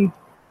thank them,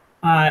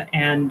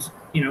 and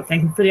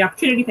thank them for the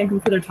opportunity, thank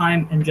them for their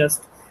time, and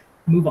just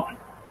move on.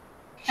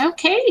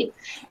 Okay.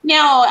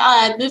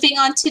 Now, moving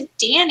on to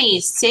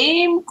Danny.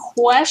 Same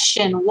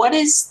question. What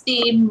is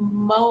the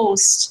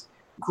most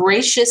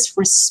gracious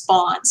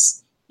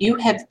response you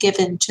have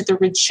given to the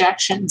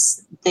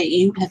rejections that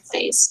you have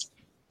faced?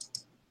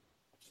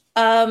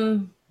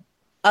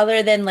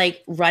 Other than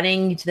like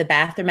running to the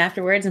bathroom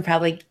afterwards and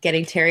probably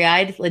getting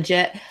teary-eyed,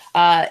 legit.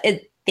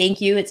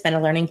 Thank you. It's been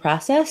a learning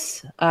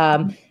process.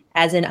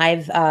 As in,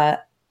 I've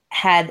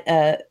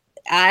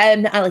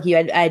I'm not like you.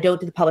 I don't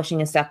do the publishing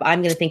and stuff, but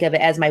I'm going to think of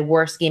it as my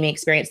worst gaming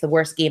experience, the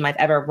worst game I've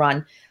ever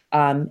run.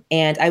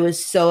 And I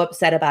was so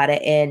upset about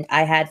it. And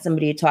I had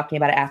somebody talk to me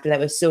about it after that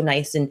was so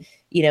nice. And,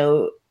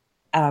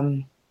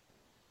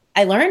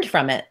 I learned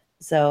from it.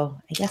 So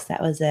I guess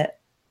that was it.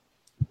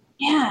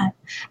 Yeah.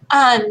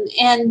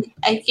 And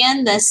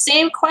again, the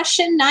same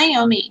question,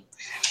 Naomi.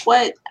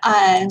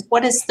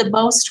 what is the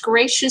most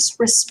gracious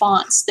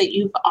response that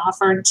you've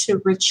offered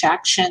to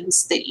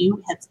rejections that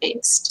you have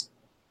faced?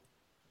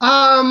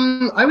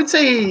 I would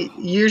say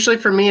usually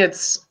for me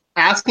it's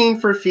asking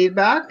for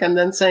feedback and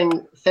then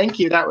saying thank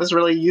you. That was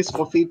really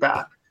useful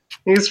feedback.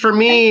 Because for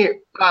me,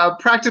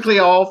 practically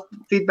all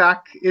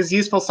feedback is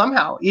useful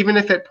somehow, even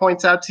if it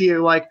points out to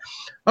you like,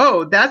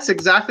 oh, that's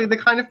exactly the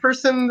kind of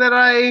person that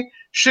I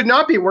should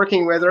not be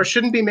working with or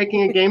shouldn't be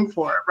making a game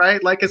for,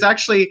 right? Like it's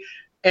actually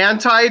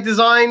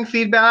anti-design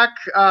feedback.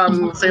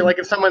 Say like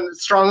if someone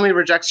strongly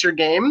rejects your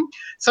game,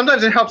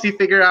 sometimes it helps you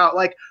figure out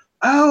like,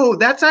 oh,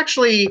 that's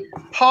actually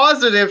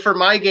positive for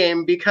my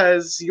game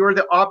because you're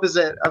the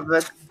opposite of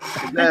the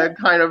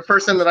kind of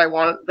person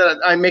that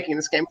I'm making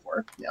this game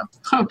for. Yeah.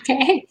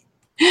 Okay.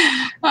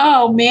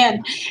 Oh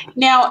man.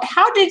 Now,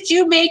 how did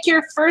you make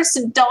your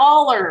first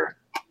dollar?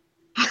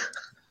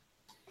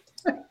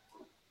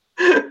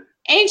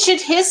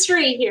 Ancient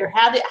history here.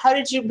 How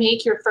did you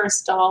make your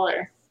first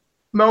dollar?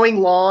 Mowing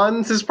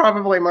lawns is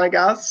probably my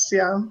guess.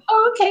 Yeah.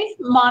 Oh, okay.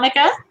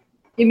 Monica?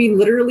 You mean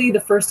literally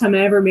the first time I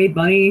ever made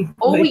money?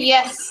 Oh,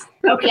 yes.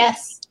 Okay.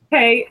 Yes.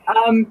 Okay.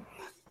 I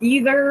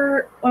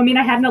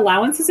had an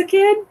allowance as a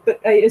kid, but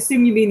I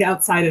assume you mean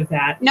outside of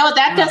that. No,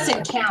 that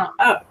doesn't count.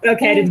 Oh,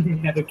 okay. I didn't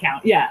think that would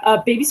count. Yeah.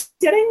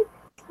 Babysitting.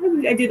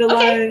 I did a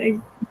lot. I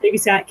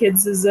babysat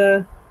kids as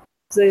a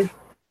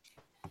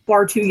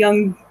far too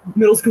young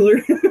middle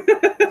schooler.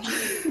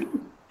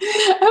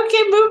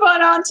 Okay, move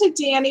on to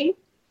Danny.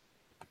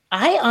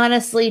 I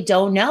honestly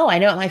don't know. I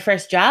know what my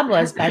first job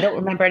was, but I don't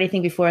remember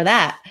anything before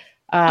that.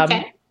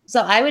 Okay.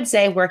 So I would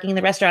say working in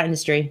the restaurant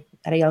industry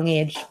at a young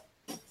age.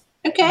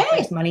 Okay.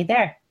 There's money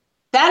there.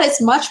 That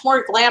is much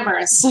more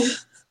glamorous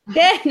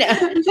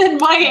than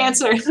my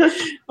answer,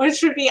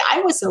 which would be I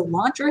was a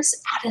laundress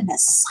at an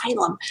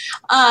asylum.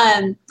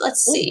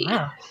 Let's see. Oh,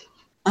 wow.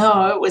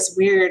 Oh, it was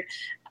weird.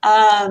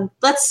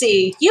 Let's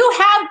see. You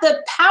have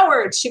the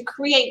power to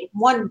create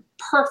one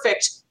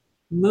perfect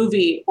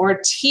movie or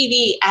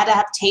TV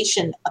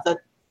adaptation of a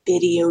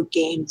video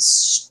game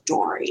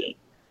story.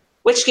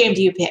 Which game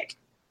do you pick?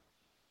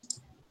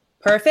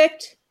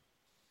 Perfect.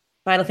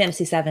 Final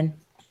Fantasy VII.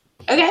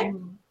 Okay.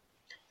 And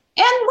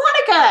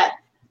Monica.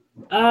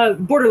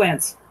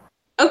 Borderlands.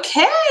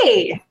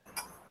 Okay.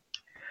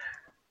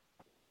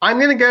 I'm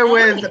gonna go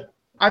with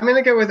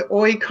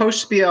Oi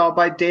Koshspiel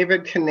by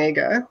David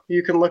Kanega.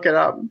 You can look it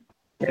up.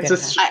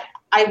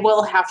 I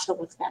will have to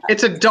look that up.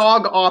 It's a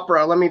dog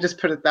opera. Let me just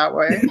put it that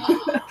way.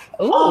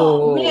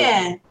 Oh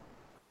man.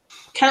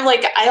 Kind of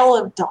like Isle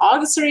of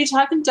Dogs. Are you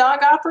talking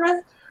dog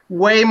opera?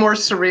 Way more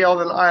surreal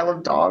than Isle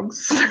of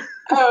Dogs.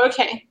 Oh,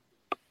 okay.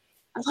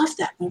 I love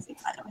that movie,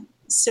 by the way.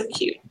 It's so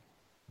cute.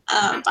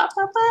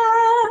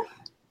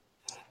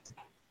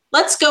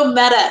 Let's go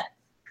meta.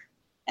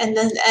 And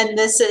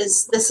this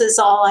is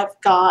all I've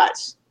got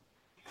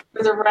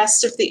for the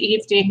rest of the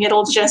evening.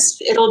 It'll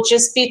just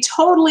be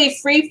totally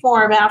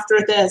freeform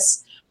after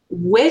this.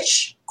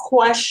 Which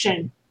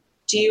question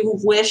do you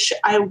wish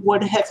I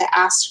would have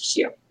asked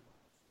you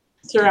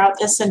throughout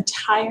this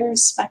entire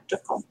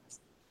spectacle?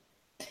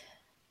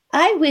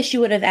 I wish you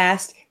would have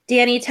asked,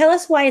 Danny, tell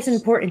us why it's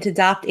important to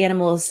adopt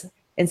animals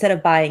instead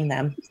of buying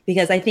them,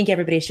 because I think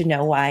everybody should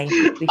know why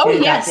we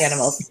should adopt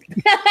animals.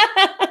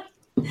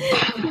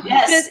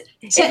 Yes.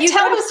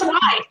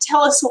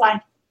 Tell us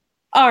why.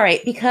 All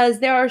right, because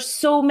there are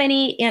so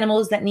many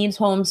animals that need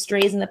homes,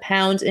 strays in the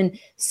pounds, and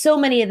so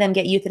many of them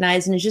get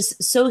euthanized, and it's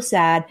just so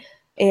sad.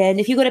 And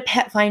if you go to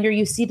Pet Finder,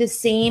 you see the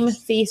same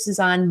faces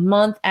on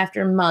month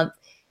after month.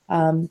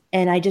 And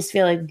I just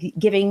feel like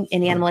giving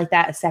an animal like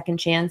that a second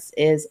chance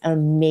is an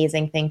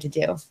amazing thing to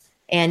do.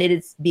 And it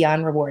is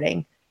beyond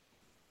rewarding.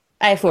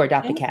 I have 4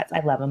 adopted cats.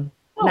 I love them.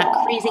 Aww.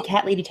 Not crazy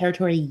cat lady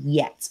territory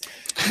yet.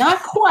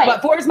 Not quite.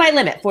 But 4 is my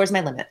limit.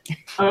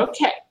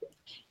 Okay.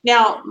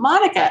 Now,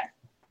 Monica,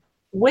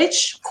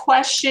 which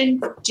question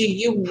do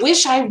you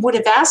wish I would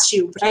have asked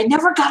you, but I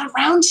never got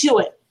around to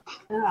it?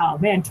 Oh,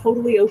 man,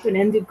 totally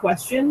open-ended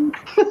question.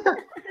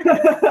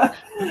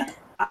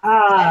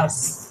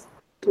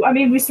 I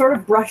mean, we sort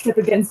of brushed up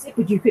against it,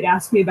 but you could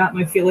ask me about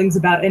my feelings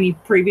about any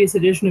previous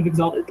edition of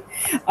Exalted,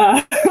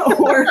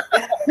 or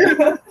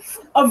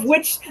of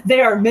which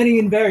they are many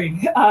and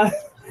varying.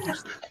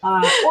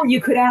 Or you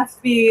could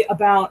ask me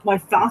about my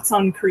thoughts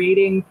on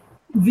creating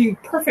the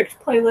perfect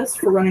playlist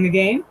for running a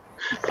game.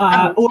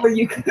 Or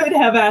you could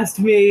have asked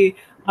me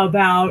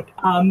about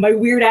my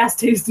weird-ass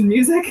taste in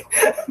music,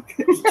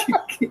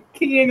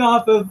 keying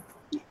off of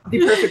the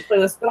perfect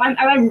playlist. But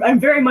I'm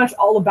very much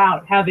all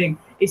about having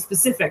a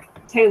specific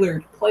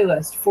tailored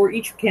playlist for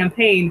each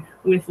campaign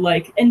with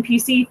like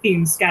NPC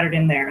themes scattered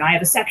in there. And I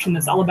have a section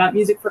that's all about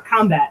music for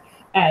combat.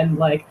 And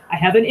like I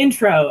have an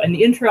intro, and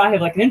the intro, I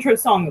have like an intro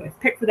song that I've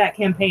picked for that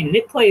campaign, and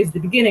it plays at the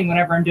beginning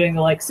whenever I'm doing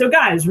the like, so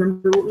guys,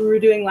 remember what we were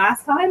doing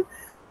last time?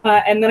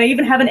 And then I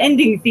even have an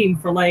ending theme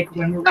for like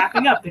when we're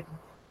wrapping up.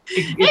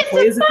 It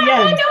plays at the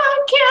end.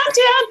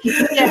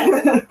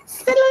 Countdown.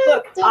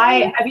 Look,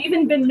 I have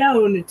even been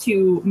known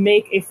to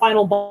make a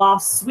final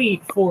boss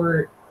suite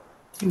for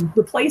to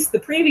replace the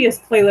previous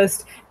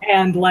playlist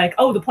and like,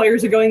 oh, the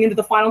players are going into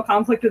the final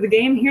conflict of the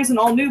game. Here's an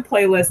all new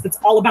playlist that's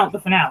all about the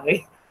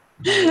finale.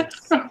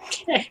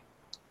 Okay.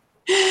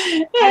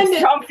 I have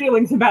strong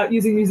feelings about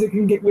using music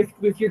and get with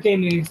your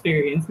gaming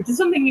experience, which is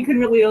something you can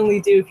really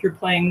only do if you're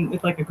playing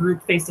with like a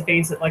group face to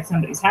face at like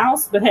somebody's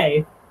house. But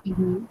hey,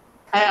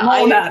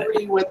 I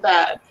agree with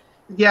that.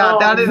 Yeah, Oh,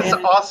 that is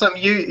man. awesome.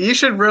 You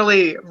should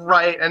really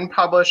write and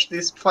publish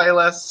these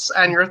playlists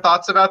and your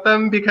thoughts about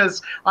them,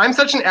 because I'm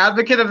such an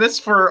advocate of this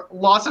for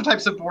lots of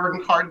types of board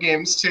and card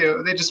games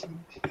too.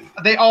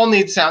 They all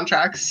need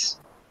soundtracks.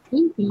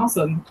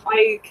 awesome.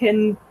 I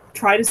can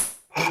try to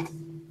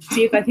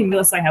see if I can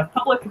list I have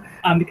public,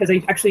 because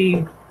I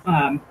actually,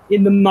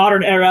 in the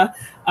modern era,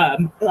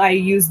 I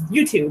use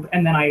YouTube,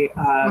 and then I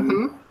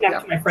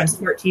connect to my friend's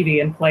smart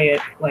TV and play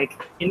it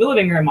like in the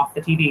living room off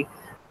the TV.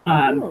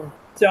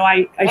 So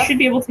I should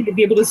be able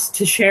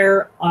to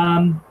share.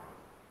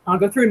 I'll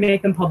go through and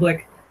make them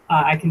public.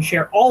 I can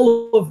share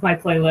all of my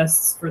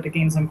playlists for the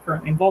games I'm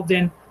currently involved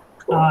in.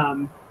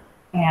 Cool.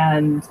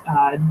 And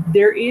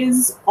there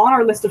is on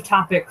our list of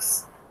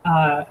topics.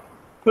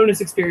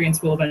 Bonus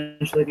Experience will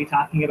eventually be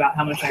talking about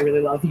how much I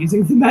really love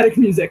using thematic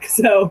music.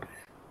 So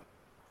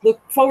look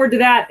forward to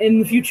that in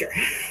the future.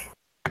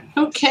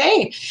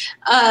 Okay.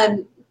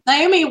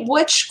 Naomi,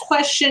 which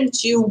question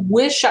do you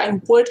wish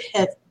I would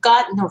have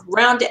gotten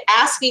around to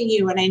asking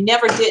you and I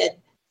never did?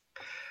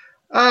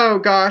 Oh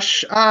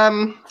gosh,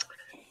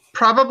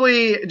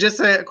 probably just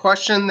a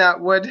question that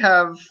would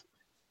have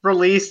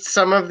released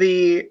some of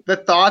the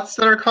thoughts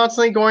that are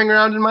constantly going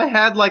around in my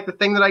head. Like the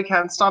thing that I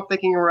can't stop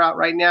thinking about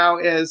right now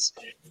is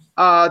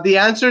the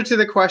answer to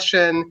the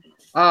question,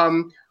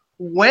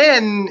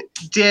 when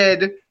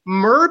did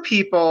mer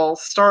people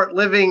start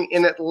living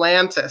in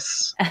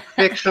Atlantis,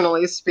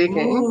 fictionally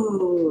speaking?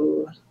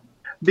 Ooh.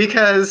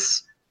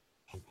 Because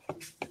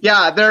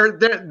yeah,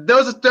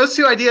 those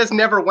two ideas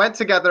never went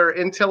together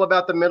until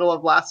about the middle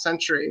of last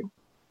century.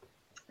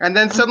 And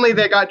then suddenly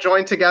they got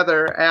joined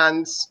together,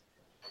 and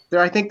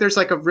I think there's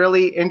like a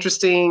really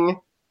interesting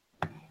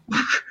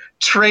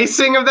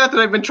tracing of that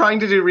I've been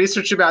trying to do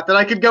research about, that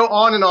I could go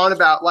on and on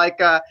about,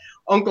 like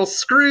Uncle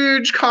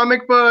Scrooge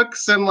comic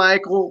books, and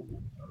like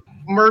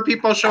mer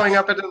people showing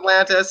up at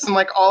Atlantis, and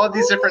like all of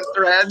these different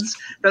threads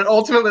that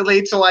ultimately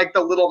lead to like the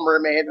Little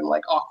Mermaid and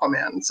like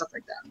Aquaman and stuff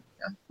like that.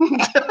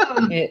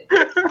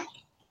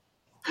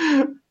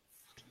 Yeah.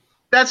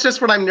 That's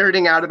just what I'm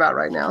nerding out about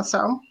right now.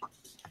 So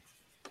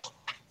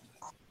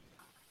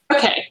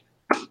Okay.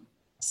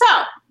 So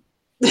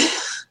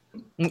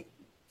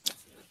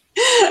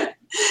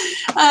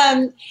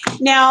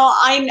now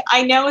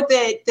I know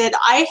that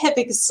I have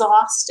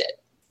exhausted.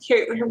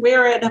 Here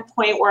we're at a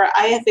point where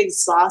I have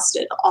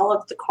exhausted all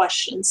of the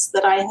questions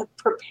that I have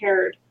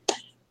prepared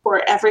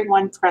for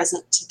everyone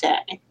present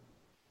today.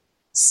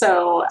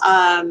 So,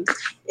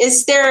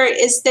 is there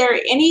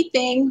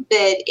anything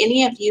that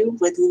any of you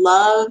would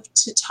love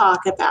to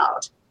talk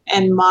about?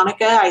 And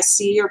Monica, I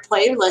see your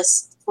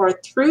playlist for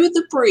Through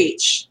the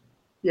Breach.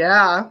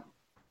 yeah.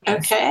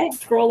 Okay.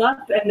 Scroll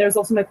up, and there's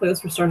also my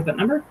playlist for Start Event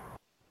Number.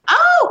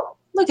 Oh,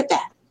 look at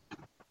that.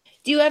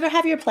 Do you ever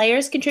have your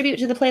players contribute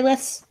to the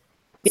playlists?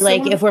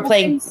 Like if we're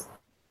playing.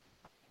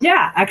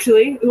 Yeah,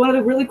 actually, one of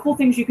the really cool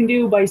things you can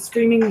do by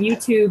streaming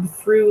YouTube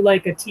through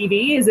like a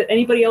TV is that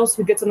anybody else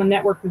who gets on the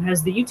network who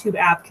has the YouTube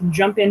app can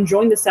jump in,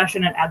 join the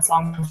session, and add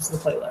songs to the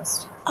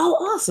playlist. Oh,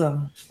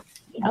 awesome.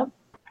 Yep.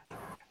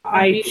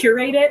 I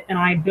curate it and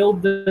I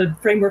build the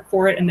framework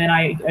for it, and then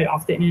I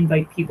often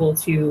invite people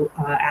to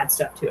add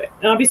stuff to it.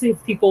 And obviously, if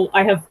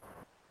I have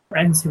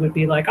friends who would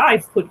be like,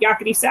 I've put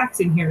yakety sax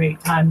in here 8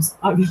 times.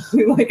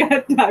 Obviously, like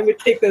I would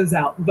take those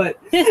out, but.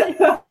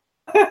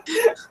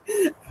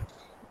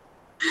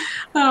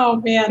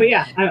 Oh man! But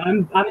yeah,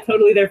 I'm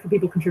totally there for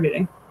people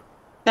contributing.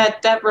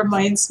 That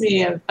reminds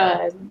me of,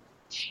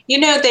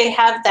 they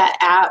have that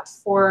app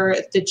for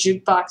the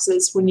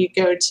jukeboxes when you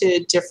go to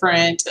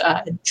different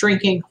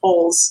drinking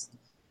holes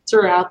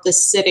throughout the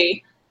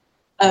city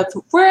of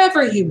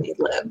wherever you may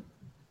live,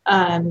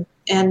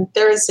 and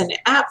there is an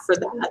app for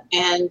that,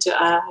 and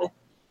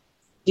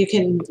you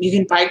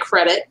can buy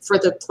credit for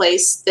the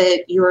place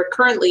that you are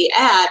currently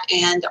at,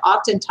 and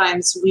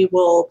oftentimes we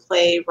will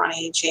play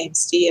Ronnie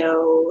James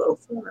Dio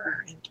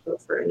over and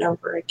over and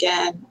over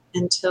again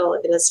until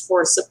it is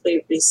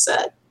forcibly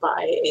reset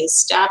by a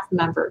staff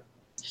member.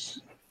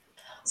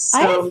 So,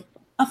 I have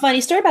a funny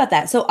story about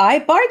that. So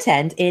I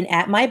bartend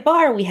at my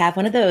bar. We have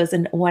one of those,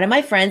 and one of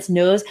my friends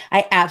knows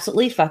I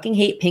absolutely fucking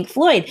hate Pink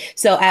Floyd.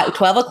 So at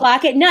 12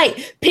 o'clock at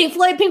night, Pink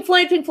Floyd, Pink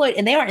Floyd, Pink Floyd,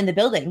 and they aren't in the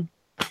building.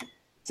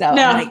 So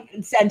No. I'm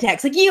like, send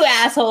text like, you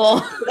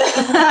asshole.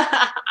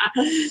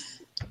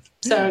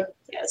 so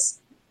yes,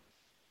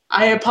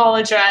 I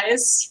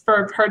apologize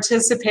for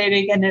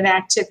participating in an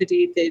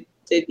activity that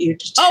you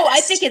detest. Oh,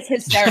 I think it's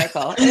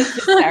hysterical. It's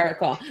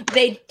hysterical.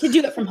 To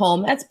do it from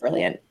home, that's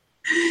brilliant.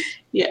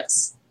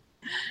 Yes.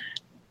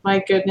 My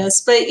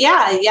goodness. But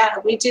yeah,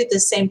 we do the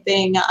same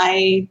thing.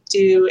 I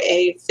do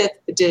a 5th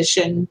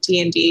edition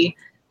D&D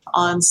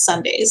on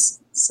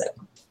Sundays. So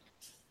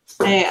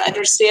I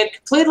understand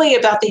completely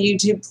about the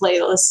YouTube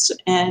playlist,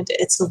 and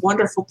it's a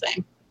wonderful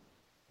thing.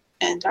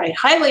 And I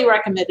highly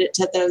recommend it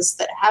to those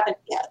that haven't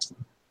yet.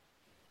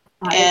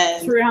 I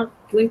threw out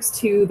links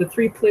to the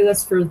 3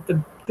 playlists for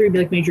the 3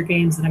 big major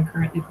games that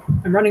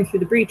I'm running through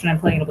the Breach, and I'm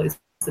playing a Blades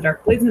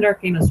in the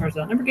Dark game, a Stars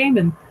Without Number game,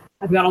 and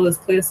I've got all those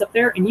playlists up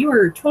there, and you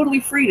are totally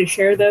free to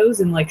share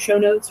those in like show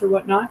notes or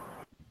whatnot.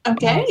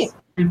 Okay.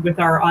 And with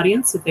our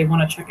audience, if they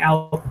want to check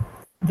out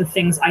the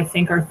things I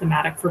think are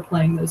thematic for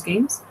playing those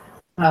games.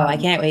 Oh, I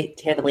can't wait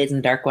to hear the Blades in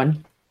the Dark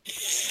one.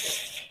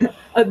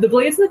 The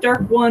Blades in the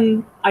Dark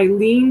one, I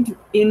leaned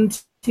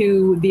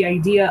into the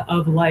idea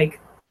of like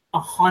a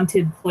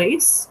haunted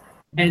place,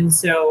 and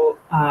so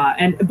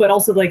but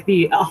also like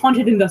a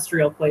haunted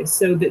industrial place.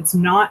 So that's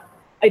not.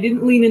 I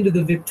didn't lean into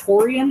the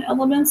Victorian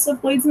elements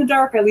of Blades in the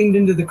Dark. I leaned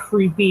into the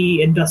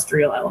creepy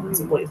industrial elements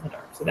of Blades in the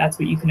Dark. So that's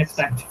what you can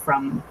expect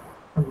from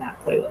that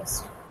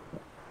playlist.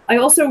 I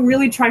also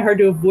really try hard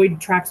to avoid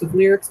tracks with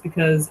lyrics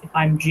because if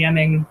I'm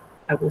jamming,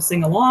 I will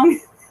sing along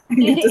and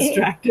get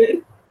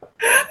distracted.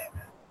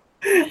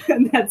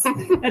 And that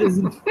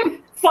is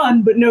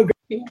fun, but no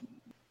good.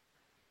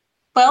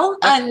 Well,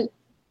 I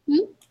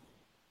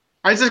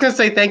was just going to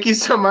say thank you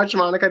so much,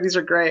 Monica. These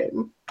are great.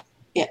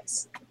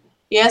 Yes.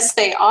 Yes,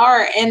 they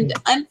are. And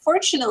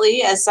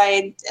unfortunately, as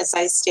I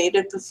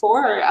stated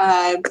before,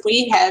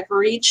 we have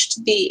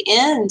reached the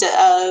end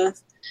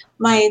of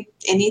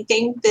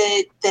anything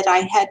that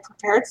I had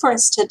prepared for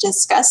us to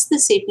discuss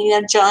this evening.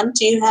 Now, John,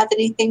 do you have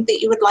anything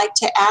that you would like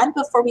to add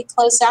before we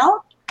close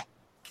out?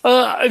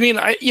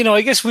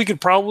 I guess we could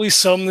probably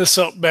sum this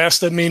up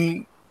best. I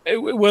mean,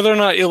 whether or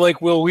not you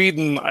like Will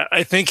Wheaton,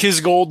 I think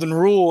his golden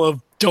rule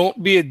of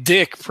don't be a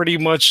dick pretty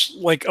much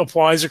like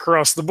applies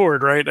across the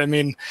board, right? I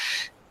mean,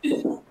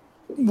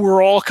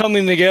 we're all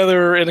coming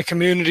together in a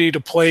community to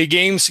play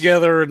games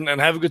together and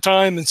have a good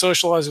time and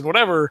socialize and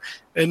whatever.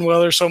 And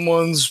whether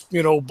someone's,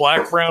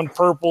 black, brown,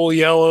 purple,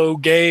 yellow,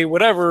 gay,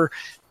 whatever,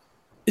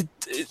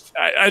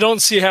 I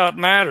don't see how it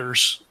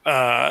matters.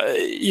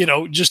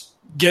 Just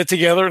get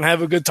together and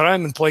have a good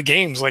time and play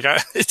games.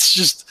 It's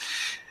just,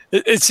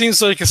 it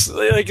seems like it's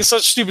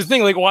such a stupid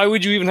thing. Like, why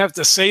would you even have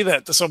to say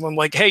that to someone?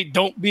 Like, hey,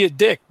 don't be a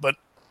dick. But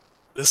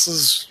this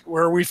is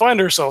where we find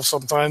ourselves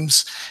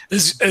sometimes,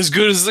 as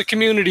good as the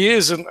community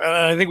is. And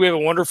I think we have a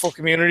wonderful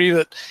community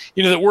that,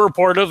 that we're a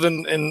part of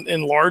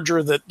and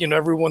larger that,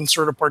 everyone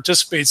sort of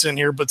participates in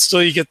here, but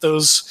still you get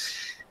those,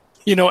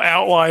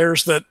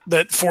 outliers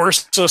that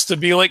force us to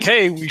be like,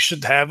 hey, we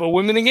should have a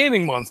Women in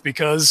Gaming Month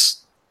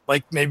because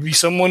like maybe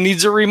someone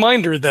needs a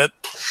reminder that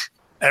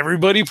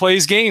everybody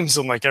plays games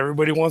and like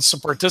everybody wants to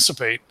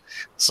participate.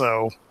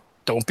 So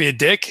don't be a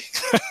dick.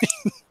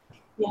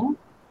 Yeah.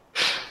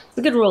 It's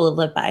a good rule to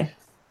live by.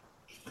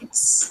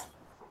 Yes,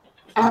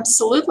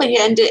 absolutely.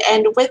 And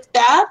with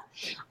that,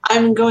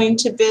 I'm going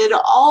to bid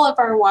all of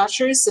our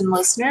watchers and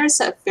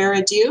listeners a fair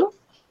adieu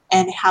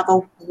and have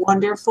a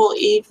wonderful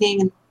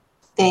evening. And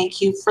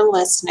thank you for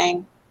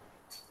listening.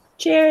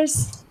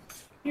 Cheers.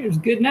 Cheers.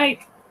 Good night.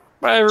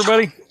 Bye,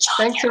 everybody. John,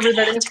 Thanks,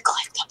 everybody. To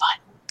click the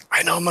button.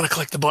 I know I'm going to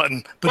click the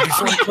button, but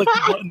before I click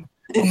the button,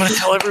 I'm going to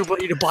tell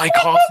everybody to buy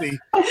coffee.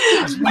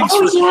 There's links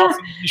for coffee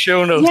in the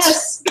show notes.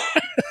 Yes.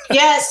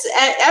 Yes.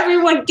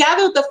 Everyone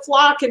gather the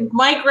flock and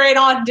migrate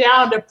on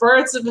down to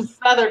Birds of a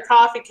Feather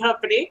Coffee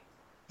Company.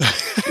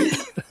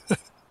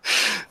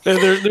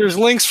 There's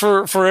links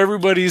for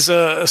everybody's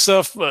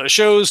stuff,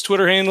 shows,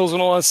 Twitter handles,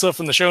 and all that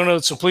stuff in the show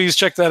notes. So please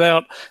check that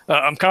out.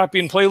 I'm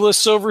copying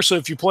playlists over, so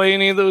if you play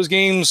any of those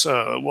games,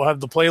 we'll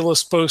have the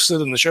playlist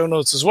posted in the show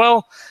notes as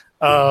well.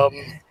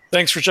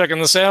 Thanks for checking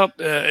this out.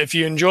 If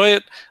you enjoy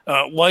it,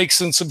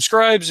 likes and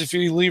subscribes. If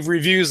you leave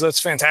reviews,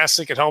 that's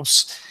fantastic. It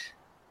helps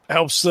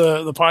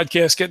the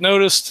podcast get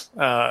noticed.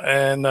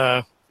 And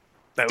that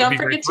would Don't be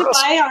great forget for to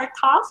us. buy our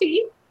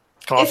coffee.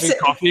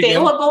 Coffee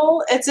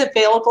Available. It's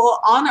available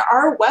on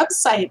our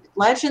website,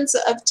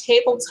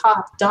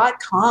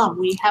 legendsoftabletop.com.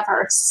 We have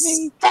our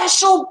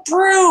special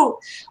brew,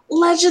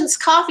 Legends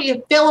Coffee,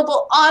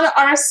 available on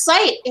our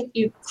site. If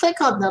you click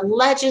on the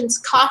Legends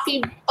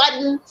Coffee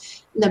button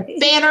in the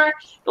banner,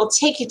 it'll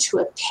take you to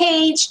a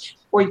page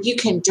where you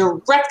can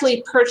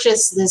directly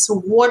purchase this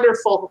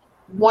wonderful,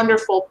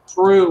 wonderful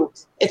brew.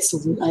 It's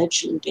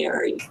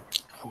legendary.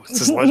 Oh,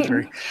 this is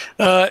legendary.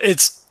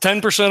 It's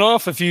 10%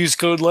 off if you use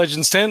code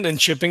LEGENDS10, and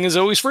shipping is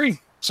always free.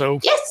 So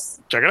Yes.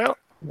 check it out.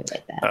 I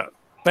like that.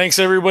 Thanks,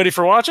 everybody,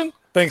 for watching.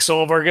 Thanks to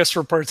all of our guests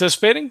for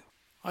participating.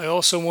 I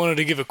also wanted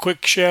to give a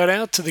quick shout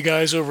out to the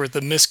guys over at the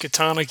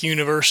Miskatonic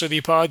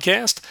University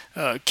podcast.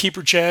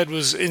 Keeper Chad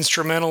was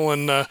instrumental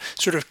in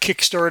sort of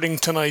kickstarting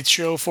tonight's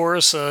show for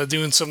us,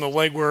 doing some of the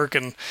legwork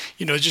and,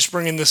 just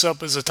bringing this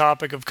up as a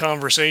topic of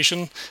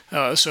conversation.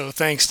 So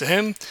thanks to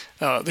him.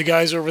 The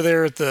guys over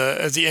there at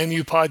the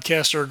MU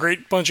podcast are a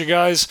great bunch of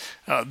guys.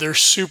 They're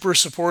super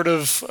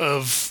supportive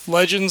of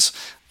Legends,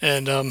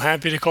 and I'm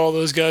happy to call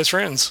those guys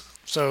friends.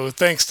 So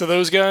thanks to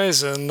those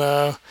guys, and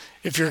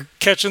if you're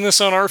catching this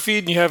on our feed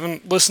and you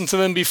haven't listened to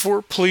them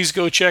before, please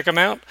go check them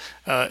out.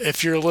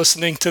 If you're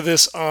listening to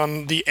this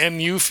on the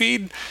MU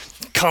feed,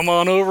 come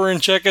on over and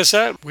check us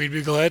out. We'd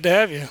be glad to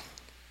have you.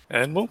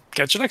 and we'll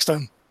catch you next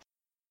time.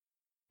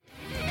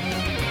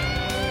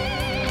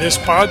 This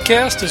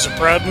podcast is a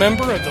proud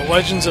member of the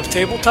Legends of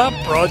Tabletop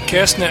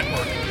Broadcast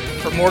Network.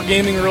 For more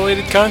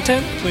gaming-related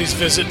content, please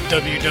visit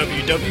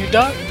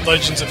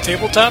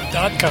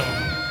www.legendsoftabletop.com.